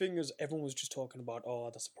the thing is, everyone was just talking about, oh,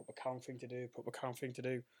 that's a proper Karen thing to do, proper Karen thing to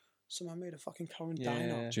do. Someone made a fucking Karen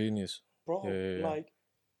Diner. Genius. Bro, Yeah. like,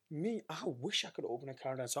 me, I wish I could open a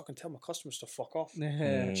Karen Diner so I can tell my customers to fuck off.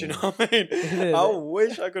 Yeah. Do you know what I mean? I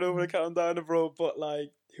wish I could open a Karen Diner, bro, but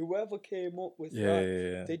like, whoever came up with that,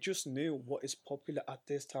 Yeah. they just knew what is popular at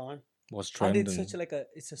this time. What's And trending? it's such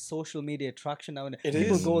it's a social media attraction now. And It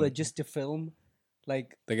people is. go there just to film.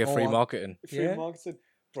 Like, They get free marketing. Free Yeah. marketing.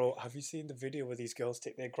 Bro, have you seen the video where these girls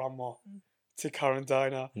take their grandma to Karen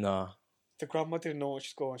Diner? Nah. The grandma didn't know what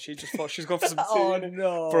she's going. She just thought she was going for some tea. Oh innit?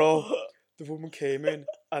 no, Bro, the woman came in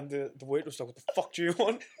and the waiter was like, "What the fuck do you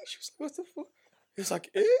want?" She was like, "What the fuck?" He's like,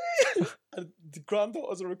 "Eh?" And the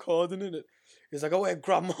granddaughters are recording in it. He's like, "Oh wait,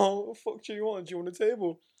 grandma, what the fuck do you want? Do you want a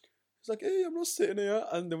table?" He's like, "Hey, I'm not sitting here."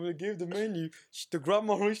 And then when they gave the menu, the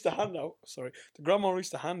grandma reached the hand out. Sorry, the grandma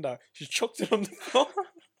reached the hand out. She chucked it on the floor.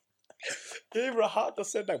 Gave her a hat that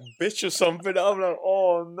said like "bitch" or something. I'm like,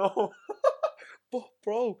 "Oh no." But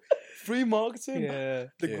bro, free marketing. Yeah.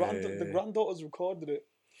 The granddaughters recorded it.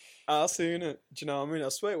 I seen it. Do you know what I mean? I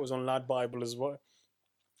swear it was on Lad Bible as well.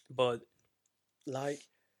 But like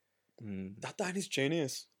that is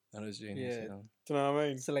genius. That is genius. Yeah. Yeah. Do you know what I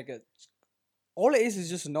mean? So like all it is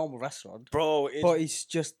just a normal restaurant, Bro, but it's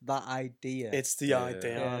just that idea. it's the Yeah.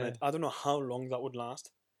 idea on it. I don't know how long that would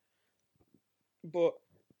last. But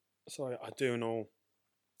sorry, I do know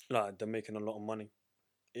like they're making a lot of money.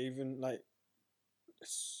 Even like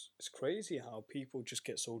it's crazy how people just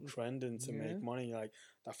get so trending to make money. Like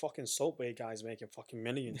that fucking Subway guy's making fucking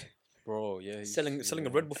millions. Bro, yeah. he's- selling a yeah.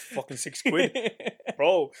 Red Bull for fucking £6,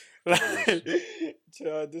 bro. Like,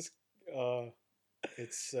 this,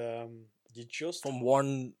 it's you just From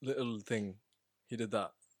one little thing, he did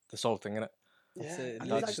that. This whole thing, innit? That's yeah, it.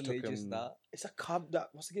 and that it's just like, Literally took just him- that. it's a cab that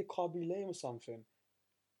what's it get Carby Lane or something.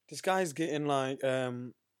 This guy's getting like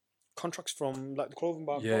contracts from like the clothing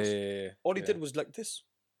bar. Yeah, boss. yeah. All he yeah. did was like this.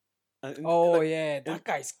 And, Oh like, yeah, that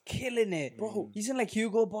guy's killing it, bro. He's in like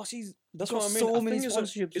Hugo Boss. That's got what I mean. So I many think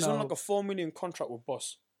sponsorships it's now. on like a 4 million contract with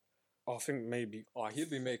Boss. I think maybe. Oh, he'll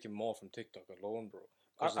be making more from TikTok alone, bro.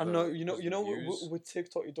 I know. You know. With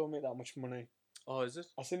TikTok, you don't make that much money. Oh, is it?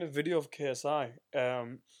 I seen a video of KSI.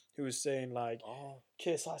 Who was saying like, Oh,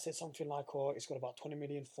 KSI said something like, "Oh, it's got about 20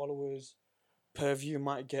 million followers. Per view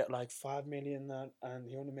might get like 5 million, that, and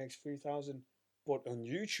he only makes 3,000. But on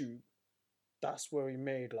YouTube, that's where he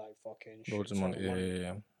made like fucking loads of shit ton money.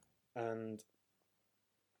 Yeah. And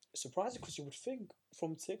surprising because you would think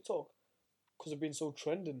from TikTok, because it's been so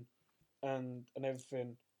trending, and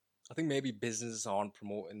everything. I think maybe businesses aren't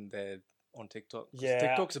promoting their on TikTok. 'Cause Yeah.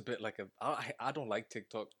 TikTok's a bit like a. I don't like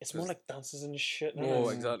TikTok. It's more 'cause- like dances and shit. Oh,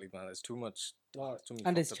 It's exactly, man. It's too much. like- Too many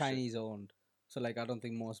and it's fucked up shit. Chinese owned, so like I don't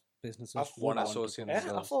think most businesses I've would wanna want to associate promote. I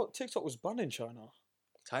themselves. thought TikTok was banned in China.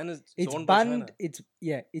 China's It's owned by banned.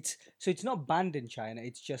 China. It's not banned in China.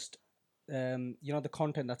 It's just the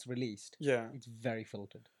content that's released. Yeah. It's very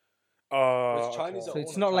filtered. It's Chinese So that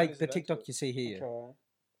it's own it. not like Chinese the that TikTok enter it. you see here. Okay.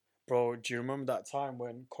 Bro, do you remember that time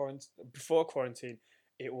when before quarantine,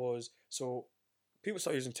 it was so people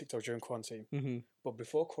started using TikTok during quarantine, Mm-hmm. but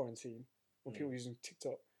before quarantine, when people were using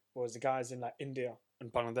TikTok was the guys in like India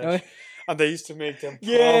and Oh, Bangladesh, and they used to make them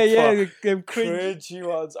yeah, proper cringe. cringy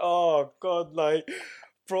ones. Oh god, like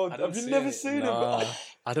bro, I have didn't you see never any- seen them? Nah, Oh,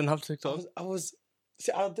 I didn't have TikTok. I was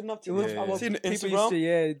see, I didn't have It to. was, Yeah, I yeah. was seeing people used Instagram.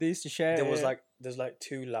 to, they used to share. There was it. like there's like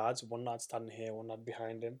two lads, one lad standing here, one lad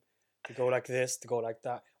behind him. They go like this, they go like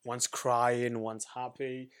that. One's crying, one's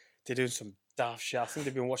happy. They're doing some daft shit. I think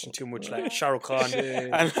they've been watching too much like Shah Rukh Khan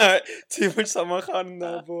and too much Salman Khan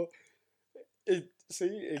now. But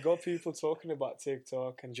it got people talking about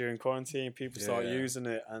TikTok, and during quarantine, people start Yeah. using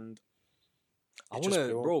it, and I it want just to,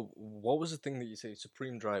 blew up. bro. What was the thing that you say?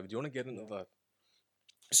 Supreme Drive. Do you want to get into that?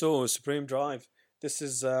 So Supreme Drive. This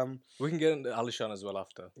is We can get into Alishan as well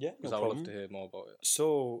after. yeah, Because no I would love problem. to hear more about it.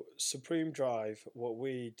 So Supreme Drive, what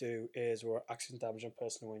we do is we're accident damage and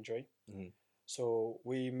personal injury. Mhm. So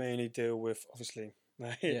we mainly deal with obviously.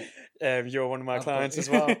 Yeah. You're one of my I've got- clients as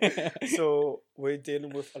well. So we're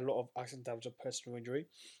dealing with a lot of accident damage and personal injury.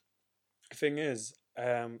 The thing is,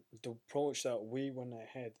 the approach that we went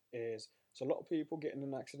ahead is so a lot of people getting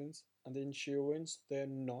in accidents and the insurance they're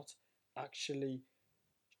not actually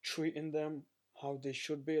treating them how they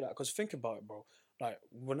should be. Like, because think about it, bro. Like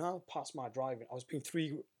when I passed my driving, I was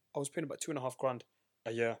paying about 2.5 grand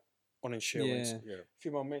a year on insurance. Yeah. Yeah. A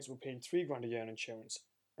few of my mates were paying 3 grand a year on insurance,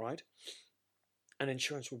 right? And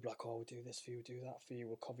insurance would be like, "Oh, we'll do this for you, we'll do that for you,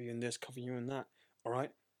 we'll cover you in this, cover you in that," all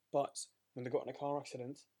right? But when they got in a car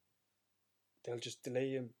accident, they'll just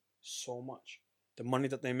delay him so much. The money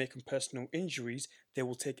that they make in personal injuries, they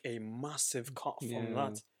will take a massive cut from Yeah.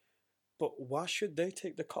 that. But why should they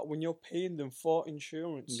take the cut when you're paying them for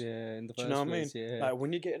insurance? Yeah, in the Do first you know what I mean? place, yeah. Like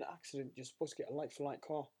when you get in an accident, you're supposed to get a like for like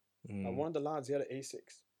car. Like one of the lads, he had an A6,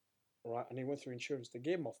 right? And he went through insurance. They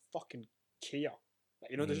gave him a fucking Kia.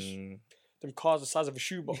 Like, them cars the size of a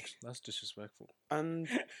shoebox. That's disrespectful. And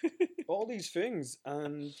all these things.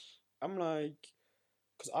 And I'm like,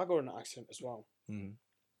 because I got in an accident as well. Mm.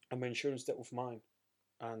 And my insurance dealt with mine.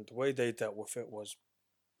 And the way they dealt with it was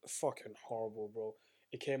fucking horrible, bro.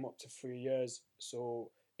 It came up to 3 years.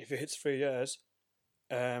 So if it hits 3 years,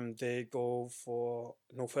 they go for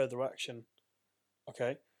no further action.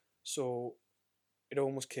 Okay? So it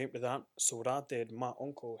almost came to that. So what I did, my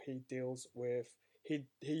uncle, he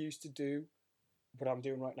used to do what I'm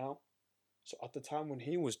doing right now. So at the time when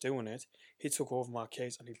he was doing it, he took over my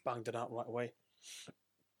case and he banged it out right away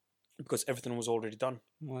because everything was already done.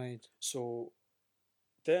 Right. So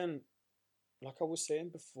then, like I was saying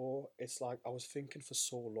before, it's like I was thinking for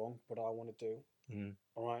so long what I want to do. Mm.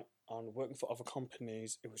 All right, and working for other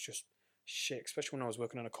companies, it was just shit. Especially when I was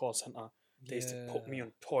working in a call center, they used to put me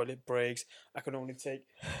on toilet breaks. I could only take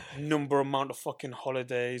number amount of fucking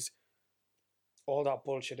holidays. All that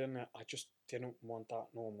bullshit in it. I just didn't want that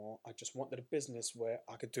no more. I just wanted a business where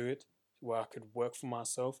I could do it, where I could work for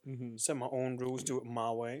myself, Mm-hmm. set my own rules, do it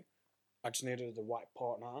my way. I just needed the right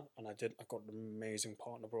partner, and I did. I got an amazing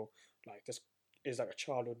partner, bro. Like this is like a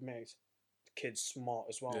childhood mate. The kid's smart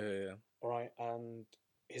as well. Yeah. All right, and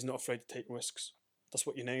he's not afraid to take risks. That's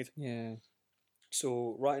what you need. Yeah.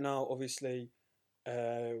 So right now, obviously,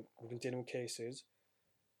 we've been dealing with cases.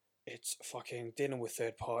 It's fucking dealing with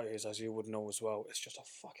third parties, as you would know as well. It's just a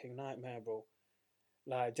fucking nightmare, bro.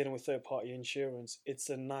 Like dealing with third party insurance, it's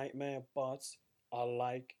a nightmare. But I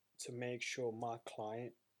like to make sure my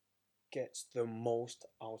client gets the most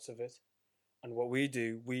out of it. And what we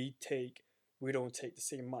do, we don't take the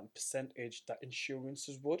same amount of percentage that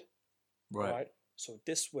insurances would. Right. So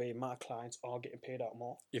this way, my clients are getting paid out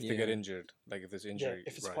more. If they get injured, like if there's injury,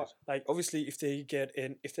 if it's right? like obviously if they get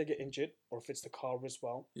injured, or if it's the car as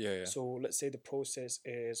well. Yeah. So let's say the process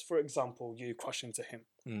is, for example, you crash into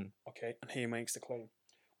him, okay, and he makes the claim.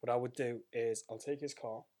 What I would do is I'll take his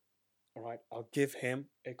car, all right. I'll give him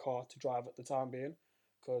a car to drive at the time being,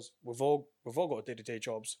 because we've all got day-to-day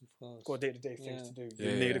jobs, got day-to-day things to do.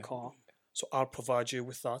 You need a car, so I'll provide you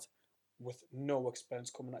with that, with no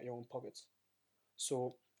expense coming out your own pockets.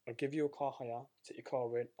 So I'll give you a car hire, take your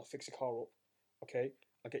car in, I'll fix your car up, okay?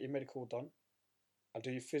 I'll get your medical done. I'll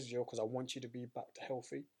do your physio because I want you to be back to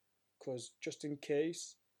healthy. Because just in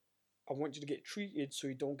case, I want you to get treated so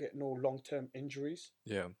you don't get no long-term injuries.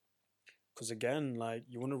 Yeah. Because again, like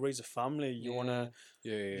you want to raise a family, you wanna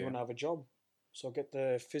have a job. So I get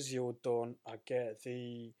the physio done, I get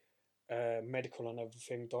the medical and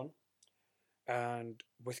everything done. And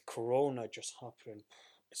with Corona just happening,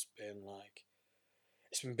 it's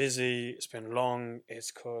been busy, it's been long.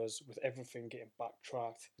 It's because with everything getting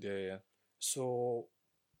backtracked. Yeah. So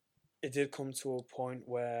it did come to a point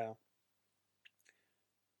where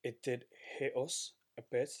it did hit us a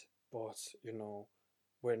bit, but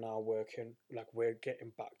we're now working, like we're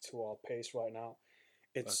getting back to our pace right now.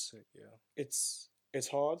 It's it's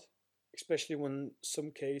hard, especially when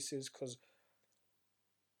some cases, because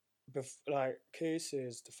like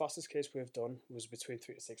cases, the fastest case we've done was between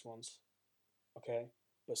 3 to 6 months. Okay,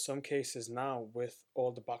 but some cases now, with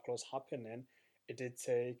all the backlogs happening, it did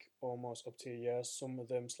take almost up to a year. Some of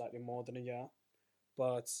them slightly more than a year.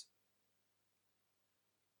 But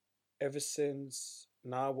ever since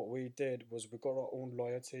now, what we did was we got our own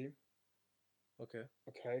lawyer team. Okay.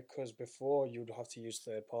 Okay, because before you'd have to use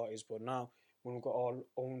third parties, but now when we've got our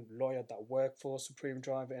own lawyer that work for Supreme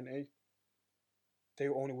Driver NA, they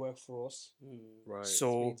only work for us. Right.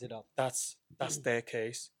 So Speeds it up. that's their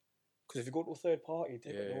case. Because if you go to a third party,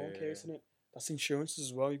 they got their own case in it. That's insurance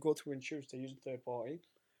as well. You go to insurance, they use a third party.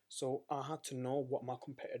 So I had to know what my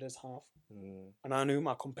competitors have, and I knew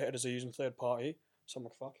my competitors are using third party. So I'm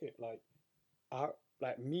like, fuck it.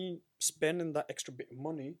 Like me spending that extra bit of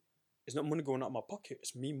money is not money going out of my pocket.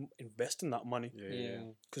 It's me investing that money.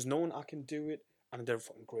 Yeah. Because knowing I can do it, and they're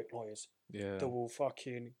fucking great lawyers. Yeah. They will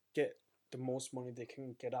fucking get the most money they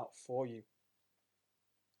can get out for you.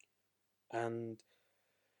 And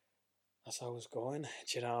that's how it's going. Do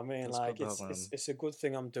you know what I mean? That's like good, it's a good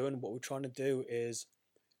thing I'm doing. What we're trying to do is,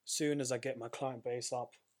 soon as I get my client base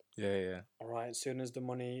up, all right, as soon as the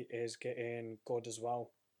money is getting good as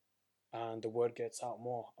well, and the word gets out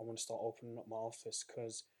more, I want to start opening up my office.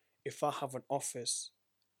 Because if I have an office,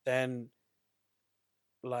 then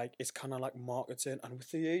like it's kind of like marketing. And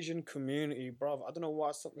with the Asian community, bruv, I don't know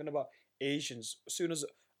why, something about Asians. As soon as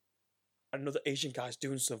another Asian guy's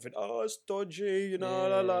doing something, oh, it's dodgy,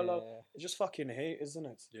 It's just fucking hate, isn't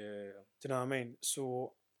it? Yeah. Do you know what I mean?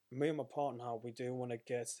 So me and my partner, we do want to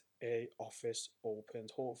get a office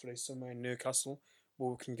opened, hopefully somewhere in Newcastle,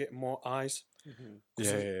 where we can get more eyes.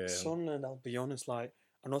 Sunderland, I'll be honest, like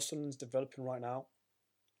I know Sunderland's developing right now,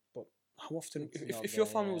 but how often, if your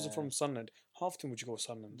family was from Sunderland, how often would you go to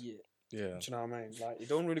Sunderland? Yeah. Do you know what I mean? Like you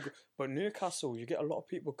don't really go, but Newcastle, you get a lot of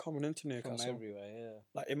people coming into Newcastle from everywhere. Yeah.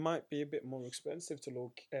 Like it might be a bit more expensive to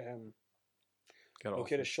locate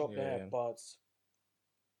a shop there, but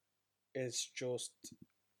it's just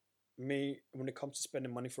me, when it comes to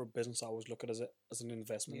spending money for a business, I always look at it as an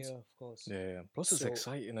investment. Yeah, of course. Yeah. Plus, it's So-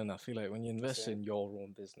 exciting, and I feel like when you invest it. in your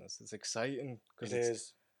own business, it's exciting because It it's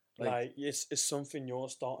is like it's something you're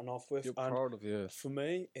starting off with, you're and proud of you. for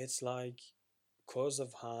me, it's like because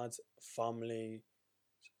I've had family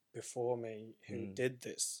before me who did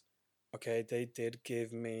this. Okay, they did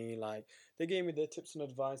give me they gave me their tips and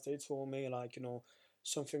advice. They told me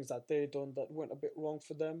some things that they done that went a bit wrong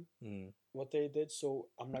for them. What they did, so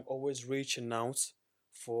I'm always reaching out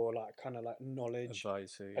for kind of knowledge,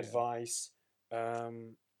 advice,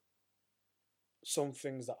 some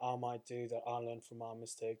things that I might do that I learned from my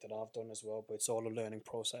mistake that I've done as well. But it's all a learning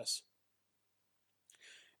process.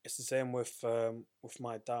 It's the same with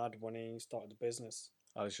my dad when he started the business.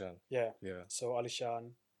 Alishan. Yeah. Yeah. So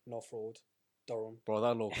Alishan, North Road, Durham. Bro,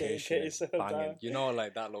 that location is yourself banging. down. You know,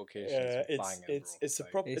 like that location Yeah, is banging, bro. it's a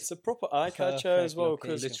Like, proper It's it's a proper eye catcher as perfect well location.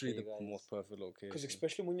 because literally for the you guys. most perfect location. because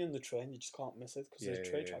especially when you're in the train, you just can't miss it because there's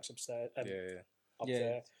train tracks upstairs and up Yeah.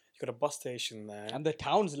 there. You got a bus station there And the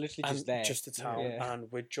town's literally and just there. just the town, Yeah.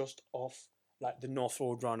 and we're just off the North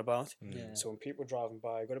Road roundabout. Yeah. So when people are driving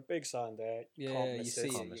by, got a big sign there. You Yeah, can't you miss see it.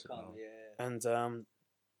 it. Can't You miss it, can't. no. Yeah. And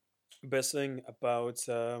best thing about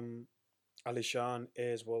Alishan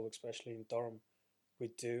is, well, especially in Durham, we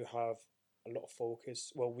do have a lot of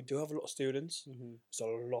focus. Well, we do have a lot of students. Mm-hmm. There's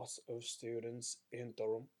a lot of students in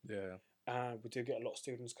Durham, Yeah. and we do get a lot of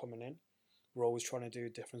students coming in. We're always trying to do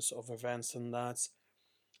different sort of events and that.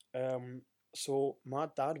 So my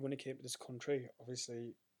dad, when he came to this country,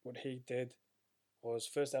 obviously what he did was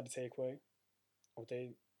first they had a takeaway, or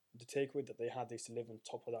the takeaway that they had, they used to live on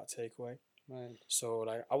top of that takeaway. Right. So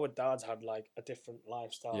our dads had a different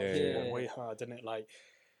lifestyle Yeah, to yeah, what yeah. we had, didn't it?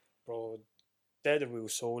 Bro, they're the real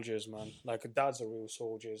soldiers, man. Dads are real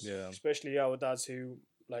soldiers. Yeah. Especially our dads who,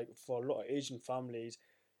 for a lot of Asian families,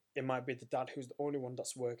 it might be the dad who's the only one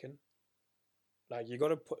that's working. You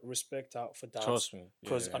gotta put respect out for dads. Trust me.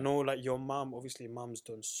 Because Yeah. I know, your mum, obviously, mum's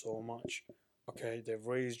done so much. Okay, they've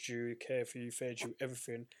raised you, cared for you, fed you,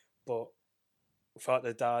 everything. But without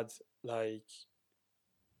the dad,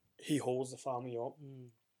 he holds the family up.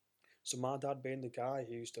 So my dad being the guy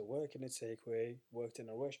who used to work in a takeaway, worked in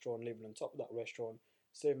a restaurant, living on top of that restaurant,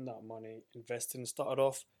 saving that money, investing, started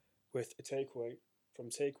off with a takeaway. From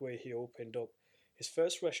takeaway, he opened up his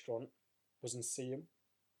first restaurant was in Siam.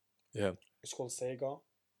 Yeah. It's called Sagar.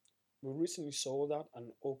 We recently sold that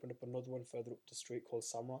and opened up another one further up the street called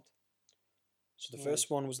Samrat. So the first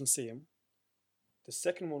one was in Siam. The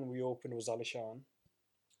second one we opened was Alishan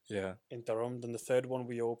Yeah. in Durham. Then the third one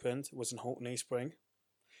we opened was in Houghton Spring.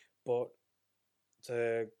 But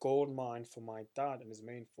the gold mine for my dad and his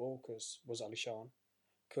main focus was Alishan,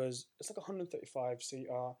 because it's 135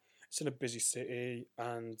 CR. It's in a busy city,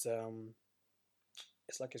 and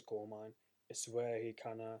it's his gold mine. It's where he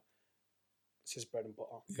it's his bread and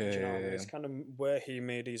butter. Yeah, Do you know what I yeah, mean? It's kind of where he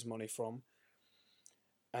made his money from.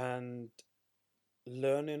 And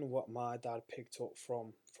learning what my dad picked up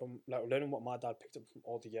from learning what my dad picked up from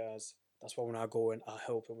all the years. That's why when I go in, I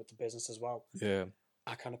help him with the business as well. Yeah.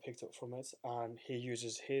 I kind of picked up from it, and he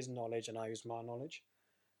uses his knowledge and I use my knowledge.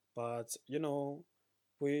 But we're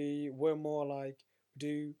more we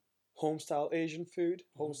do home style Asian food,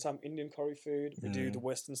 home style Indian curry food. We do the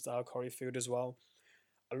Western style curry food as well.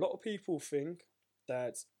 A lot of people think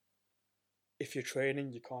that if you're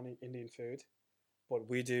training, you can't eat Indian food, but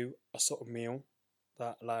we do a sort of meal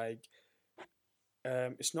that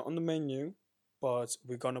it's not on the menu, but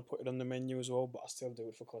we're gonna put it on the menu as well. But I still do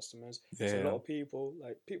it for customers. So a lot of people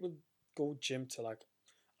people go gym to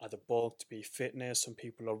either bulk to be fitness. Some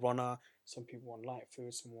people are runner. Some people want light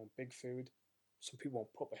food. Some want big food. Some people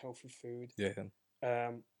want proper healthy food.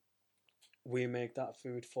 Yeah. We make that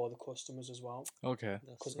food for the customers as well. Okay.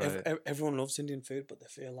 Because Right. everyone loves Indian food, but they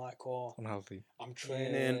feel Unhealthy. I'm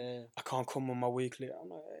training. Yeah. I can't come on my weekly. I'm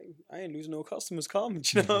like, hey, I ain't losing no customers. Come,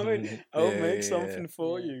 do you know what I mean? I'll make something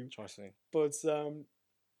for Yeah. you. Trust me. But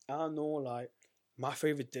I know my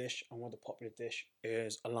favorite dish and one of the popular dish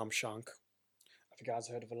is a lamb shank. Have you guys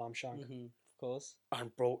heard of a lamb shank? Mm-hmm. Of course.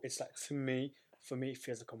 And bro, it's for me, it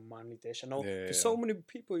feels like a manly dish. I know Yeah, there's yeah. so many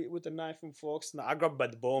people eat with a knife and forks, and I grab by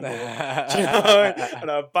the bone, bro. Do you know what I mean? And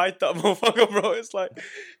I bite that motherfucker, bro. It's like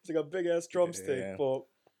a big ass drumstick. Yeah. But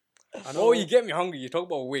I know, Oh, you get me hungry. You talk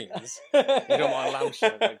about wings. You don't want lamb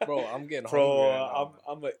shank. Bro, I'm getting hungry. bro, Right now,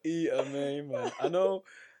 I'm a eater, man. I know,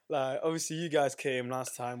 obviously you guys came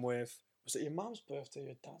last time with. Was it your mom's birthday,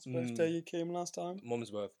 your dad's birthday? You came last time.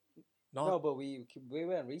 Mum's worth. No, but we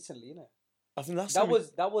went recently, you know. I think last That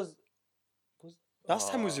time. was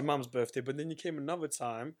Last time was your mom's birthday, but then you came another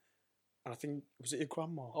time, and I think was it your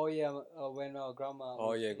grandma? Oh yeah, when our grandma.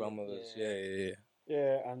 Oh yeah, grandmother's. Yeah.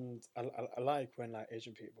 Yeah, and I like when like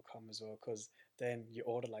Asian people come as well, because then you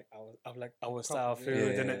order like our style Proper,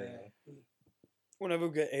 food, Yeah. innit? Whenever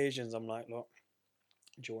we get Asians, I'm like, look,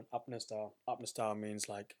 do you want Apna style? Apna style means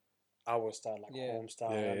like our style, like Yeah. home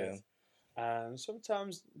style, Yeah, innit? yeah. And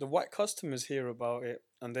sometimes the white customers hear about it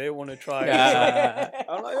and they want to try it. Yeah.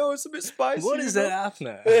 I'm like, oh, it's a bit spicy. What is you that know?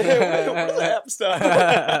 happening? What is that app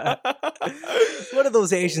style? What are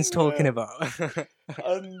those Asians talking about?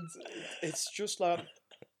 And it's just like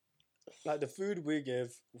the food we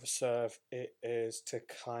serve, it is to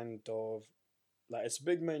kind of like, it's a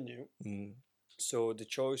big menu, Mm. so the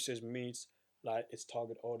choices meet like its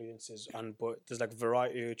target audiences, and but there's like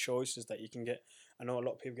variety of choices that you can get. I know a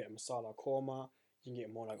lot of people get masala korma. You can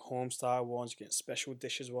get more like home style ones. You get special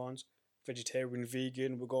dishes ones, vegetarian,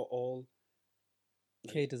 vegan. We got all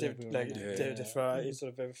Caters everyone, innit? the Yeah. varieties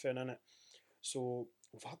of everything in it. So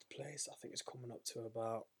we've had the place. I think it's coming up to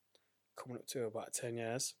about 10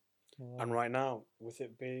 years. Wow. And right now, with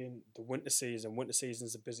it being the winter season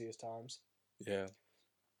is the busiest times, Yeah.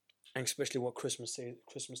 and especially what Christmas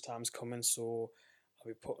time's coming. So I'll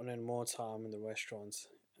be putting in more time in the restaurant,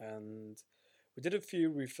 and we did a few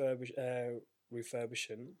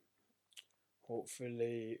refurbishing.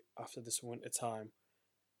 Hopefully, after this winter time,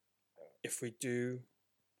 if we do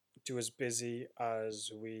as busy as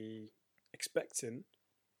we expecting,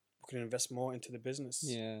 we can invest more into the business.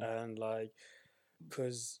 Yeah. And like,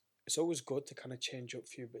 because it's always good to kind of change up a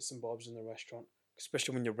few bits and bobs in the restaurant,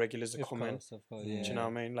 especially when your regulars are Of coming. course, of course. Do Do Yeah. you know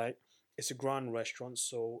what I mean? Like, it's a grand restaurant,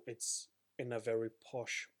 so it's in a very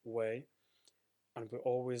posh way, and we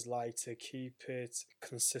always like to keep it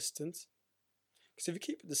consistent. Because if you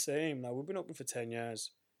keep it the same, now we've been open for 10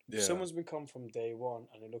 years. If Yeah. someone's been come from day one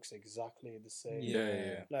and it looks exactly the same,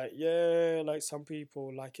 Yeah. like, yeah, like some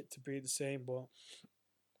people like it to be the same, but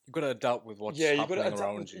You gotta adapt with what's yeah, happening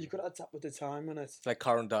around you. you gotta adapt with the time, and It's like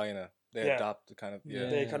current diner. They Yeah. adapt to kind of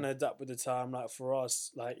they Yeah. kind of adapt with the time. Like for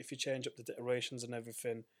us, like if you change up the decorations and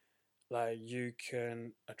everything, like you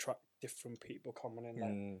can attract different people coming in.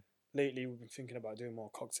 Like Mm. lately, we've been thinking about doing more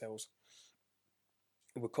cocktails.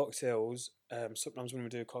 With cocktails, sometimes when we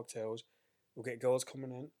do cocktails, we'll get girls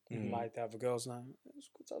coming in. Mm. Like they have a girls' night. It's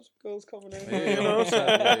good to have some girls coming in. Yeah, you know?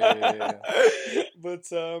 100%, yeah.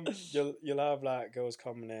 But you'll have like girls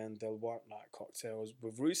coming in. They'll want like cocktails.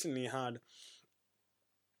 We've recently had,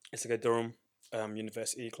 it's like a Durham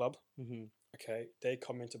University club. Mm-hmm. Okay, they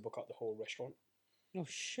come in to book out the whole restaurant. Oh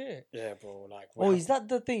shit. Yeah, bro. Like, Oh, is that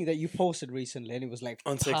the thing that you posted recently? And it was like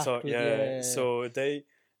on packed TikTok? with- Yeah. So they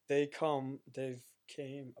come. They've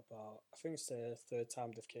came about. I think it's the third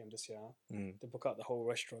time they've came this year. Mm. They book out the whole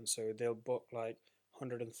restaurant, so they'll book like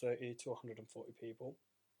 130 to 140 people.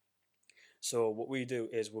 So what we do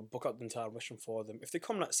is we'll book out the entire restaurant for them. If they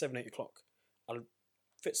come like 7, 8 o'clock, I'll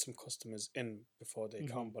fit some customers in before they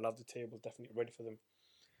come. Mhm. But I'll have the table definitely ready for them.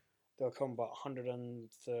 They'll come about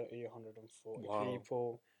 130, 140 Wow.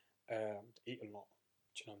 people. They eat a lot.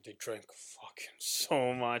 Do you know, they drink fucking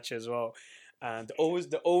so much as well. And they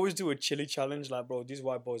always do a chili challenge. Like, bro, these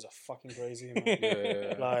white boys are fucking crazy, man.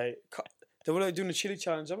 Yeah. Like, they were like doing a chili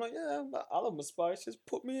challenge. I'm like, yeah, I'll have my spices.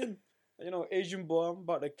 Put me in. You know, Asian boy, I'm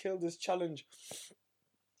about to kill this challenge.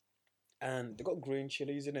 And they got green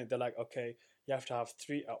chilies in it. They're like, okay, you have to have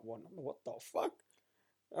 3 at one. I'm like, what the fuck?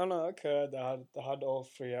 I'm like, okay, they had all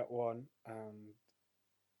 3 at one.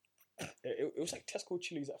 It was like Tesco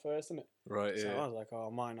chilies at first, isn't it? Right, So I yeah. was like, oh,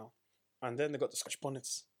 mine now. And then they got the Scotch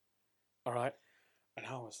bonnets. All right. And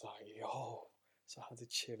I was like, yo. So I had the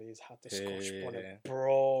chilies, had the Scotch bonnet, Yeah.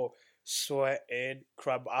 bro. Sweating,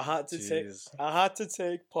 crap. I had Jeez. to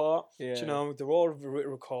take part. Yeah. Do you know, they were all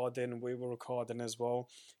recording. We were recording as well.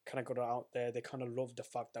 Kind of got it out there. They kind of loved the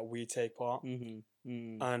fact that we take part.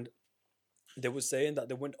 Mm-hmm. And they were saying that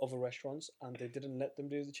they went to other restaurants and they didn't let them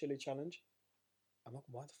do the chili challenge. I'm like,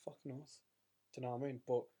 why the fuck not? Do you know what I mean?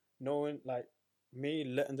 But knowing, like, me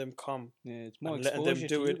letting them come Yeah, it's more and letting them exposure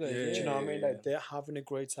do to you it. guys. Yeah, Do you know what I mean? Like, yeah. they're having a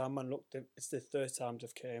great time. And look, it's the third time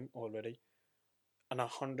they've came already. And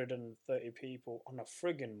 130 people on a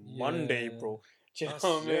friggin' Monday, Yeah. bro. Do you know That's-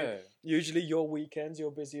 what I mean? yeah. Usually your weekend's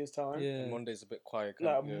your busiest time. Yeah. And Monday's a bit quiet.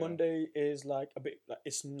 Like, yeah. Monday is like a bit, like,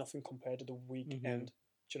 it's nothing compared to the weekend.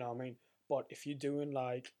 Do you know what I mean? But if you're doing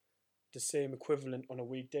like the same equivalent on a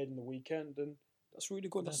weekday and the weekend, then that's really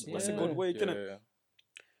good. That's a good Yeah. week, Yeah, innit? yeah.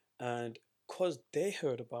 And because they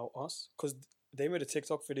heard about us, because they made a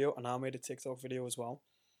TikTok video and I made a TikTok video as well,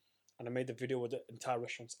 and I made the video with the entire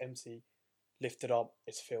restaurant's empty, lifted up,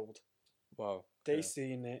 it's filled. Wow. They okay.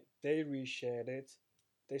 seen it, they reshared it,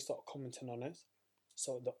 they start commenting on it.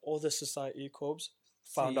 So the other society clubs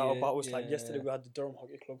found See out it, about us. Like yesterday, yeah. we had the Durham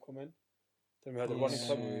Hockey Club come in. Then we had the running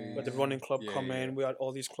club. We had the running club come in. We had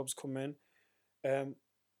all these clubs come in.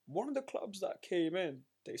 One of the clubs that came in,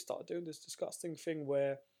 they started doing this disgusting thing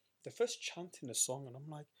where they're first chanting a song, and I'm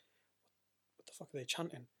like, what the fuck are they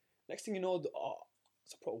chanting? Next thing you know,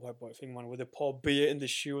 it's a proper white boy thing, man, where they pour beer in the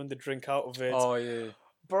shoe and they drink out of it. Oh yeah,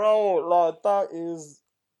 bro, like that is,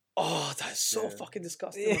 that's so fucking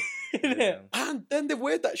disgusting. yeah. And then they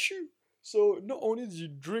wear that shoe. So not only did you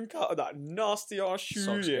drink out of that nasty ass shoe,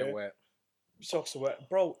 Socks get wet. Socks are wet,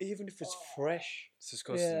 bro. Even if it's fresh, It's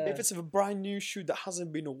disgusting. Yeah. if it's a brand new shoe that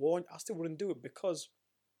hasn't been worn, I still wouldn't do it because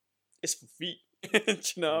it's for feet. Do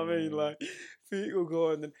you know what I mean? Like feet will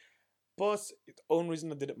go, and then. But the only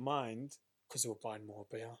reason I didn't mind because they were buying more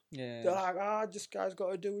beer. Yeah. They're like, this guy's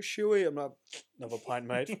got to do a shoey. I'm like, another pint,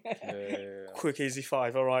 mate. Quick, easy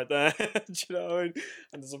fiver right there. Do you know what I mean?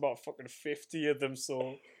 And there's about fucking 50 of them,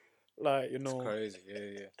 so like, you know, it's crazy.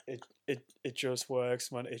 Yeah. It just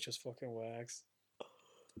works, man. It just fucking works.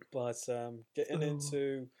 But getting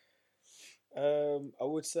into, I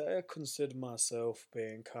would say I consider myself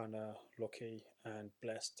being kind of lucky and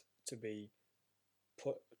blessed to be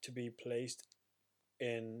placed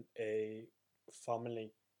in a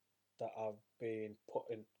family that I've been put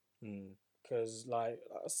in. Because, like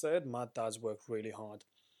I said, my dad's worked really hard.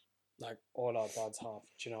 Like all our dads have,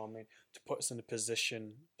 do you know what I mean? To put us in the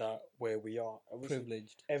position that where we are.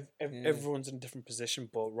 Privileged. Everyone's in a different position,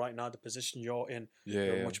 but right now the position you're in,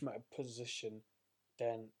 you're in a much better position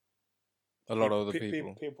than a lot of other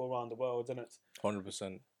people. People around the world, isn't it?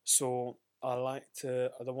 100%. So one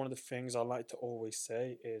of the things I like to always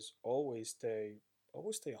say is always stay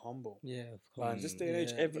humble. Yeah, of Like course. in this day and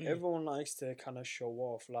age, everyone likes to kind of show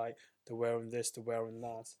off, like they're wearing this, they're wearing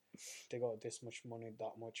that, they got this much money,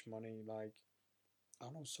 that much money. Like I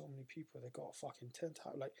know so many people, they got fucking 10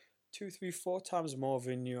 times, like 2, 3, 4 times more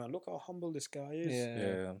than you, and look how humble this guy is.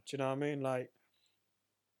 Yeah. Do you know what I mean? Like,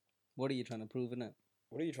 what are you trying to prove in it?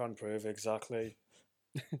 what are you trying to prove exactly?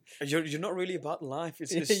 You're not really about life.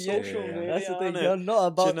 It's social media. That's the thing. Innit? You're not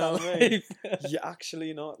about you know that what I mean? life. You're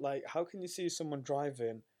actually not. Like, how can you see someone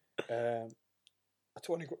driving a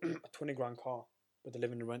 20 grand car, but they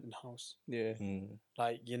live in a rented house? Yeah.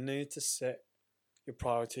 Like, you need to set your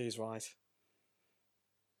priorities right.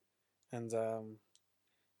 And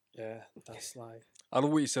yeah, that's like. I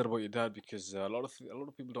love what you said about your dad because a lot of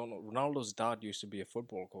people don't know Ronaldo's dad used to be a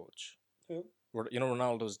football coach. Who? You know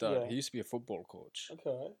Ronaldo's dad. Yeah. He used to be a football coach.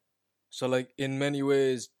 Okay. So like in many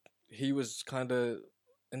ways, he was kind of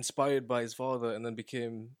inspired by his father and then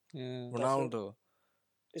became Ronaldo. Do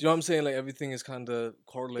you know what I'm saying? Like everything is kind of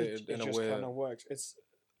correlated in a way. It just kind of works.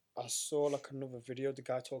 I saw like another video. The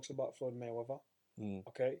guy talks about Floyd Mayweather.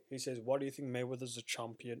 Okay, he says, "Why do you think Mayweather's a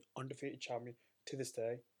champion, undefeated champion to this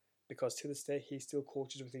day? Because to this day he still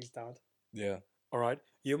coaches with his dad." Yeah. All right.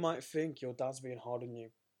 You might think your dad's being hard on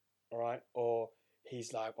you. All right, or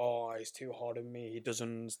he's like, "Oh, he's too hard on me. He doesn't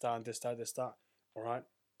understand this, that, this, that." All right,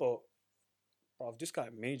 but if this guy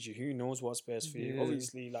made you, who knows what's best for you?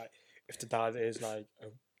 Obviously, like if the dad is like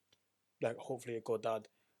hopefully a good dad,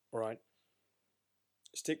 all right.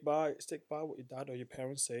 Stick by what your dad or your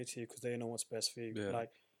parents say to you because they know what's best for you. Yeah.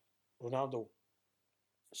 Like Ronaldo,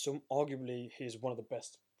 arguably he is one of the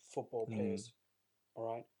best football players, all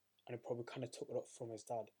right, and he probably kind of took it up from his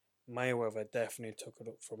dad. Mayweather definitely took it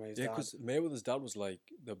up from his dad. Yeah, because Mayweather's dad was like,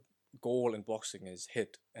 the goal in boxing is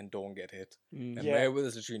hit and don't get hit. And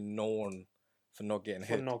Mayweather's actually known for not getting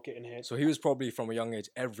hit. So he was probably from a young age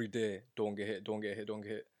every day, don't get hit,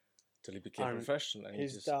 till he became professional. And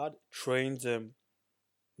his dad trained him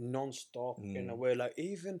non-stop in a way. Like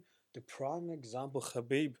even the prime example,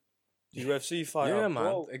 Khabib, the UFC fighter. Yeah, man,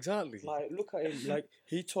 bro, exactly. Like look at him. Like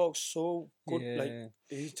he talks so good. Like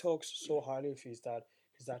he talks so highly of his dad.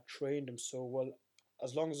 His dad trained him so well.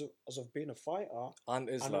 As long as of being a fighter and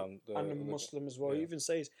Islam and a Muslim as well. He even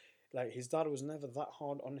says like his dad was never that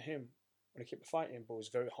hard on him when he kept fighting, but was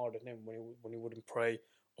very hard on him when he wouldn't pray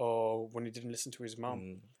or when he didn't listen to his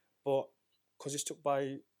mum. But because he stuck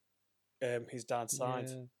by his dad's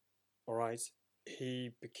side, all right,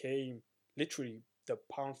 he became literally the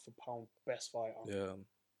pound for pound best fighter. Yeah.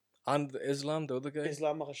 And Islam, the other guy?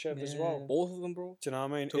 Islam Makhachev as well. Both of them, bro. Do you know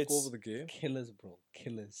what I mean? Took over the game. Killers, bro.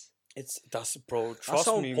 Killers. Bro, trust that's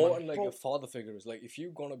how me, important man. Like a father figure is. Like if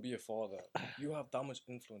you're gonna be a father, you have that much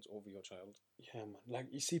influence over your child. Yeah, man. Like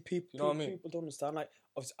you see, people, you know what I mean? People don't understand. Like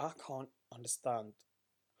obviously, I can't understand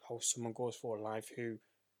how someone goes for a life who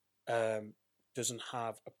doesn't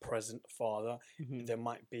have a present father. They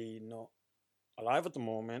might be not alive at the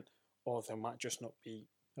moment, or they might just not be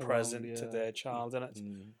present to their child, innit?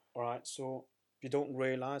 All right, so you don't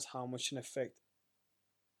realize how much an effect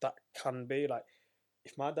that can be. Like,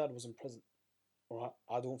 if my dad wasn't present, Alright,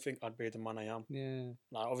 I don't think I'd be the man I am. Yeah.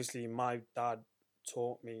 Like, obviously, my dad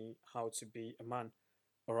taught me how to be a man.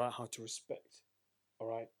 Alright, how to respect.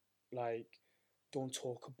 Alright, like, don't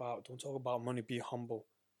talk about money. Be humble.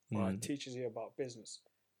 Alright, teaches you about business.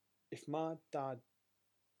 If my dad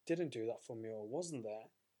didn't do that for me or wasn't there,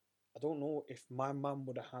 I don't know if my mum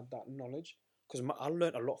would have had that knowledge. Because I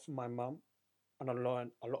learned a lot from my mum, and I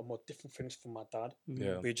learned a lot more different things from my dad.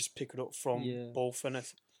 Yeah. We just pick it up from Yeah. both in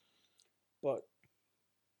it. But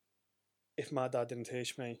if my dad didn't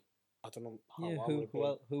teach me, I don't know how I would have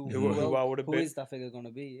been. Who I would have who been. is that figure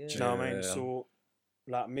gonna be? Yeah. Do you know what I mean? Yeah. So,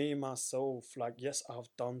 like me myself, like yes, I've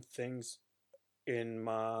done things in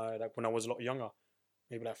my like when I was a lot younger,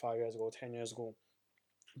 maybe like 5 years ago, 10 years ago,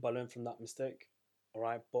 but I learned from that mistake. All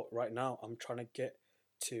right, but right now I'm trying to get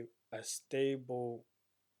to a stable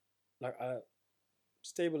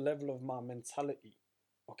level of my mentality.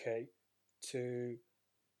 Okay, to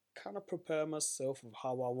kind of prepare myself of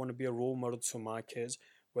how I want to be a role model to my kids,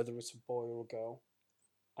 whether it's a boy or a girl,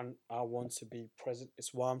 and I want to be present.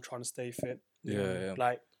 It's why I'm trying to stay fit. Yeah.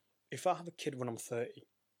 Like, if I have a kid when I'm 30,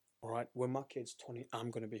 all right, when my kid's 20,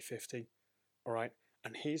 I'm going to be 50, all right,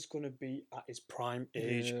 and he's going to be at his prime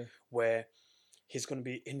age where he's going to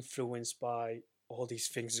be influenced by all these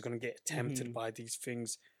things. He's going to get tempted by these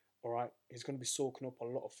things, all right. He's going to be soaking up a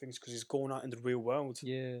lot of things because he's going out in the real world.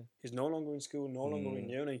 Yeah. He's no longer in school, no longer in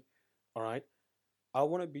uni, all right. I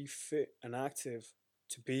want to be fit and active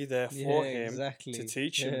to be there for him, to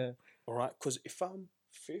teach him, all right. Because if I'm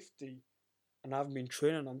 50 and I've been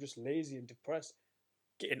training, I'm just lazy and depressed,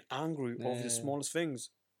 getting angry over the smallest things,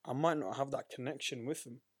 I might not have that connection with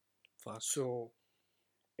him. So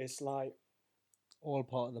it's like all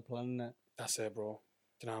part of the plan, innit? That's it, bro.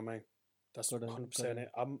 Do you know what I mean? That's 100%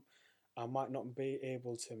 it. I might not be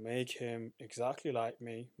able to make him exactly like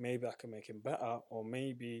me. Maybe I can make him better, or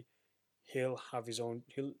maybe he'll have his own.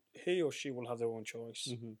 He or she will have their own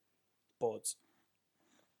choice. But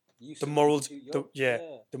the morals,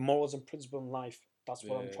 the morals and principle in life. That's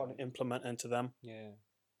what I'm trying to implement into them. Yeah,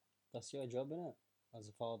 that's your job, innit? As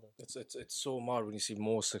a father. It's so mad when you see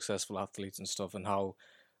more successful athletes and stuff, and how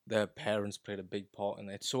their parents played a big part in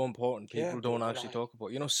it. It's so important. People don't actually talk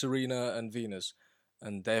about. You know, Serena and Venus,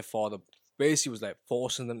 and their father basically was like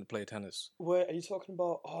forcing them to play tennis. Wait, are you talking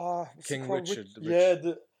about King Richard?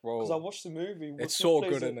 Because I watched the movie. It's so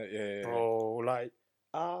good, isn't it? Yeah. Bro, like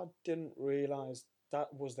I didn't realize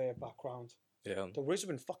that was their background. Yeah. The race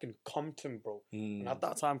been fucking Compton, bro. And at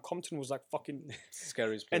that time, Compton was like fucking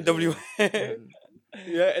scariest place. NWA.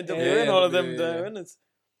 NWA and all of them there, innit?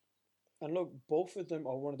 And look, both of them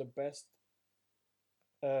are one of the best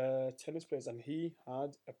tennis players, and he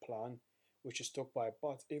had a plan which is stuck by.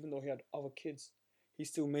 But even though he had other kids, he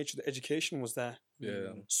still made sure the education was there.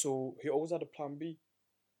 Yeah. So he always had a plan B.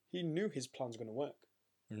 He knew his plan's gonna work.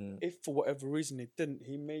 If for whatever reason it didn't,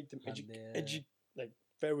 he made them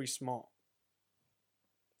very smart.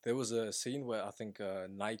 There was a scene where I think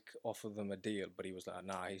Nike offered them a deal, but he was like,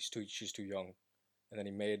 "Nah, she's too young," and then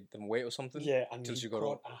he made them wait or something. Yeah, and he got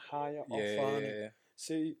a higher offer. Yeah.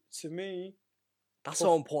 See, to me, that's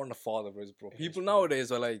how important a father is, bro. People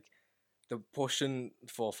nowadays are like, the pushing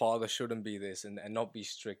for father shouldn't be this and not be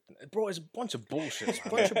strict. Bro, it's a bunch of bullshit.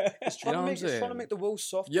 It's trying to make the world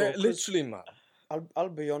soft. Yeah, bro, literally, man. I'll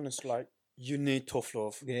be honest, like, you need tough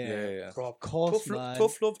love. Yeah. Bro, of course,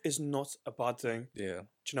 tough love is not a bad thing. Yeah.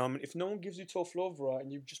 Do you know what I mean? If no one gives you tough love, right,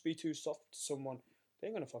 and you just be too soft to someone, they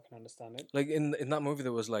ain't gonna fucking understand it. Like in that movie,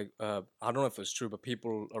 there was like, I don't know if it's true, but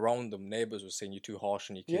people around them, neighbors, were saying, "You're too harsh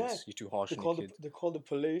on your kids. Yeah. You're too harsh on your kids." They called the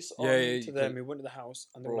police to them. We went to the house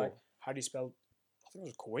and they were like, "How do you spell?" I think it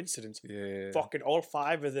was a coincidence. Yeah. Fucking all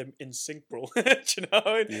 5 of them in sync, bro. Do you know what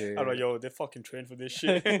I mean? I'm like, yo, they're fucking trained for this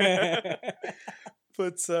shit.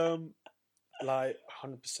 But like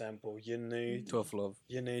 100%, bro. You need tough love.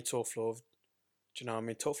 You need tough love. Do you know what I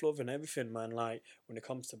mean? Tough love in everything, man. Like when it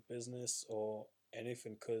comes to business or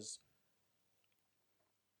anything,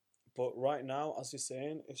 but right now, as you're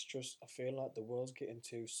saying, it's just I feel like the world's getting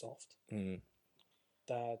too soft.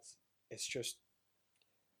 That it's just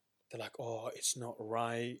they're like, oh, it's not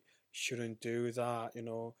right. Shouldn't do that. You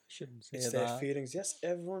know, shouldn't say it's that. their feelings. Yes,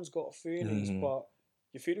 everyone's got feelings, but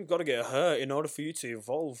your feelings got to get hurt in order for you to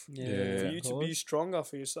evolve. For you to be stronger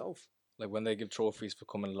for yourself. Like when they give trophies for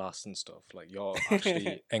coming last and stuff, like you're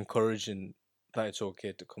actually encouraging that it's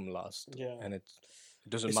okay to come last. Yeah. And it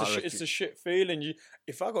doesn't matter. It's a shit feeling.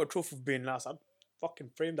 If I got a trophy for being last, I'd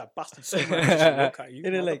fucking frame that bastard so much. Look at you,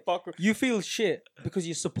 motherfucker. You feel shit because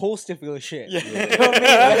you're supposed to feel shit. Yeah. You know what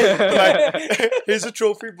I mean? Like, here's a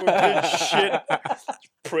trophy, but you shit,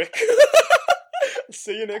 prick.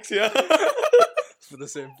 See you next year. for the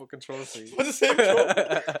same fucking trophy. For the same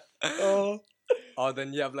trophy. Oh. Oh,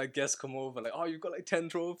 then you have like guests come over, like, oh, you've got like 10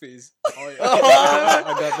 trophies. Oh, yeah. Oh,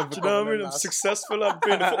 I got them do for you know what I coming mean? in I'm last. successful at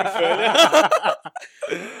being a fucking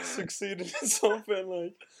failure. Succeeded in something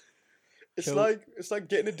like it's like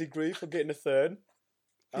getting a degree for getting a third.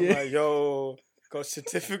 I'm Yeah. like, yo, got a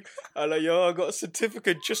certificate. I'm like, yo, I got a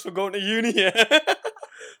certificate just for going to uni. Yeah.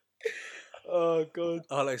 Oh god.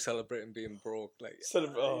 I like celebrating being broke. Like,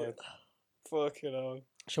 Oh, fucking hell.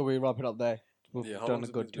 Shall we wrap it up there? We've Yeah, how done long's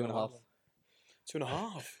a it good been? 2.5.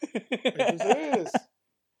 2.5. Are you serious?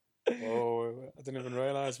 Oh, I didn't even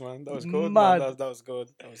realise, man. That was good, Mad. man. That was good.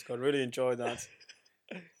 That was good. Really enjoyed that.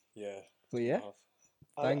 yeah. But yeah,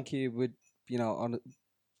 2.5. thank you.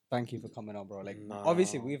 Thank you for coming on, bro. Like, Nah.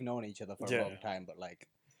 obviously we've known each other for a Yeah. long time, but like,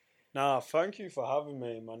 Nah, thank you for having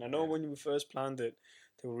me, man. I know when we first planned it,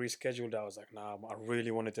 they were rescheduled. I was like, nah, I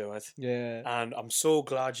really want to do it. yeah, And I'm so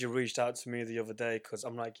glad you reached out to me the other day because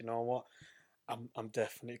I'm like, you know what? I'm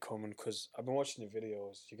definitely coming because I've been watching the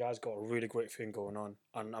videos. You guys got a really great thing going on.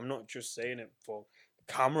 And I'm not just saying it for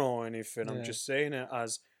camera or anything. I'm Yeah. just saying it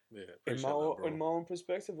as Yeah, in appreciate that, bro. my own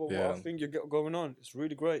perspective of Yeah. what I think you got going on. It's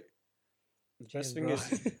really great. The best thing bro.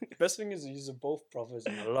 is you're both brothers,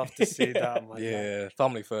 and I love to see that, man. Like, Yeah,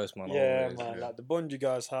 family first, man. yeah, always, man. yeah. Like the bond you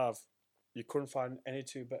guys have, you couldn't find any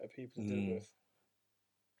two better people to do it with.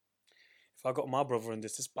 If I got my brother in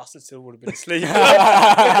this bastard still would have been asleep. He'd be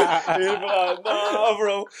like, nah,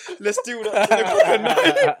 bro, let's do that till the fucking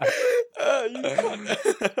night. You can't.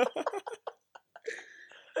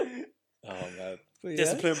 Oh, man. But yeah.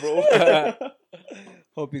 Discipline, bro.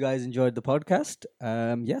 Hope you guys enjoyed the podcast.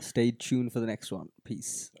 Yeah, stay tuned for the next one.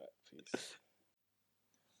 Peace.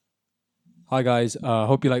 Hi guys,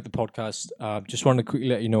 hope you like the podcast. Just want to quickly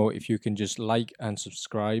let you know if you can just like and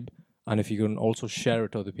subscribe, and if you can also share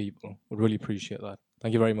it to other people. Would really appreciate that.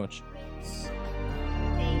 Thank you very much.